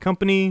Ybarra leaves the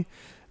company.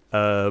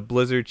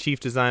 Blizzard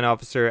Chief Design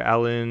Officer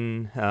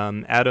Alan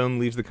Adam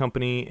leaves the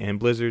company, and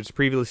Blizzard's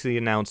previously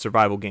announced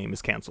survival game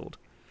is canceled.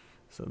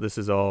 So this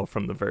is all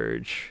from The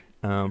Verge,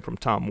 from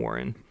Tom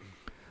Warren.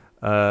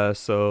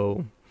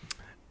 So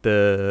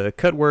the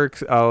cut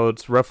works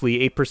out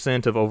roughly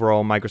 8% of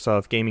overall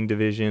Microsoft gaming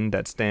division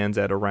that stands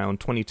at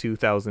around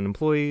 22,000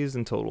 employees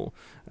in total.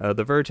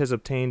 The Verge has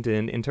obtained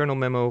an internal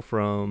memo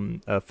from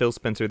Phil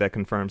Spencer that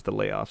confirms the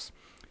layoffs.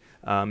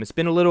 It's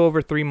been a little over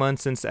 3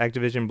 months since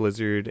Activision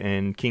Blizzard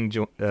and King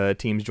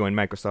teams joined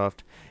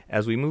Microsoft.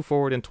 As we move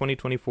forward in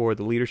 2024,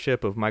 the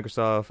leadership of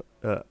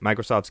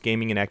Microsoft's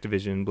gaming and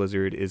Activision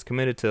Blizzard is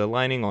committed to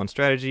aligning on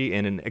strategy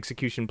and an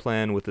execution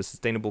plan with a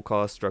sustainable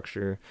cost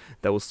structure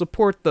that will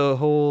support the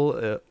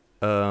whole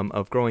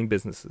of growing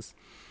businesses.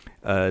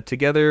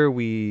 Together,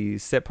 we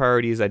set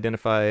priorities,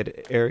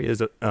 identified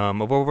areas of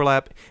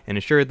overlap, and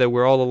ensured that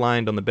we're all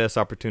aligned on the best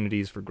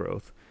opportunities for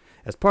growth.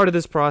 As part of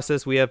this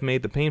process, we have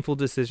made the painful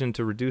decision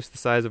to reduce the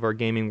size of our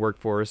gaming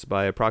workforce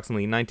by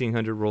approximately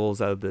 1,900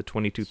 roles out of the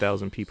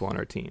 22,000 people on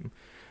our team.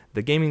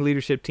 The gaming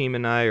leadership team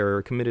and I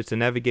are committed to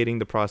navigating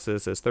the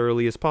process as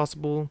thoroughly as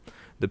possible.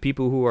 The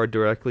people who are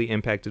directly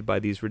impacted by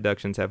these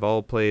reductions have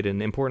all played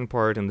an important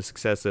part in the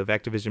success of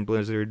Activision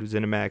Blizzard,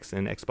 ZeniMax,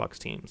 and Xbox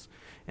teams,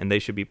 and they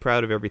should be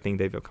proud of everything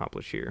they've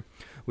accomplished here.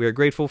 We are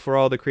grateful for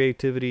all the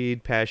creativity,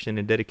 passion,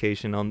 and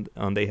dedication on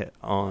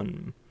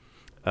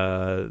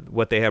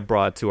what they have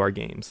brought to our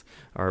games,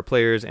 our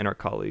players, and our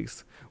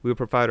colleagues. We will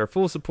provide our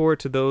full support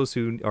to those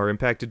who are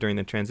impacted during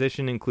the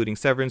transition, including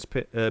severance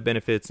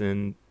benefits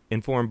and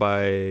informed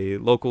by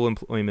local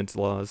employment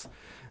laws.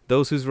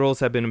 Those whose roles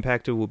have been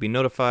impacted will be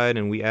notified,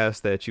 and we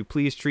ask that you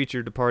please treat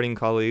your departing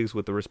colleagues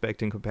with the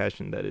respect and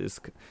compassion that is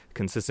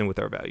consistent with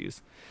our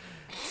values.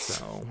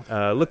 So,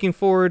 looking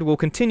forward, we'll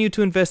continue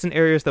to invest in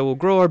areas that will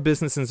grow our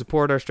business and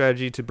support our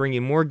strategy to bring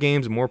in more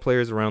games and more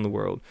players around the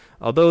world.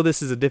 Although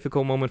this is a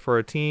difficult moment for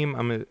our team,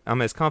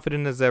 I'm as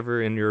confident as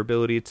ever in your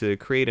ability to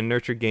create and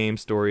nurture games,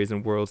 stories,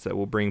 and worlds that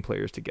will bring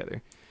players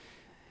together.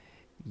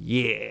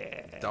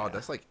 Yeah. Dog,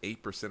 that's like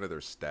 8% of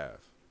their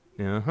staff.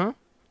 Uh-huh.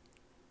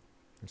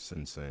 That's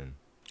insane.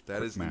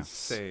 That is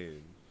maths.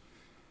 insane.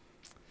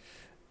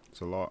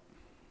 It's a lot.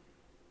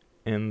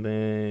 And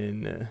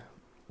then...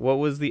 what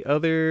was the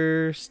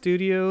other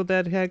studio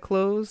that had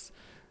closed?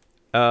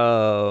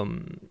 I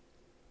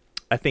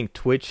think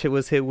Twitch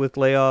was hit with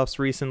layoffs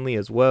recently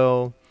as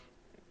well.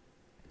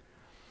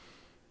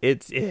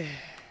 It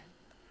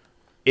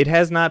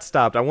has not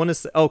stopped. I want to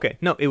say, okay,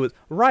 no, it was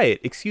Riot.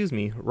 Excuse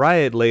me,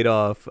 Riot laid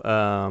off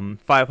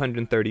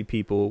 530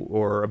 people,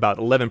 or about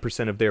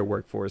 11% of their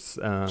workforce,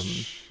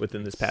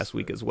 within this past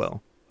week as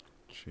well.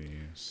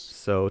 Jeez.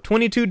 So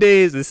 22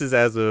 days, this is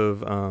as of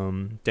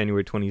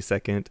January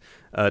 22nd,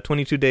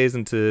 22 days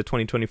into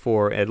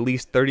 2024, at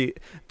least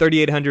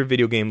 3,800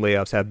 video game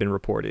layoffs have been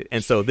reported.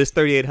 And so this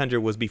 3,800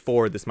 was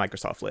before this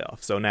Microsoft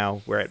layoff. So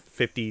now we're at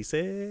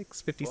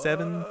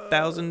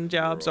 57,000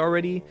 jobs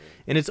already.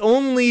 And it's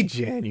only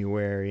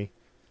January.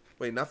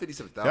 Wait, not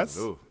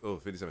 57,000.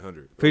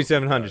 5,700.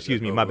 5,700,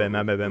 excuse me. My bad.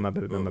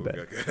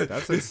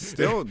 That's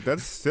still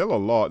a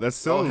lot. That's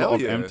still a lot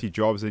of empty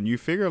jobs. And you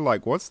figure,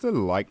 like, what's the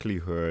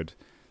likelihood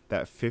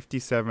that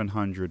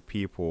 5,700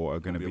 people are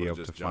going to be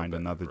able to find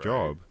another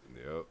job?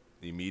 Yep,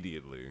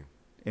 immediately.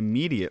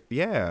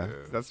 Yeah.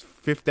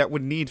 That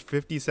would need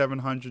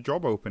 5,700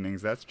 job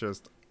openings. That's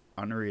just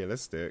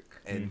unrealistic.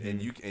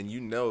 And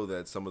you know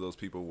that some of those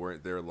people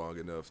weren't there long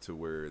enough to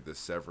where the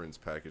severance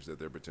package that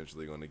they're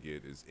potentially going to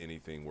get is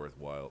anything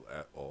worthwhile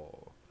at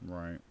all.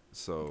 Right.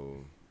 So,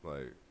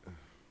 like,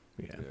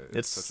 Yeah,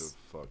 it's such a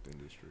fucked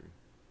industry.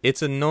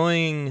 It's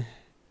annoying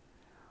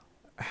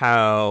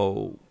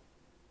how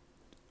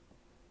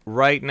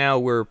right now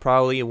we're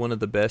probably at one of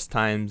the best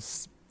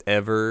times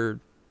ever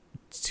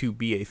to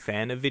be a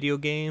fan of video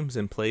games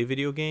and play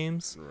video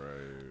games.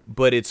 Right.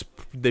 But it's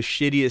the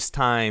shittiest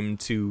time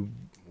to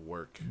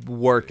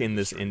work in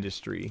this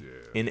industry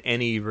in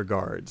any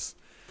regards.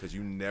 because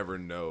you never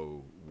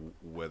know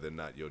whether or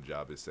not your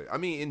job is safe. I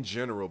mean, in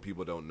general,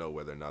 people don't know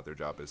whether or not their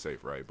job is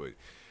safe, right? But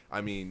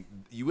I mean,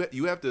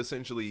 you have to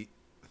essentially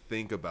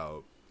think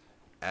about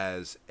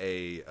as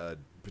a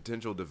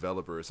potential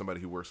developer or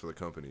somebody who works for the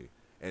company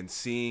and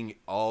seeing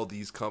all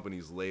these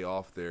companies lay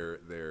off their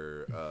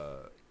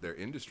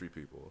industry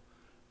people,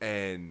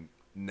 and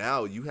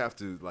now you have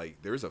to, like,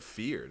 there's a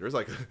fear. There's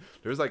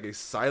like a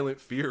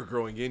silent fear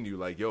growing in you.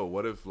 Like, yo,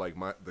 what if like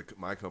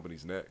my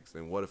company's next,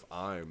 and what if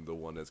I'm the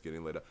one that's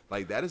getting laid off?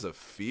 Like, that is a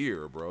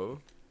fear, bro.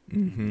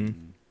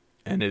 Mm-hmm.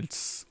 And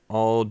it's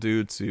all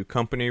due to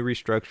company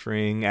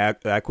restructuring,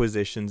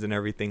 acquisitions, and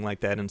everything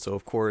like that. And so,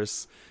 of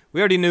course, we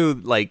already knew,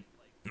 like,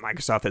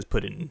 Microsoft has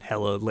put in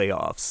hella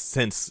layoffs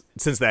since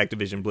the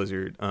Activision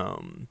Blizzard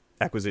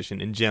acquisition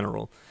in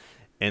general.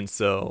 And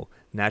so,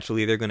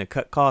 naturally, they're going to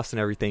cut costs and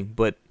everything.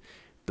 But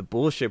the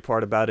bullshit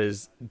part about it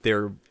is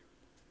they're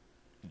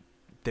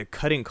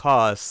cutting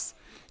costs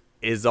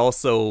is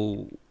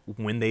also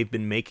when they've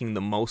been making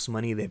the most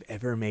money they've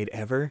ever made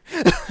ever.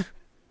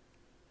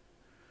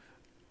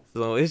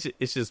 So it's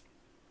just,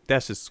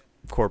 that's just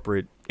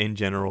corporate in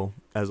general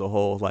as a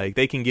whole. Like,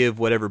 they can give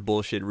whatever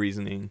bullshit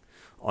reasoning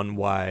on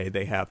why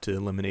they have to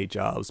eliminate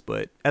jobs,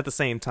 but at the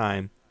same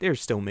time, they're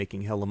still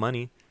making hella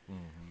money.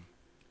 Mm-hmm.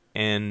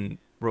 And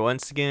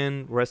once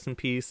again, rest in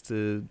peace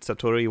to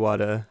Satoru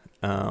Iwata,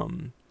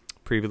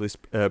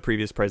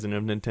 previous president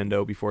of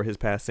Nintendo before his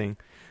passing.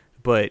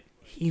 But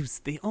he was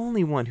the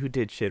only one who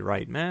did shit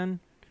right,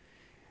 man.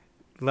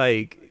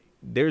 Like,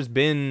 there's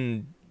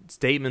been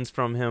statements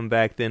from him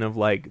back then of,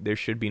 like, there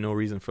should be no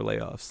reason for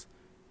layoffs.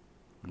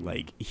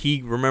 Like,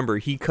 he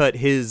cut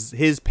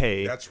his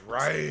pay. That's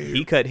right.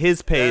 He cut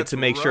his pay to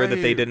make sure that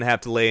they didn't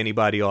have to lay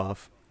anybody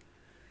off.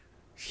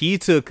 He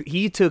took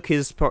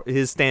his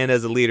stand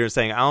as a leader,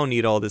 saying, I don't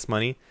need all this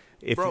money.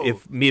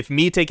 If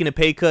me taking a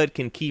pay cut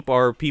can keep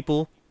our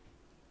people.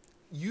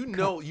 You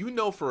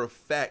know for a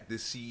fact the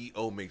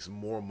CEO makes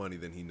more money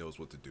than he knows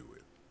what to do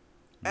with.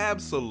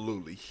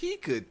 Absolutely. He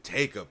could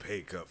take a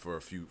pay cut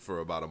for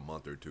about a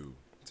month or two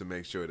to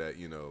make sure that,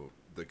 you know,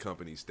 the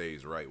company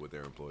stays right with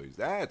their employees.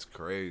 That's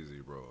crazy,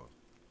 bro.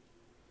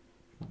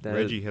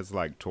 Reggie has,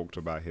 like, talked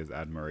about his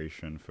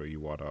admiration for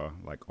Iwata,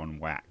 like, on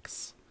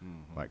wax,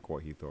 like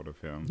what he thought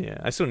of him. Yeah,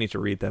 I still need to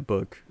read that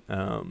book,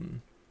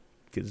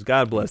 because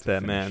God bless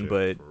that man.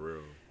 But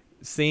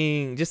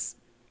seeing just,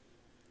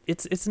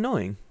 it's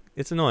annoying.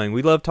 It's annoying.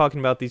 We love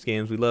talking about these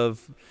games. We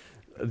love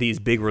these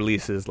big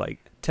releases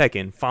like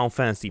Tekken, Final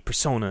Fantasy,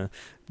 Persona,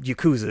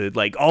 Yakuza,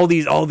 like all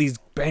these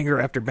banger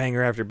after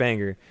banger after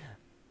banger.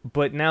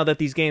 But now that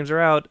these games are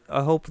out,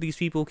 I hope these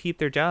people keep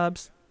their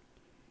jobs.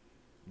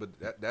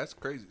 But that's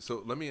crazy.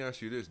 So let me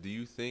ask you this: do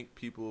you think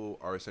people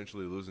are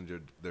essentially losing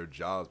their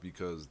jobs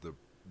because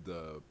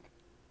the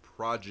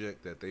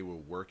project that they were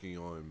working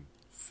on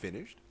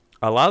finished?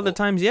 A lot of the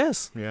times,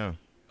 yes. Yeah.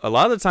 A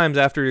lot of the times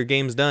after your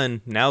game's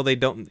done, now they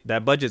don't.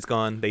 That budget's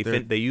gone.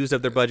 They used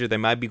up their budget. They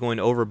might be going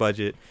over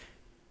budget.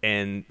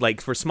 And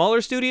like for smaller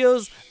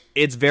studios,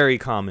 it's very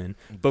common.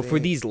 But for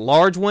these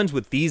large ones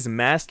with these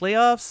mass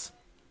layoffs,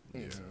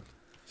 yeah.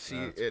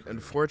 See,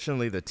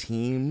 unfortunately,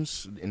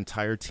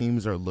 entire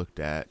teams are looked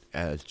at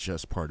as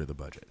just part of the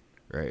budget,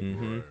 right?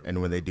 Mm-hmm.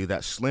 And when they do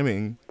that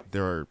slimming,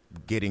 they're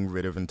getting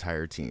rid of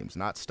entire teams.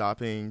 Not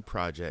stopping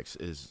projects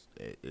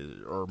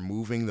or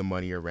moving the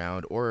money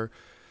around or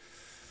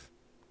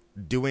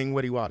doing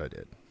what Iwata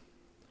did.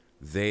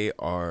 They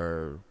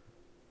are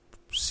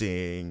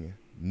seeing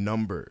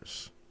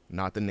numbers,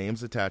 not the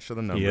names attached to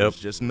the numbers,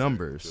 just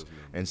numbers,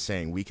 and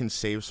saying we can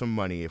save some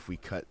money if we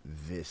cut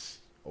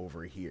this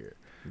over here.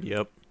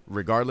 Yep.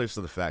 Regardless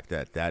of the fact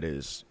that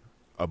is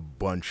a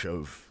bunch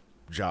of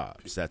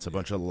jobs, that's a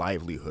bunch of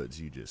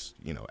livelihoods you just,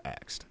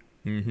 axed.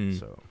 Mm-hmm.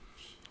 So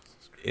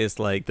it's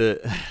like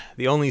the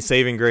only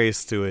saving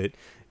grace to it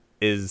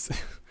is,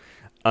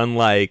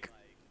 unlike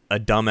a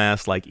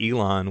dumbass like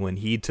Elon when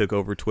he took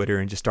over Twitter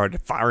and just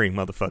started firing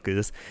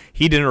motherfuckers,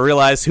 he didn't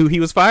realize who he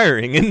was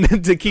firing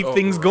and to keep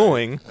things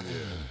going.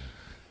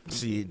 Yeah.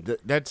 See,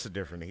 that's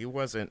different. He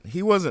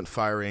wasn't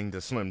firing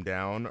to slim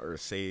down or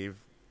save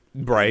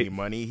any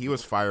money. He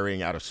was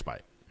firing out of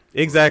spite.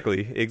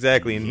 Exactly,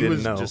 and he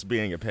didn't know. Was just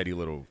being a petty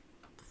little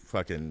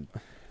fucking.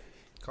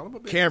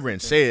 Cameron,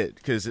 say it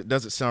because it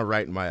doesn't sound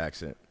right in my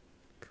accent.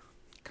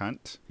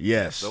 Cunt.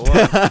 Yes.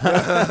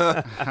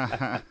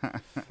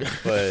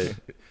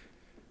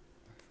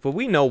 But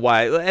we know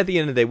why. At the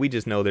end of the day, we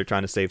just know they're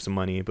trying to save some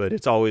money. But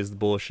it's always the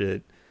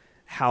bullshit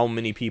how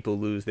many people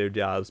lose their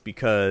jobs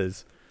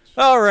because,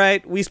 all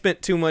right, we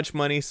spent too much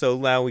money, so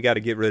now we got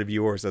to get rid of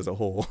yours as a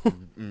whole.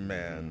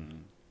 Man.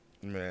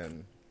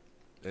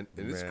 And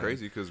it's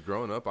crazy because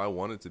growing up, I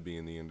wanted to be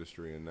in the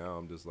industry, and now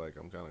I'm just like,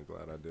 I'm kind of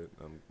glad I did.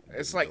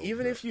 It's like,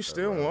 even if you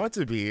still want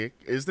to be,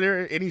 is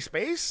there any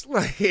space?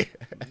 Like,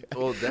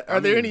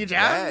 are there any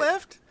jobs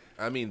left?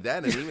 I mean,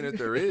 that, and even if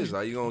there is,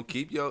 are you going to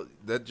keep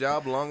that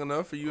job long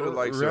enough for you to,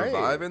 like,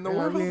 survive in the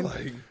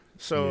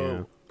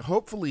world?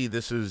 Hopefully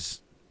this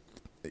is,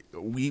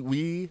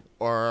 we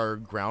are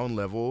ground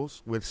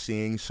levels with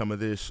seeing some of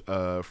this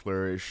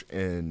flourish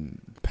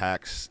in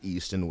PAX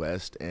East and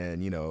West, and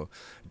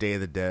Day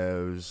of the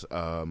Devs,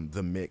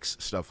 the Mix,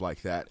 stuff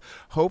like that.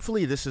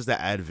 Hopefully, this is the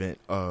advent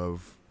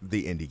of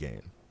the indie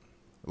game.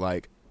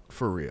 Like,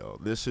 for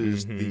real, this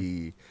is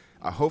the.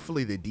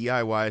 Hopefully, the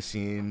DIY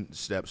scene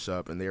steps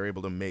up, and they're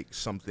able to make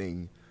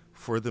something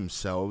for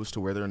themselves to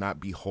where they're not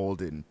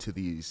beholden to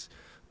these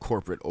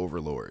corporate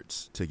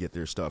overlords to get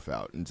their stuff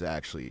out and to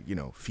actually,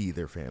 feed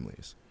their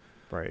families.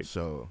 Right.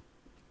 So,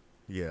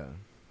 yeah.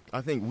 I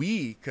think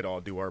we could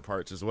all do our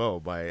parts as well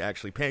by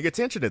actually paying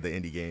attention to the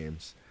indie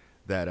games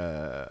that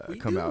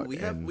come out. We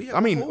have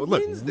look,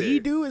 Wednesday. we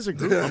do as a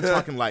group. I'm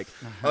talking like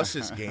us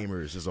as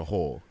gamers as a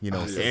whole.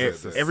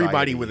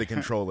 Everybody with a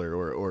controller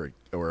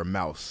or a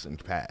mouse and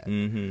pad.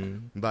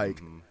 Mm-hmm.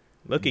 Like,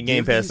 look at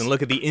Game Pass and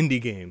look at the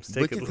indie games.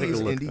 Look at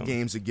these indie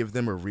games and give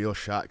them a real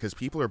shot, because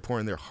people are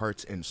pouring their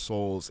hearts and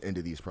souls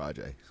into these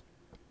projects.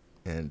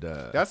 And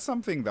that's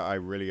something that I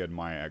really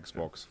admire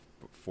Xbox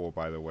for,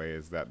 by the way,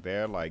 is that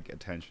their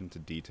attention to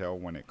detail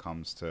when it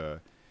comes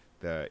to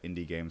the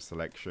indie game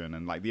selection,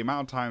 and the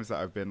amount of times that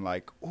I've been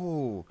I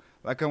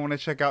want to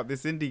check out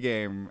this indie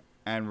game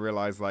and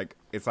realize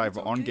it's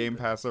either on Game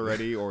Pass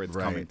already or it's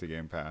coming to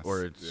Game Pass,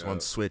 or it's on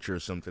Switch or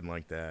something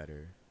like that,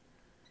 or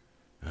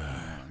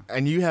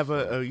and you have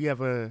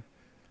a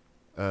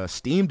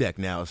Steam Deck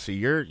now, so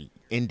your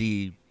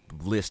indie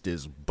list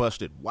is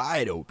busted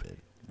wide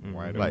open.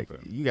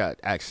 You got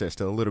access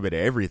to a little bit of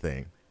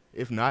everything,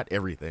 if not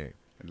everything.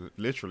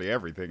 Literally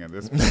everything at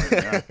this point.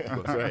 Yeah.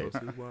 That's right.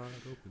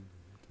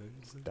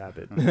 Stop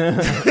it.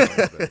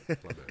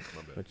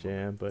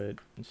 But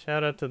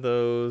shout out to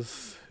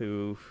those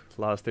who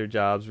lost their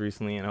jobs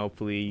recently, and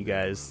hopefully you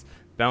guys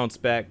bounce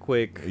back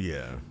quick.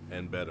 Yeah,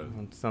 and better.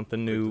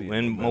 Something new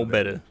and more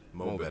better.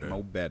 More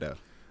better.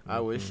 I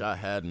wish I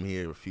had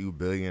me a few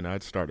billion.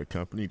 I'd start a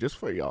company just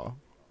for y'all.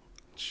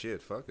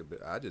 Shit, fuck it.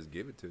 I just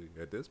give it to you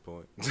at this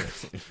point,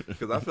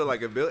 because I feel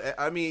like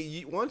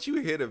once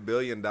you hit $1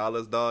 billion,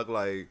 dog,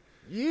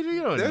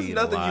 you don't there's need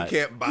nothing a lot. you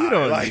can't buy. You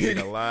don't need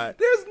a lot.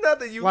 There's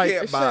nothing you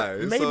can't buy.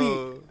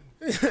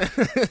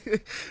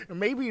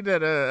 Maybe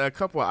that a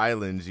couple of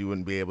islands you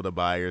wouldn't be able to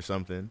buy or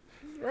something,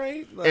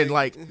 right? And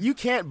you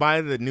can't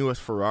buy the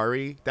newest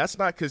Ferrari. That's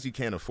not because you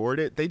can't afford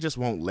it. They just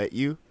won't let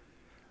you.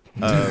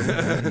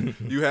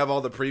 You have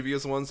all the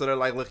previous ones that are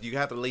look, you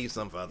have to leave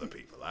some for other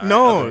people.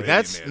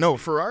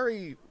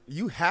 Ferrari.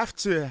 You have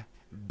to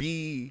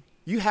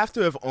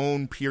have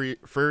owned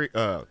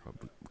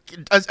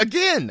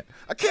again.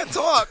 I can't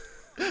talk.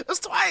 That's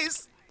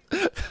twice.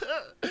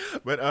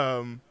 But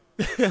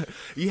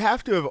you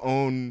have to have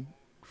owned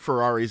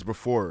Ferraris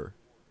before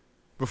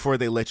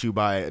they let you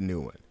buy a new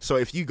one. So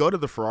if you go to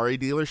the Ferrari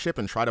dealership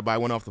and try to buy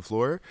one off the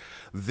floor,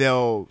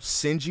 they'll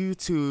send you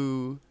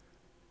to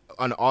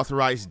an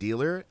authorized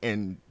dealer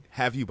and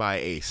have you buy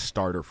a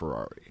starter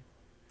Ferrari.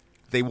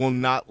 They will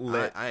not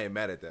let. I ain't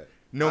mad at that.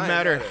 No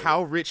matter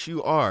how rich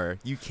you are,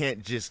 you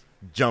can't just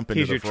jump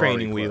into the Ferrari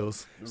training club.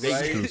 Wheels.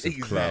 Right?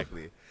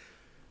 Exactly.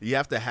 You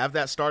have to have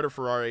that starter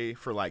Ferrari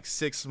for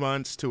 6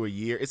 months to a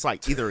year. It's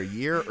either a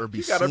year or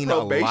be seen a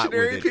lot with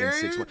it in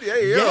 6 months.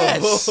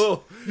 Yes.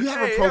 You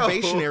have a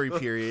probationary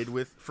period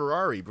with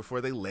Ferrari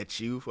before they let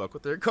you fuck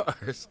with their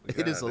cars.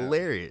 It is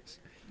hilarious.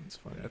 It's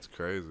funny. That's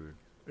crazy.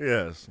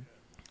 Yes.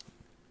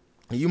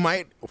 You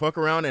might fuck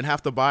around and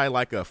have to buy a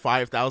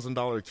 $5,000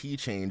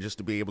 keychain just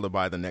to be able to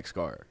buy the next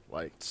car.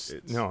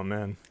 No,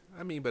 man.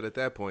 But at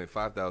that point,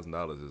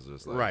 $5,000 is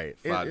just right.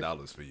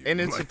 $5 for you.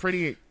 And it's a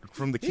pretty,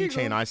 from the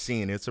keychain I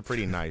seen, it's a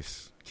pretty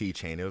nice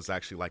keychain. It was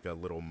actually a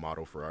little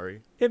model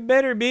Ferrari. It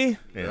better be.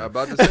 Yeah. I'm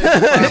about to say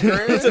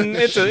 $5,000.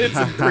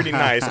 it's pretty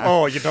nice.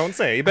 Oh, you don't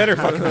say. You better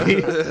fucking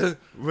be.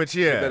 But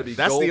yeah,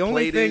 that's the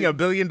only thing $1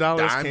 billion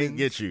diamonds. can't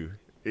get you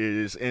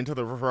is into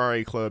the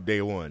Ferrari club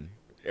day one.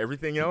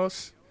 Everything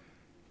else,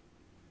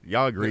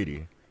 y'all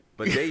greedy.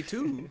 But day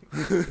two,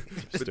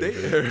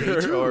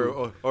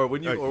 or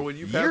when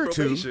you pass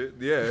probation,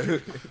 yeah.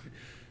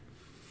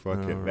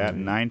 Fuck it. That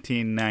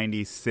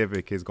 1990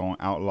 Civic is going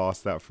to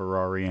outlast that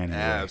Ferrari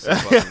anyway.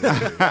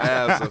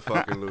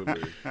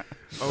 Absolutely.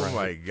 Oh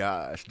my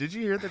gosh! Did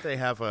you hear that they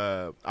have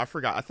I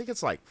forgot. I think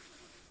it's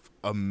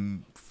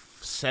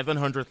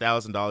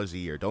 $700,000 a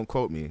year. Don't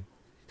quote me,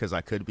 because I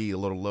could be a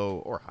little low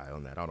or high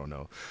on that. I don't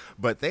know.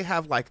 But they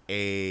have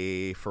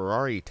a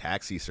Ferrari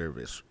taxi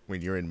service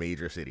when you're in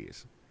major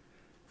cities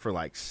for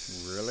really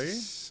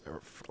 $500,000 or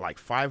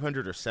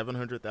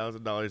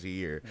 $700,000 a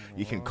year.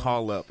 You can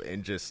call up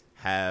and just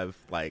have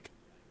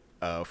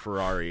a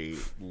Ferrari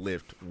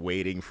lift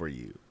waiting for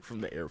you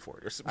from the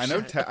airport or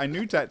something. I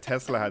knew that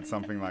Tesla had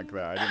something like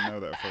that. I didn't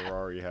know that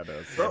Ferrari had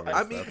a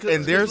service.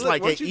 And there's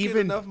once you get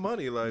enough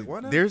money,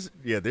 why not? There's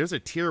a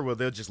tier where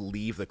they'll just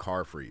leave the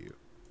car for you,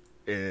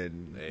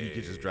 and you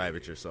can just drive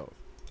it yourself.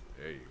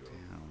 There you go.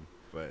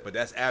 But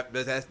that's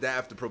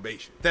after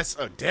probation. That's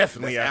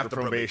definitely after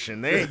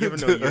probation. They ain't giving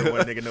no year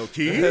one nigga no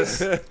keys.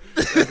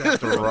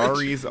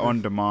 Ferraris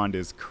on demand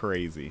is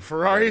crazy.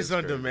 Ferraris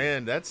on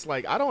demand. That's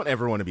I don't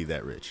ever want to be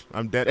that rich.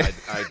 I'm dead.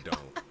 I don't.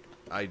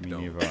 Me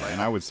neither. And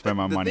I would spend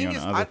my money on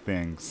other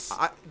things.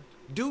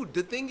 Dude,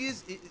 the thing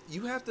is,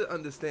 you have to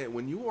understand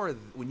when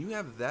you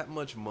have that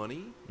much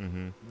money,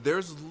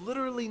 there's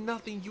literally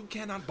nothing you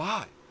cannot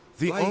buy.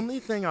 The only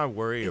thing I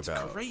worry it's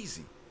about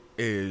crazy.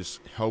 is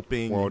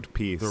helping World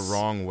peace the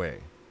wrong way,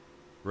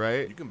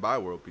 right? You can buy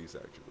world peace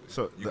actually.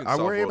 So You can I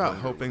solve worry world about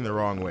hunger helping with the that.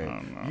 wrong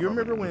way. You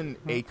remember when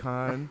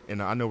Akon,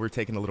 and I know we're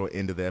taking a little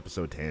into the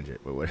episode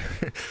tangent, but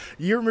whatever.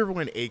 You remember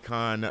when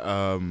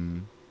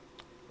Akon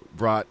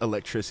brought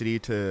electricity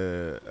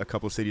to a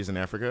couple cities in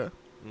Africa?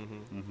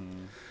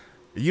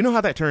 You know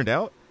how that turned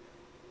out?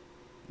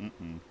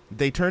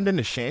 They turned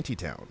into shanty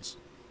towns.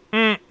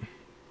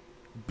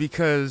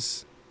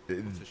 Because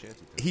It's a shanty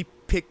town. he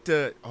picked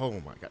oh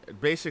my God.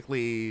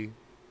 Basically,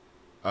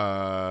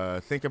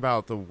 think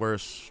about the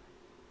worst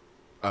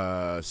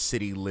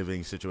city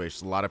living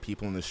situations. A lot of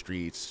people in the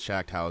streets,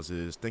 shacked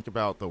houses. Think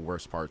about the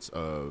worst parts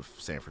of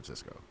San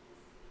Francisco.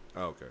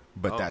 Oh, okay.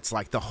 But that's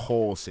like the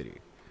whole city.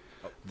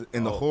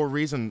 And the whole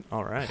reason,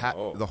 All right.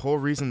 the whole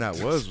reason that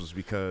was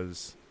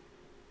because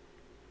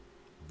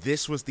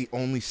this was the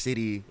only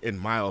city in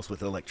Miles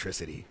with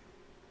electricity.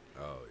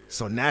 Oh, yeah.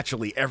 So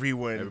naturally,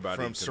 everybody from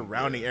couldn't-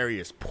 surrounding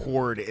areas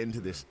poured into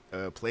this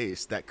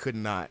place that could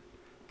not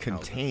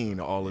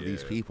contain all of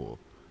these people.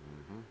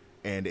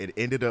 And it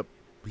ended up,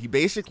 he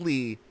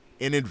basically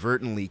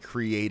inadvertently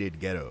created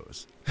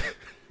ghettos.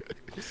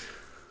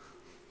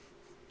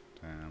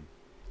 Damn.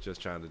 Just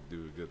trying to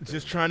do a good thing.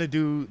 Just trying to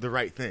do the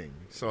right thing.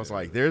 So it's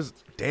like,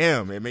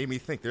 it made me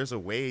think there's a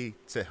way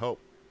to help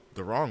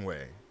the wrong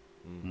way.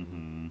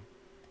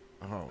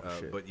 Oh,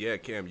 shit. But yeah,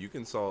 Cam, you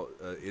can solve.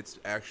 It's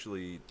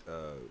actually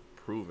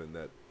proven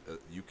that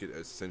you could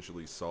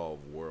essentially solve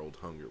world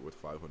hunger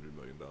with $500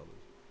 million.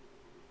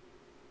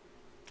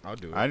 I'll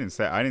do it. I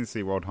didn't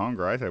see world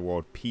hunger. I said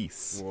world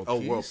peace.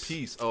 World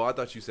peace. Oh, I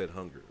thought you said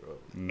hunger. Oh.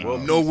 No.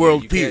 No peace,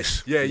 world you can't-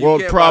 peace. Yeah, you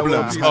World can't buy world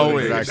problems peace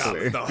always. with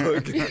Exactly.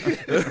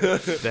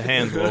 $100, The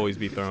hands will always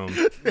be thrown.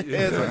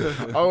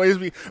 Always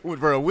be,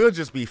 bro. We'll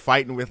just be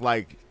fighting with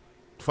like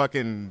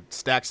fucking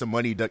stacks of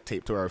money duct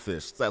taped to our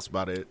fists. That's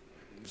about it.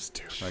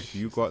 Like,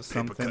 you got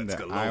something cuts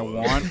that I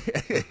galore. want.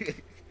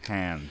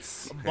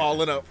 Hands.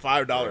 Balling up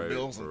 $5 Right,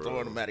 bills and bro.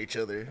 throwing them at each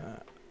other.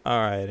 All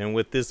right, and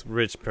with this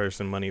rich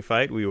person money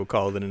fight, we will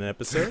call it an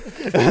episode.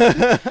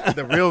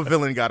 The real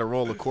villain got a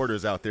roll of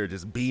quarters out there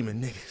just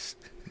beaming niggas.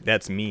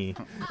 That's me.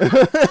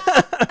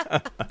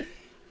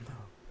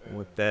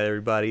 With that,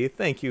 everybody,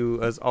 thank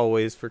you as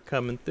always for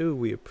coming through.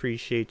 We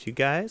appreciate you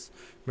guys.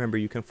 Remember,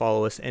 you can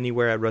follow us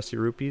anywhere at Rusty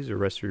Rupees or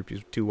Rusty Rupees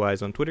with 2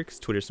 Y's on Twitter, because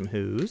Twitter's some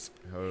who's.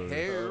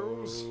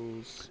 Hairs.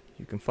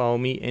 You can follow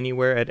me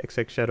anywhere at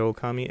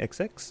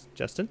XXShadowKamiXX.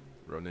 Justin,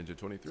 Row Ninja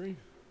 23.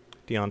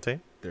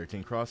 Deontay,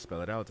 13 cross,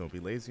 spell it out. Don't be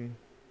lazy.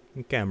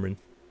 and Cameron.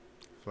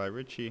 Fly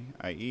Richie.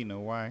 IE no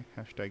Y.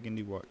 Hashtag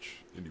Indie Watch.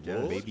 Indie Yeah,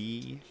 World.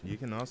 Baby. You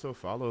can also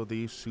follow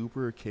the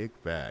Super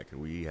Kickback.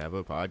 We have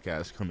a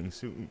podcast coming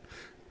soon.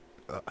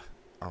 I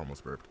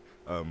almost burped.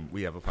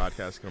 We have a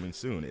podcast coming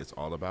soon. It's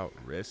all about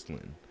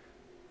wrestling.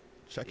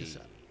 Check us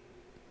out.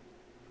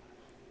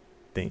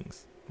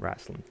 Things.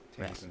 Wrestling.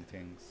 Things and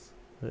things.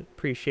 But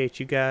appreciate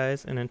you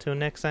guys, and until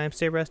next time,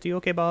 stay rusty.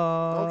 Okay,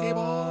 bye. Okay,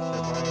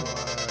 bye.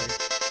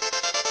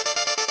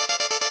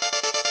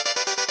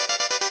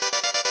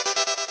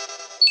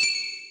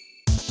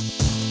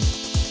 Bye.